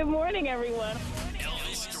 Hi. Good morning, everyone.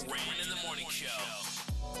 Elvis Duran in the morning show.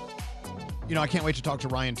 You know, I can't wait to talk to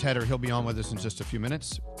Ryan Tedder. He'll be on with us in just a few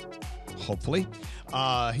minutes, hopefully.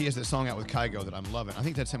 He has this song out with Kygo that I'm loving. I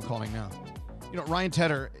think that's him calling now. You know, Ryan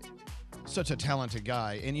Tedder, such a talented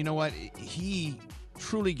guy. And you know what? He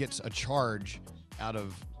truly gets a charge out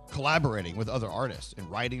of collaborating with other artists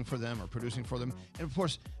and writing for them or producing for them. And of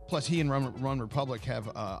course, plus he and Run Republic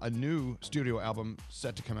have a new studio album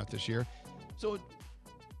set to come out this year. So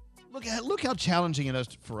look how challenging it is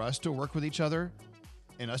for us to work with each other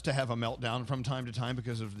and us to have a meltdown from time to time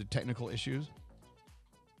because of the technical issues.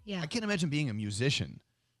 Yeah. I can't imagine being a musician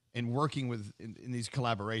and working with in these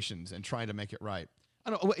collaborations and trying to make it right.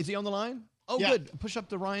 I don't know. Is he on the line? Oh, Yeah. good. Push up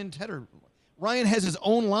the Ryan Tedder. Ryan has his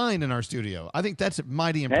own line in our studio. I think that's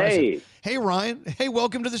mighty impressive. Hey. Hey, Ryan. Hey,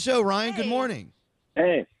 welcome to the show, Ryan. Good morning.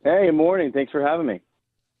 Hey, morning. Thanks for having me.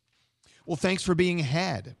 Well, thanks for being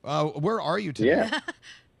had. Where are you today? Yeah.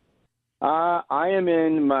 I am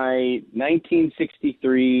in my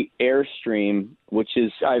 1963 Airstream, which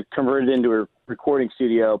is I've converted into a recording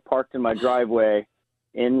studio, parked in my driveway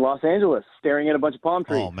in Los Angeles, staring at a bunch of palm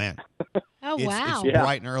trees. Oh, man. Oh, wow. It's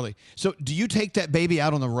bright and early. So do you take that baby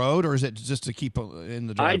out on the road, or is it just to keep in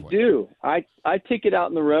the I driveway? do. I take it out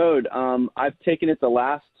on the road. I've taken it the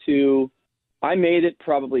last two. I made it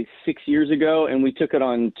probably 6 years ago, and we took it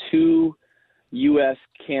on 2 U.S.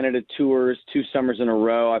 Canada tours, 2 summers in a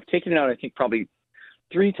row. I've taken it out, I think, probably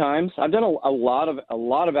 3 times. I've done a lot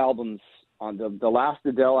of albums. On the last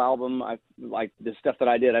Adele album, I like the stuff that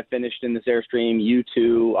I did. I finished in this Airstream.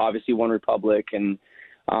 U2, obviously One Republic, and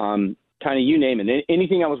kind of you name it.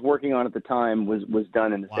 Anything I was working on at the time was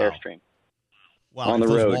done in this Airstream. Wow, on the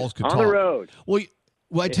if those road. walls could On talk. the road.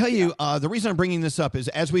 Well, I tell you, the reason I'm bringing this up is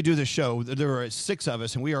as we do the show, there are 6 of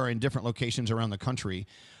us, and we are in different locations around the country.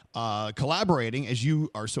 collaborating, as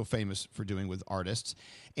you are so famous for doing with artists.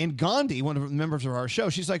 And Gandhi, one of the members of our show,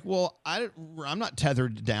 she's like, well, I'm not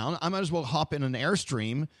tethered down. I might as well hop in an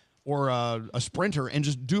Airstream or a Sprinter and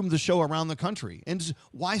just do the show around the country. And just,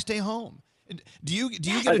 why stay home? Do you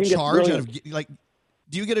get a charge out of, like,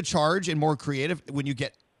 do you get a charge and more creative when you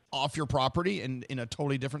get off your property and in a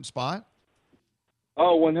totally different spot?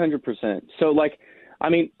 Oh, 100%. So, like, I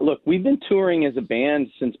mean, look, we've been touring as a band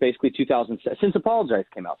since basically 2007, since Apologize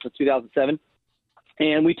came out, since 2007.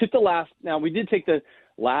 And we took we did take the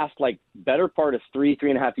last, like, better part of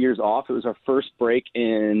 3.5 years off. It was our first break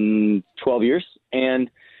in 12 years. And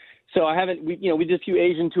so we did a few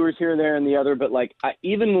Asian tours here and there and the other, but, like,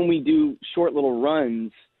 even when we do short little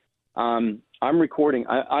runs, I'm recording.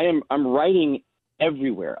 I'm writing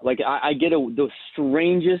everywhere. Like, I get the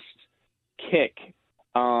strangest kick.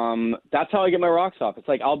 That's how I get my rocks off. It's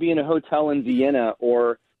like I'll be in a hotel in Vienna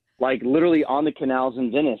or like literally on the canals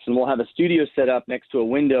in Venice, and we'll have a studio set up next to a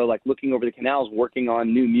window, like looking over the canals, working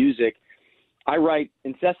on new music. I write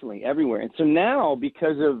incessantly everywhere. And so now,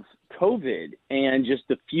 because of COVID and just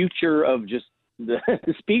the future of just the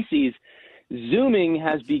species, Zooming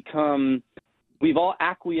has become, we've all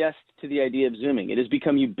acquiesced to the idea of Zooming. It has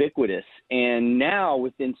become ubiquitous. And now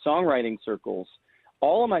within songwriting circles,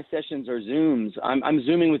 all of my sessions are Zooms. I'm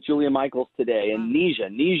Zooming with Julia Michaels today, and Nisha.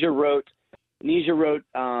 Nisha wrote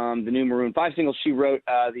the new Maroon 5 single. She wrote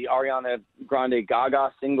the Ariana Grande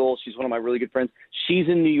Gaga single. She's one of my really good friends. She's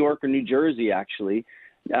in New York or New Jersey, actually.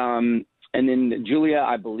 And then Julia,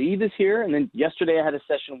 I believe, is here. And then yesterday I had a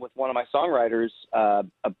session with one of my songwriters,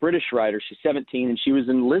 a British writer. She's 17, and she was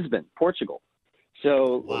in Lisbon, Portugal.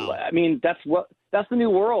 So, wow. I mean, that's the new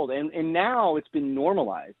world. And now it's been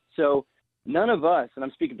normalized. So none of us, and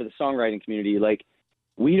I'm speaking for the songwriting community, like,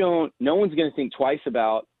 no one's going to think twice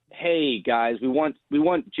about, hey guys, we want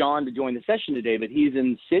John to join the session today, but he's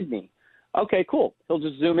in Sydney. Okay, cool. He'll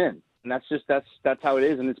just Zoom in. And that's how it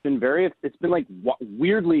is. And it's been like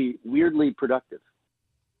weirdly productive.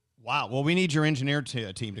 Wow. Well, we need your engineer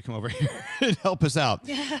team to come over here and help us out.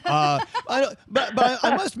 But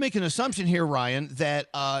I must make an assumption here, Ryan, that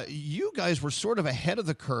you guys were sort of ahead of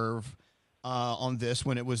the curve on this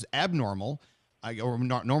when it was abnormal, or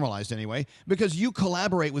not normalized anyway, because you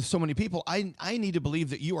collaborate with so many people. I need to believe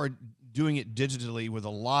that you are doing it digitally with a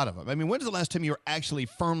lot of them. I mean, when's the last time you were actually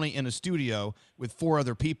firmly in a studio with 4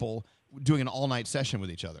 other people doing an all-night session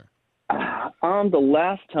with each other? The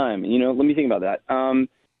last time, let me think about that.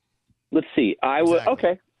 Let's see.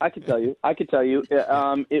 Okay, I could tell you.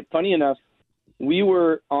 Funny enough, we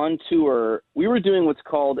were on tour. We were doing what's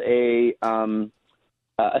called a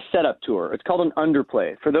setup tour. It's called an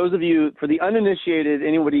underplay. For those of you, for the uninitiated,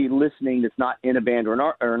 anybody listening that's not in a band or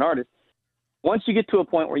an artist, once you get to a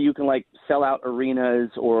point where you can like sell out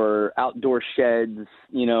arenas or outdoor sheds,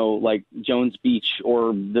 like Jones Beach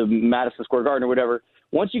or the Madison Square Garden or whatever,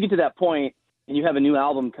 once you get to that point and you have a new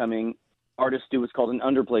album coming, artists do what's called an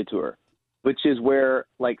underplay tour, which is where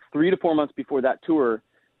like 3 to 4 months before that tour,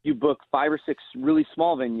 you book 5 or 6 really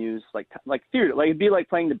small venues, like theater. Like it'd be like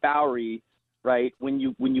playing the Bowery, right? When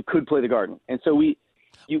you could play the Garden. And so we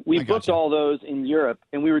booked all those in Europe,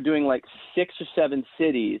 and we were doing like 6 or 7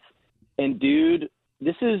 cities. And dude,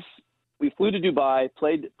 we flew to Dubai,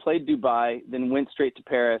 played Dubai, then went straight to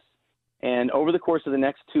Paris. And over the course of the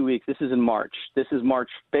next 2 weeks, this is in March. This is March,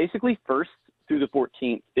 basically 1st through the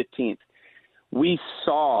 14th, 15th. We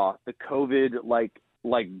saw the COVID like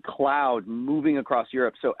cloud moving across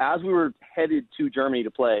Europe. So as we were headed to Germany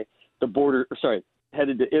to play,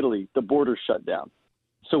 headed to Italy, the border shut down.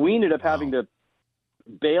 So we ended up having to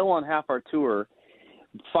bail on half our tour,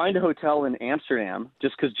 find a hotel in Amsterdam,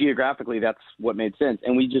 just because geographically that's what made sense.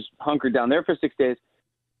 And we just hunkered down there for 6 days.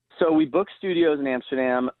 So we booked studios in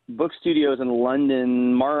Amsterdam, booked studios in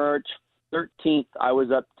London. March 13th, I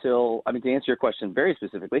was up till, to answer your question very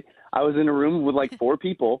specifically, I was in a room with like 4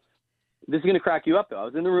 people. This is going to crack you up, though. I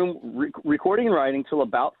was in the room recording and writing till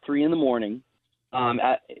about 3 a.m.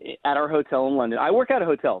 At our hotel in London. I work out of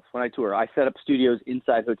hotels when I tour. I set up studios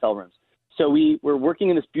inside hotel rooms. So we were working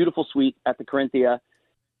in this beautiful suite at the Corinthia,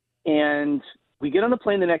 and we get on the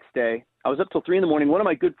plane the next day. I was up till 3 a.m. One of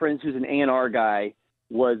my good friends, who's an A&R guy,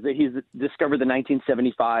 he's discovered the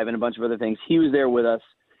 1975 and a bunch of other things. He was there with us.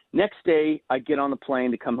 Next day, I get on the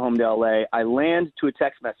plane to come home to LA. I land to a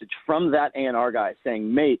text message from that A&R guy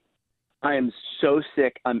saying, "Mate, I am so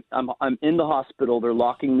sick. I'm in the hospital. They're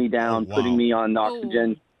locking me down, putting me on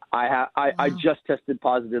oxygen. I just tested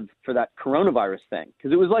positive for that coronavirus thing,"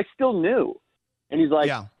 because it was like still new. And he's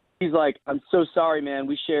like, "I'm so sorry, man.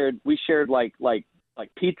 We shared like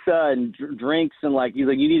pizza and drinks, and like he's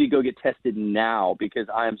like, you need to go get tested now because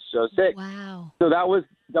I am so sick." Wow. So that was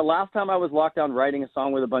the last time I was locked down writing a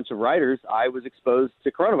song with a bunch of writers, I was exposed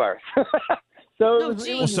to coronavirus. So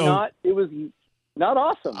it was not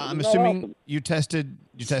awesome. I'm assuming you tested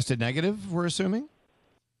negative. We're assuming.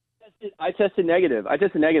 I tested negative.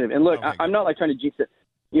 And look, I'm not like trying to jinx it.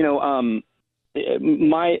 You know,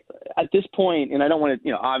 at this point, and I don't want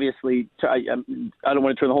to, obviously, I don't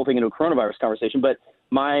want to turn the whole thing into a coronavirus conversation, but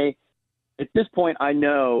at this point, I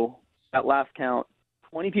know at last count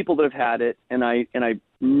 20 people that have had it, and I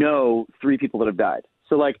know 3 people that have died.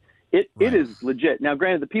 So like it is legit. Now,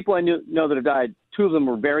 granted, the people I know that have died, 2 of them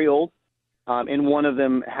were very old, and one of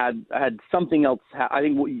them had something else. I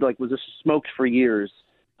think was just smoked for years.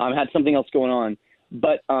 Had something else going on,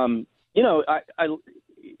 but I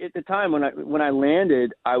at the time when I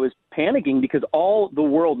landed, I was panicking because all the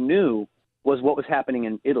world knew was what was happening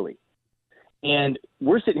in Italy, and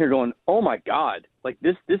we're sitting here going, "Oh my God! Like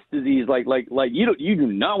this disease, like you do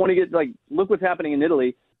not want to get look what's happening in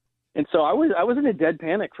Italy." And so I was in a dead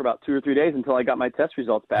panic for about 2 or 3 days until I got my test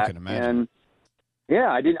results back, and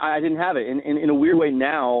yeah, I didn't have it. And in a weird way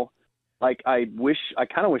now. Like I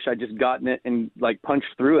kind of wish I'd just gotten it and punched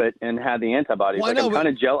through it and had the antibodies. Well, I'm kind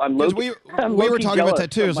of jealous. We were talking about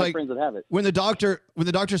that too. It's my like friends that have it. when the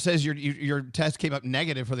doctor says your test came up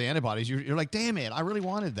negative for the antibodies, you're like, damn it, I really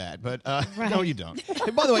wanted that, but no, you don't.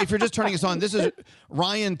 And by the way, if you're just turning us on, this is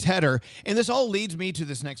Ryan Tedder, and this all leads me to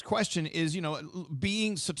this next question: is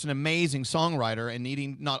being such an amazing songwriter and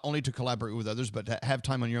needing not only to collaborate with others but to have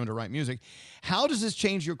time on your own to write music, how does this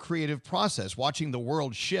change your creative process? Watching the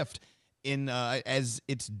world shift in as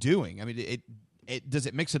it's doing. I mean, it does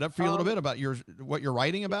it mix it up for you a little bit about what you're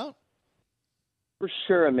writing about? For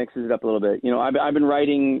sure, it mixes it up a little bit. I've been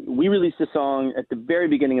writing. We released a song at the very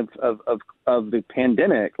beginning of the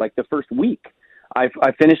pandemic, like the first week. I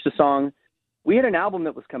finished a song. We had an album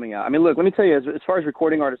that was coming out. I mean, look, let me tell you, as far as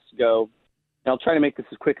recording artists go, and I'll try to make this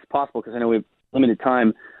as quick as possible because I know we have limited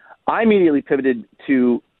time. I immediately pivoted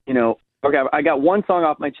to okay, I got one song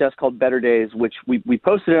off my chest called Better Days, which we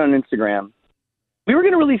posted it on Instagram. We were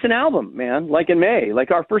going to release an album, man, like in May,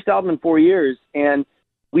 like our first album in 4 years. And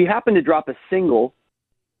we happened to drop a single,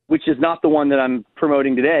 which is not the one that I'm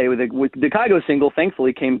promoting today. With the Kygo single,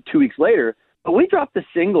 thankfully, came 2 weeks later. But we dropped a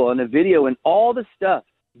single and a video and all the stuff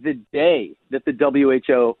the day that the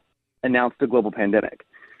WHO announced the global pandemic.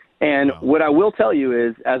 And what I will tell you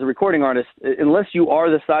is, as a recording artist, unless you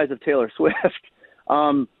are the size of Taylor Swift,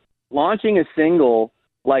 launching a single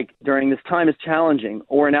during this time is challenging,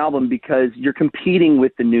 or an album, because you're competing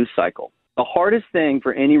with the news cycle. The hardest thing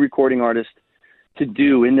for any recording artist to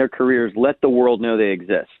do in their career is let the world know they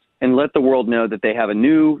exist and let the world know that they have a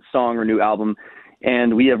new song or new album.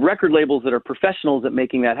 And we have record labels that are professionals at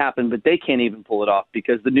making that happen, but they can't even pull it off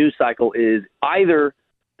because the news cycle is either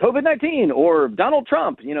COVID-19 or Donald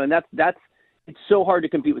Trump, and that's it's so hard to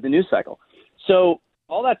compete with the news cycle. So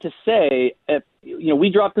all that to say, we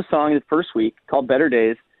dropped a song in the first week called Better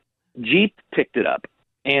Days. Jeep picked it up.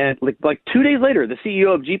 And like 2 days later, the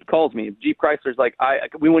CEO of Jeep calls me. Jeep Chrysler's like,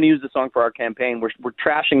 we want to use the song for our campaign. We're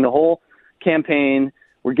trashing the whole campaign.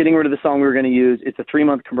 We're getting rid of the song we were going to use. It's a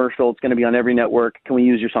 3-month commercial. It's going to be on every network. Can we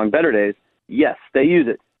use your song Better Days? Yes, they use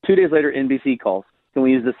it. 2 days later, NBC calls. Can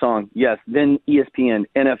we use this song? Yes. Then ESPN,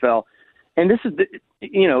 NFL. And this is,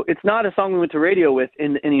 it's not a song we went to radio with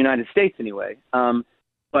in the United States anyway.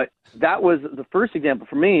 But that was the first example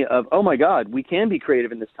for me of, oh my God, we can be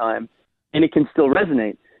creative in this time, and it can still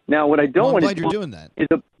resonate. Now, what I don't want to do, you're doing that.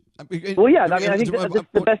 I think that's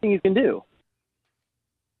the best thing you can do.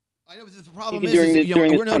 I know, but the problem is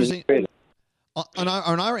we're noticing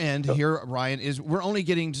on our end here, Ryan, is we're only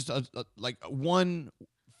getting just like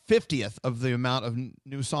 1/50th of the amount of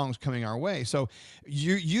new songs coming our way. So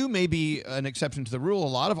you may be an exception to the rule. A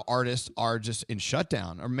lot of artists are just in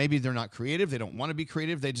shutdown, or maybe they're not creative. They don't want to be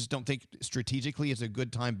creative. They just don't think strategically it's a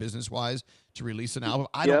good time business-wise to release an album.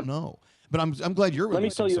 I don't know, but I'm glad you're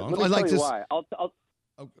releasing songs. Let me tell you why.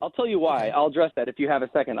 I'll tell you why. I'll address that if you have a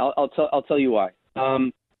second. I'll tell you why.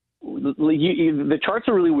 The charts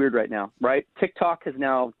are really weird right now, right? TikTok has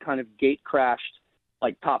now kind of gate crashed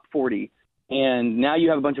like top 40. And now you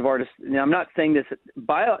have a bunch of artists. Now, I'm not saying this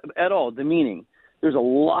at all demeaning. There's a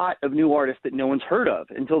lot of new artists that no one's heard of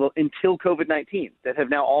until COVID-19 that have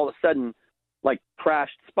now all of a sudden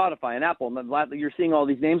crashed Spotify and Apple. And you're seeing all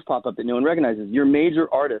these names pop up that no one recognizes. Your major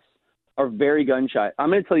artists are very gun shy. I'm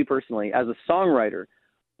going to tell you personally, as a songwriter,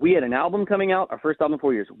 we had an album coming out, our first album in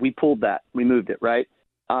 4 years. We pulled that. We moved it, right?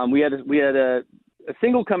 We had a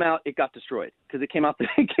single come out, it got destroyed because it came out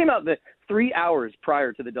the 3 hours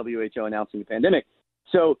prior to the WHO announcing the pandemic.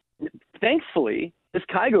 So thankfully, this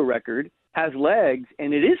Kygo record has legs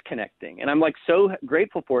and it is connecting. And I'm like so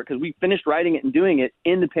grateful for it because we finished writing it and doing it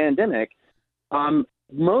in the pandemic.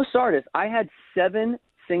 Most artists, I had six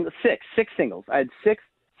singles. I had 6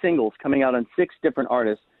 singles coming out on 6 different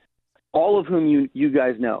artists, all of whom you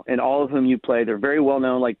guys know and all of whom you play. They're very well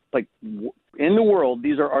known. Like in the world,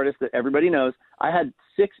 these are artists that everybody knows. I had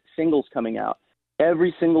 6 singles coming out.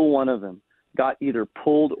 Every single one of them got either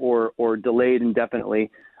pulled or delayed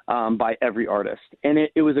indefinitely by every artist. And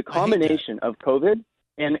it was a combination of COVID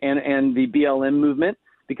and the BLM movement,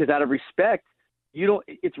 because out of respect,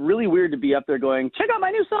 it's really weird to be up there going, check out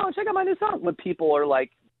my new song, when people are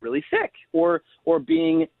like really sick or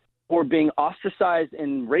being ostracized,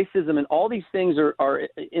 and racism and all these things are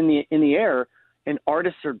in the air, and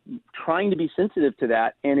artists are trying to be sensitive to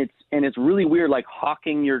that. And it's really weird, like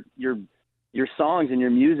hawking your songs and your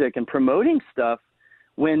music and promoting stuff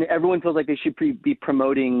when everyone feels like they should be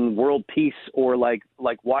promoting world peace or like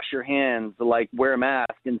wash your hands, like wear a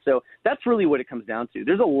mask. And so that's really what it comes down to.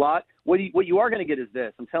 There's a lot. What you are going to get is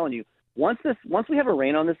this. I'm telling you, once we have a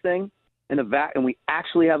rein on this thing and we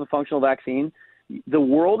actually have a functional vaccine, the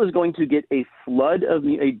world is going to get a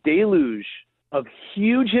deluge of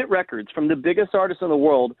huge hit records from the biggest artists in the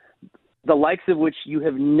world, the likes of which you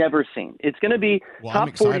have never seen. It's going to be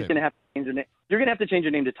top 40 is going to have to change your name. You're going to have to change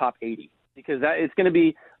your name to Top 80, because it's going to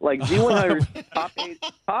be like Z100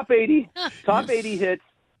 top 80 hits,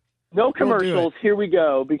 no commercials. Here we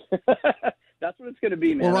go. That's what it's going to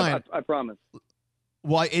be, man. Well, Ryan, I promise.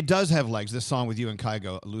 Well, it does have legs, this song with you and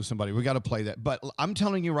Kygo, Lose Somebody. We got to play that. But I'm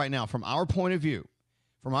telling you right now, from our point of view,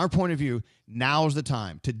 now's the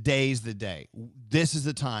time. Today's the day. This is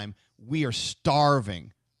the time. We are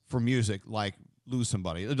starving for music like Lose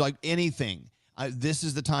Somebody, like anything. This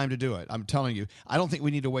is the time to do it. I'm telling you. I don't think we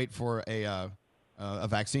need to wait for a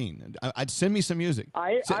vaccine. I'd send me some music.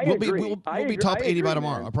 We'll be top 80 by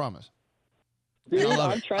tomorrow. Man. I promise. Dude, I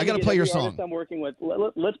love it. I got to play your song. I'm working with.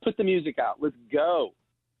 Let's put the music out. Let's go.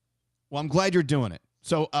 Well, I'm glad you're doing it.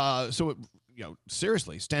 So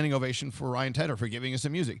seriously, standing ovation for Ryan Tedder for giving us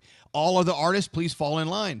some music. All of the artists, please fall in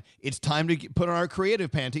line. It's time to put on our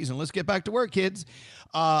creative panties and let's get back to work, kids.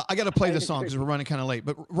 I got to play this song because we're running kind of late.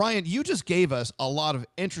 But Ryan, you just gave us a lot of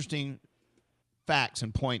interesting facts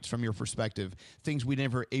and points from your perspective, things we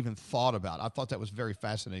never even thought about. I thought that was very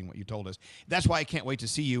fascinating what you told us. That's why I can't wait to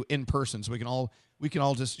see you in person so we can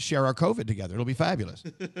all just share our COVID together. It'll be fabulous.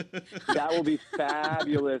 That will be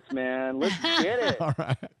fabulous, man. Let's get it. All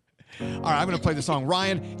right, I'm going to play the song.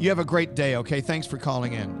 Ryan, you have a great day, okay? Thanks for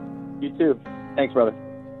calling in. You too. Thanks, brother.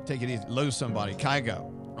 Take it easy. Lose Somebody. Kygo.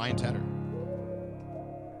 Ryan Tedder.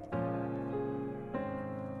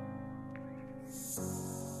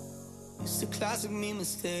 It's a classic me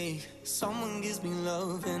mistake. Someone gives me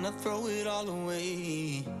love and I throw it all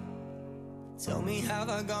away. Tell me, have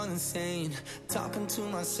I gone insane? Talking to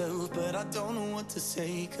myself, but I don't know what to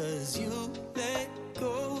say. 'Cause you let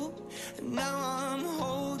go, and now I'm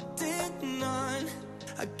holding on.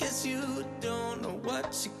 I guess you don't know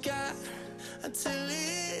what you got until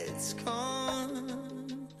it's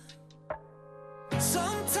gone.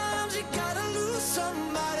 Sometimes you gotta lose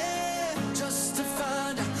somebody just to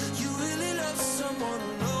find out you really love someone.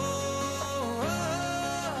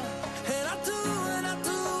 And I do, and I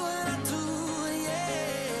do, and I do,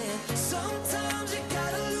 yeah. Sometimes you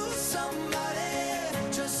gotta lose somebody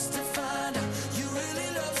just to find out you really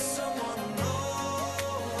love someone.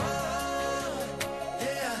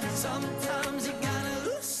 Yeah, sometimes you gotta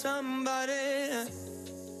lose somebody.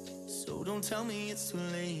 So don't tell me it's too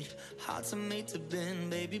late. Hearts are made to bend,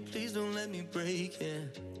 baby, please don't let me break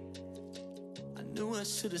it. I knew I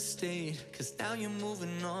should have stayed, 'cause now you're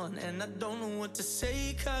moving on. And I don't know what to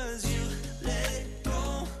say, 'cause you let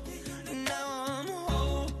go, and now I'm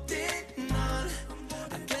holding on.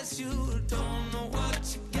 I guess you don't know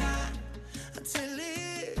what you got until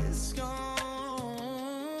it's gone.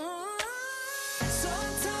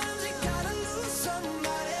 Sometimes you gotta lose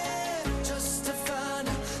somebody just to find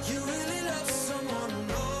out you really love someone.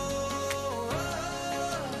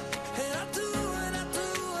 And I do, and I do,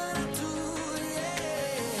 and I do,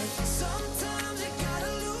 yeah. Sometimes you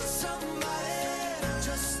gotta lose somebody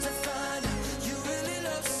just to find out you really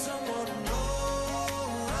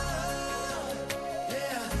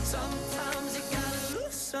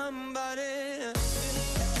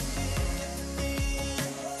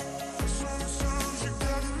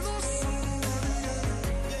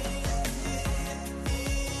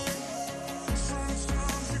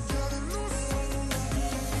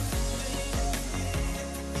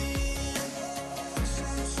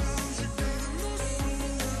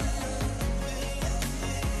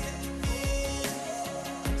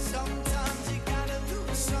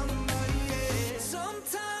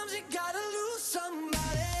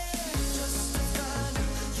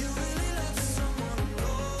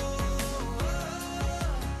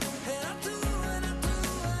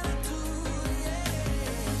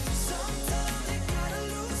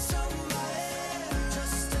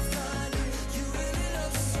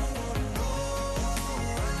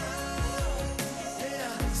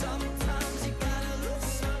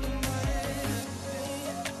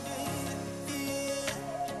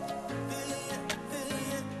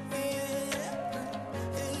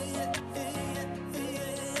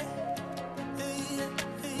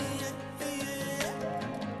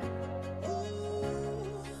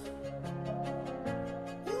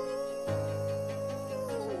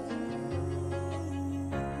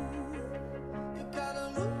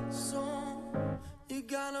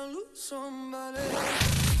lose somebody.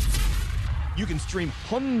 You can stream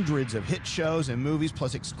hundreds of hit shows and movies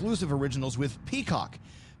plus exclusive originals with Peacock.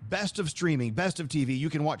 Best of streaming, best of TV. You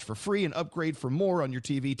can watch for free and upgrade for more on your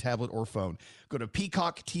TV, tablet, or phone. Go to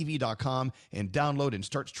peacocktv.com and download and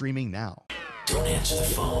start streaming now. Don't answer the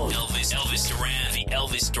phone. Elvis Duran, the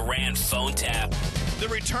Elvis Duran phone tap. The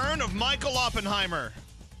return of Michael Oppenheimer.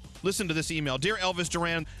 Listen to this email. Dear Elvis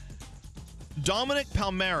Duran, Dominic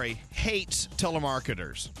Palmieri hates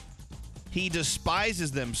telemarketers. He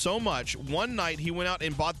despises them so much. One night he went out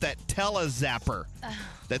and bought that TeleZapper.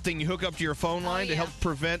 That thing you hook up to your phone line to help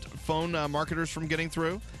prevent phone marketers from getting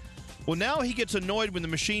through. Well, now he gets annoyed when the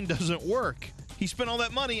machine doesn't work. He spent all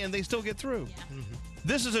that money and they still get through. Yeah.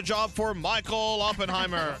 This is a job for Michael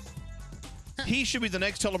Oppenheimer. He should be the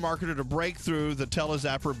next telemarketer to break through the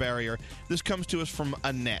TeleZapper barrier. This comes to us from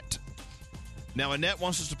Annette. Now, Annette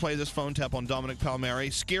wants us to play this phone tap on Dominic Palmieri.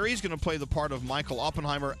 Scary's going to play the part of Michael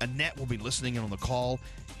Oppenheimer. Annette will be listening in on the call.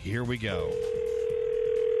 Here we go.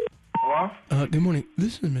 Hello? Good morning.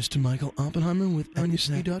 This is Mr. Michael Oppenheimer with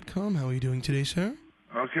AnySay.com. How are you doing today, sir?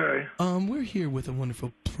 Okay. We're here with a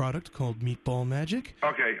wonderful product called Meatball Magic.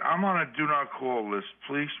 Okay, I'm on a do not call list.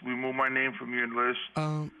 Please remove my name from your list.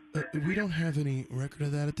 We don't have any record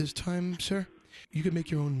of that at this time, sir. You can make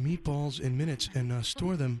your own meatballs in minutes and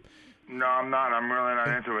store them. No, I'm not. I'm really not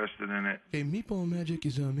interested in it. Okay, Meatball Magic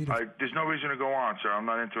is made of... There's no reason to go on, sir. I'm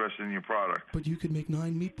not interested in your product. But you could make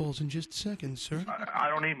 9 meatballs in just seconds, sir. I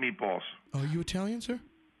don't eat meatballs. Are you Italian, sir?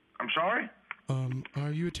 I'm sorry?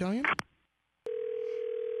 Are you Italian?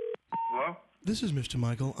 Hello? This is Mr.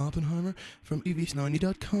 Michael Oppenheimer from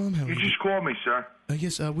EV90.com. How are You just called me, sir.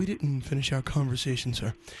 Yes, we didn't finish our conversation,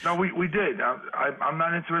 sir. No, we did. I'm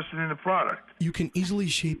not interested in the product. You can easily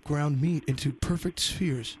shape ground meat into perfect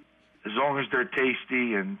spheres. As long as they're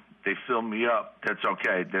tasty and they fill me up, that's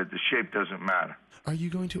okay. The shape doesn't matter. Are you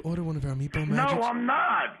going to order one of our Meatball Magics? No, I'm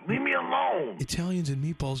not. Leave me alone. Italians and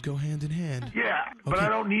meatballs go hand in hand. Yeah, but I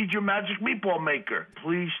don't need your magic meatball maker.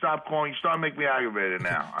 Please stop calling. You start making me aggravated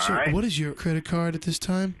now, all right? What is your credit card at this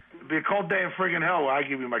time? It'd be a cold day in friggin' hell where I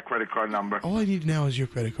give you my credit card number. All I need now is your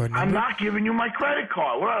credit card number. I'm not giving you my credit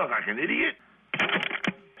card. What, I look like an idiot?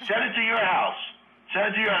 Send it to your house.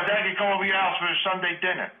 Send it to your house. I can come over your house for a Sunday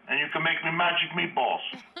dinner, and you can make me magic meatballs.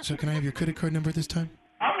 So can I have your credit card number at this time?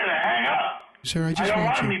 I'm going to hang up. Sir, I just don't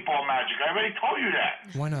want want you... meatball magic. I already told you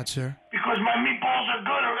that. Why not, sir? Because my meatballs are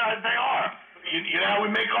good. They are. You know how we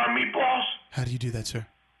make our meatballs? How do you do that, sir?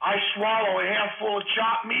 I swallow a handful of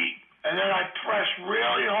chopped meat, and then I press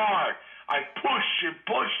really hard. I push and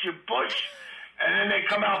push and push, and then they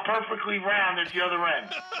come out perfectly round at the other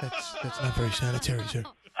end. That's not very sanitary, sir.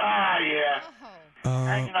 Ah, yeah.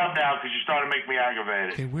 Hang it up now because you started to make me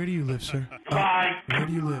aggravated. Okay, where do you live, sir? Goodbye. Where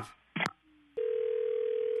do you live?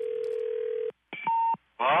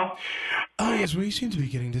 Hello? Oh, yes, we seem to be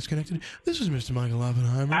getting disconnected. This is Mr. Michael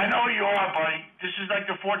Oppenheimer. I know you are, buddy. This is like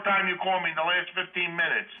the 4th time you called me in the last 15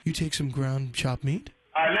 minutes. You take some ground chopped meat?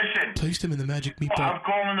 Listen. Place them in the magic meatball. I'm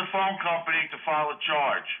calling the phone company to file a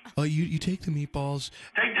charge. Oh, you take the meatballs.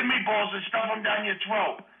 Take the meatballs and stuff them down your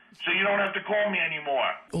throat so you don't have to call me anymore.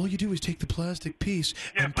 All you do is take the plastic piece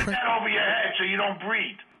and Put that over your head so you don't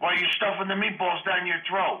breathe while you're stuffing the meatballs down your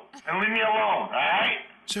throat. And leave me alone, all right?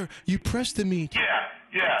 Sir, you press the meat. Yeah.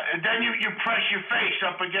 And then you press your face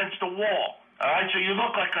up against the wall. All right, so you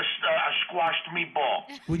look like a squashed meatball.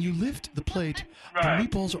 When you lift the plate, the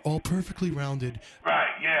meatballs are all perfectly rounded.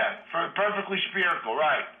 Right, yeah. Perfectly spherical,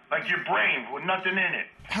 right. Like your brain with nothing in it.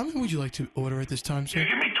 How many would you like to order at this time, sir? Yeah,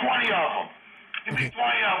 give me 20 of them. Give me 20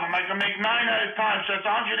 of them. I can make 9 at a time, so that's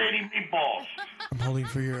 180 meatballs. I'm holding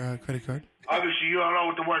for your credit card. Obviously, you don't know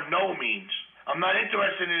what the word no means. I'm not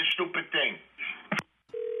interested in this stupid thing.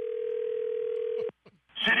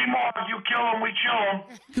 City Mark, you kill him, we chill him.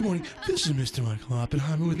 Good morning. This is Mr. Michael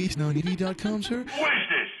Oppenheimer with East90.com, sir. Who is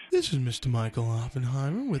this? This is Mr. Michael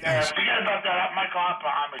Oppenheimer with forget about that, Michael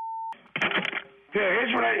Oppenheimer. Here,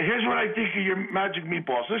 here's what I think of your magic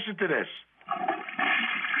meatballs. Listen to this.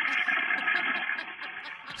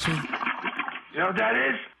 So, you know what that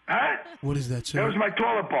is? Huh? What is that, sir? That was my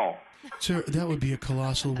toilet bowl. Sir, that would be a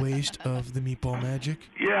colossal waste of the meatball magic.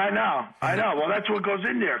 Yeah, I know. Well, that's what goes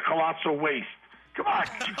in there, colossal waste. Come on,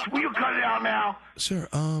 will you cut it out now? Sir,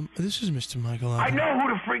 this is Mr. Michael I Oppenheimer. know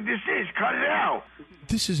who the freak this is. Cut it out.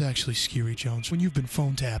 This is actually Scary Jones when you've been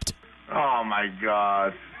phone tapped. Oh, my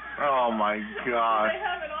God. Oh, my God. I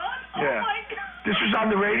have it on? Yeah. Oh, my God. This was on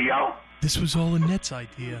the radio? This was all Annette's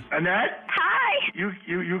idea. Annette? Hi. You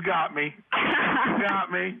got me. You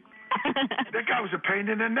got me. That guy was a pain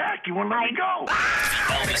in the neck. He wouldn't let me go.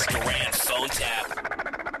 Elvis Duran phone tap.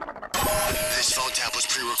 This phone tap was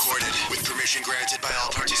pre-recorded recorded with permission granted by all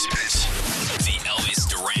participants. The Elvis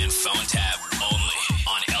Duran phone tap only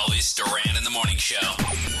on Elvis Duran in the Morning Show.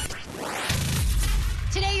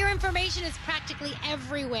 Today, your information is practically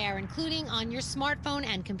everywhere, including on your smartphone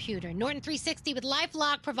and computer. Norton 360 with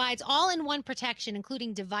LifeLock provides all-in-one protection,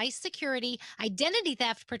 including device security, identity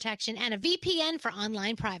theft protection, and a VPN for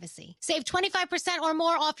online privacy. Save 25% or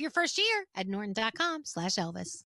more off your first year at norton.com/Elvis.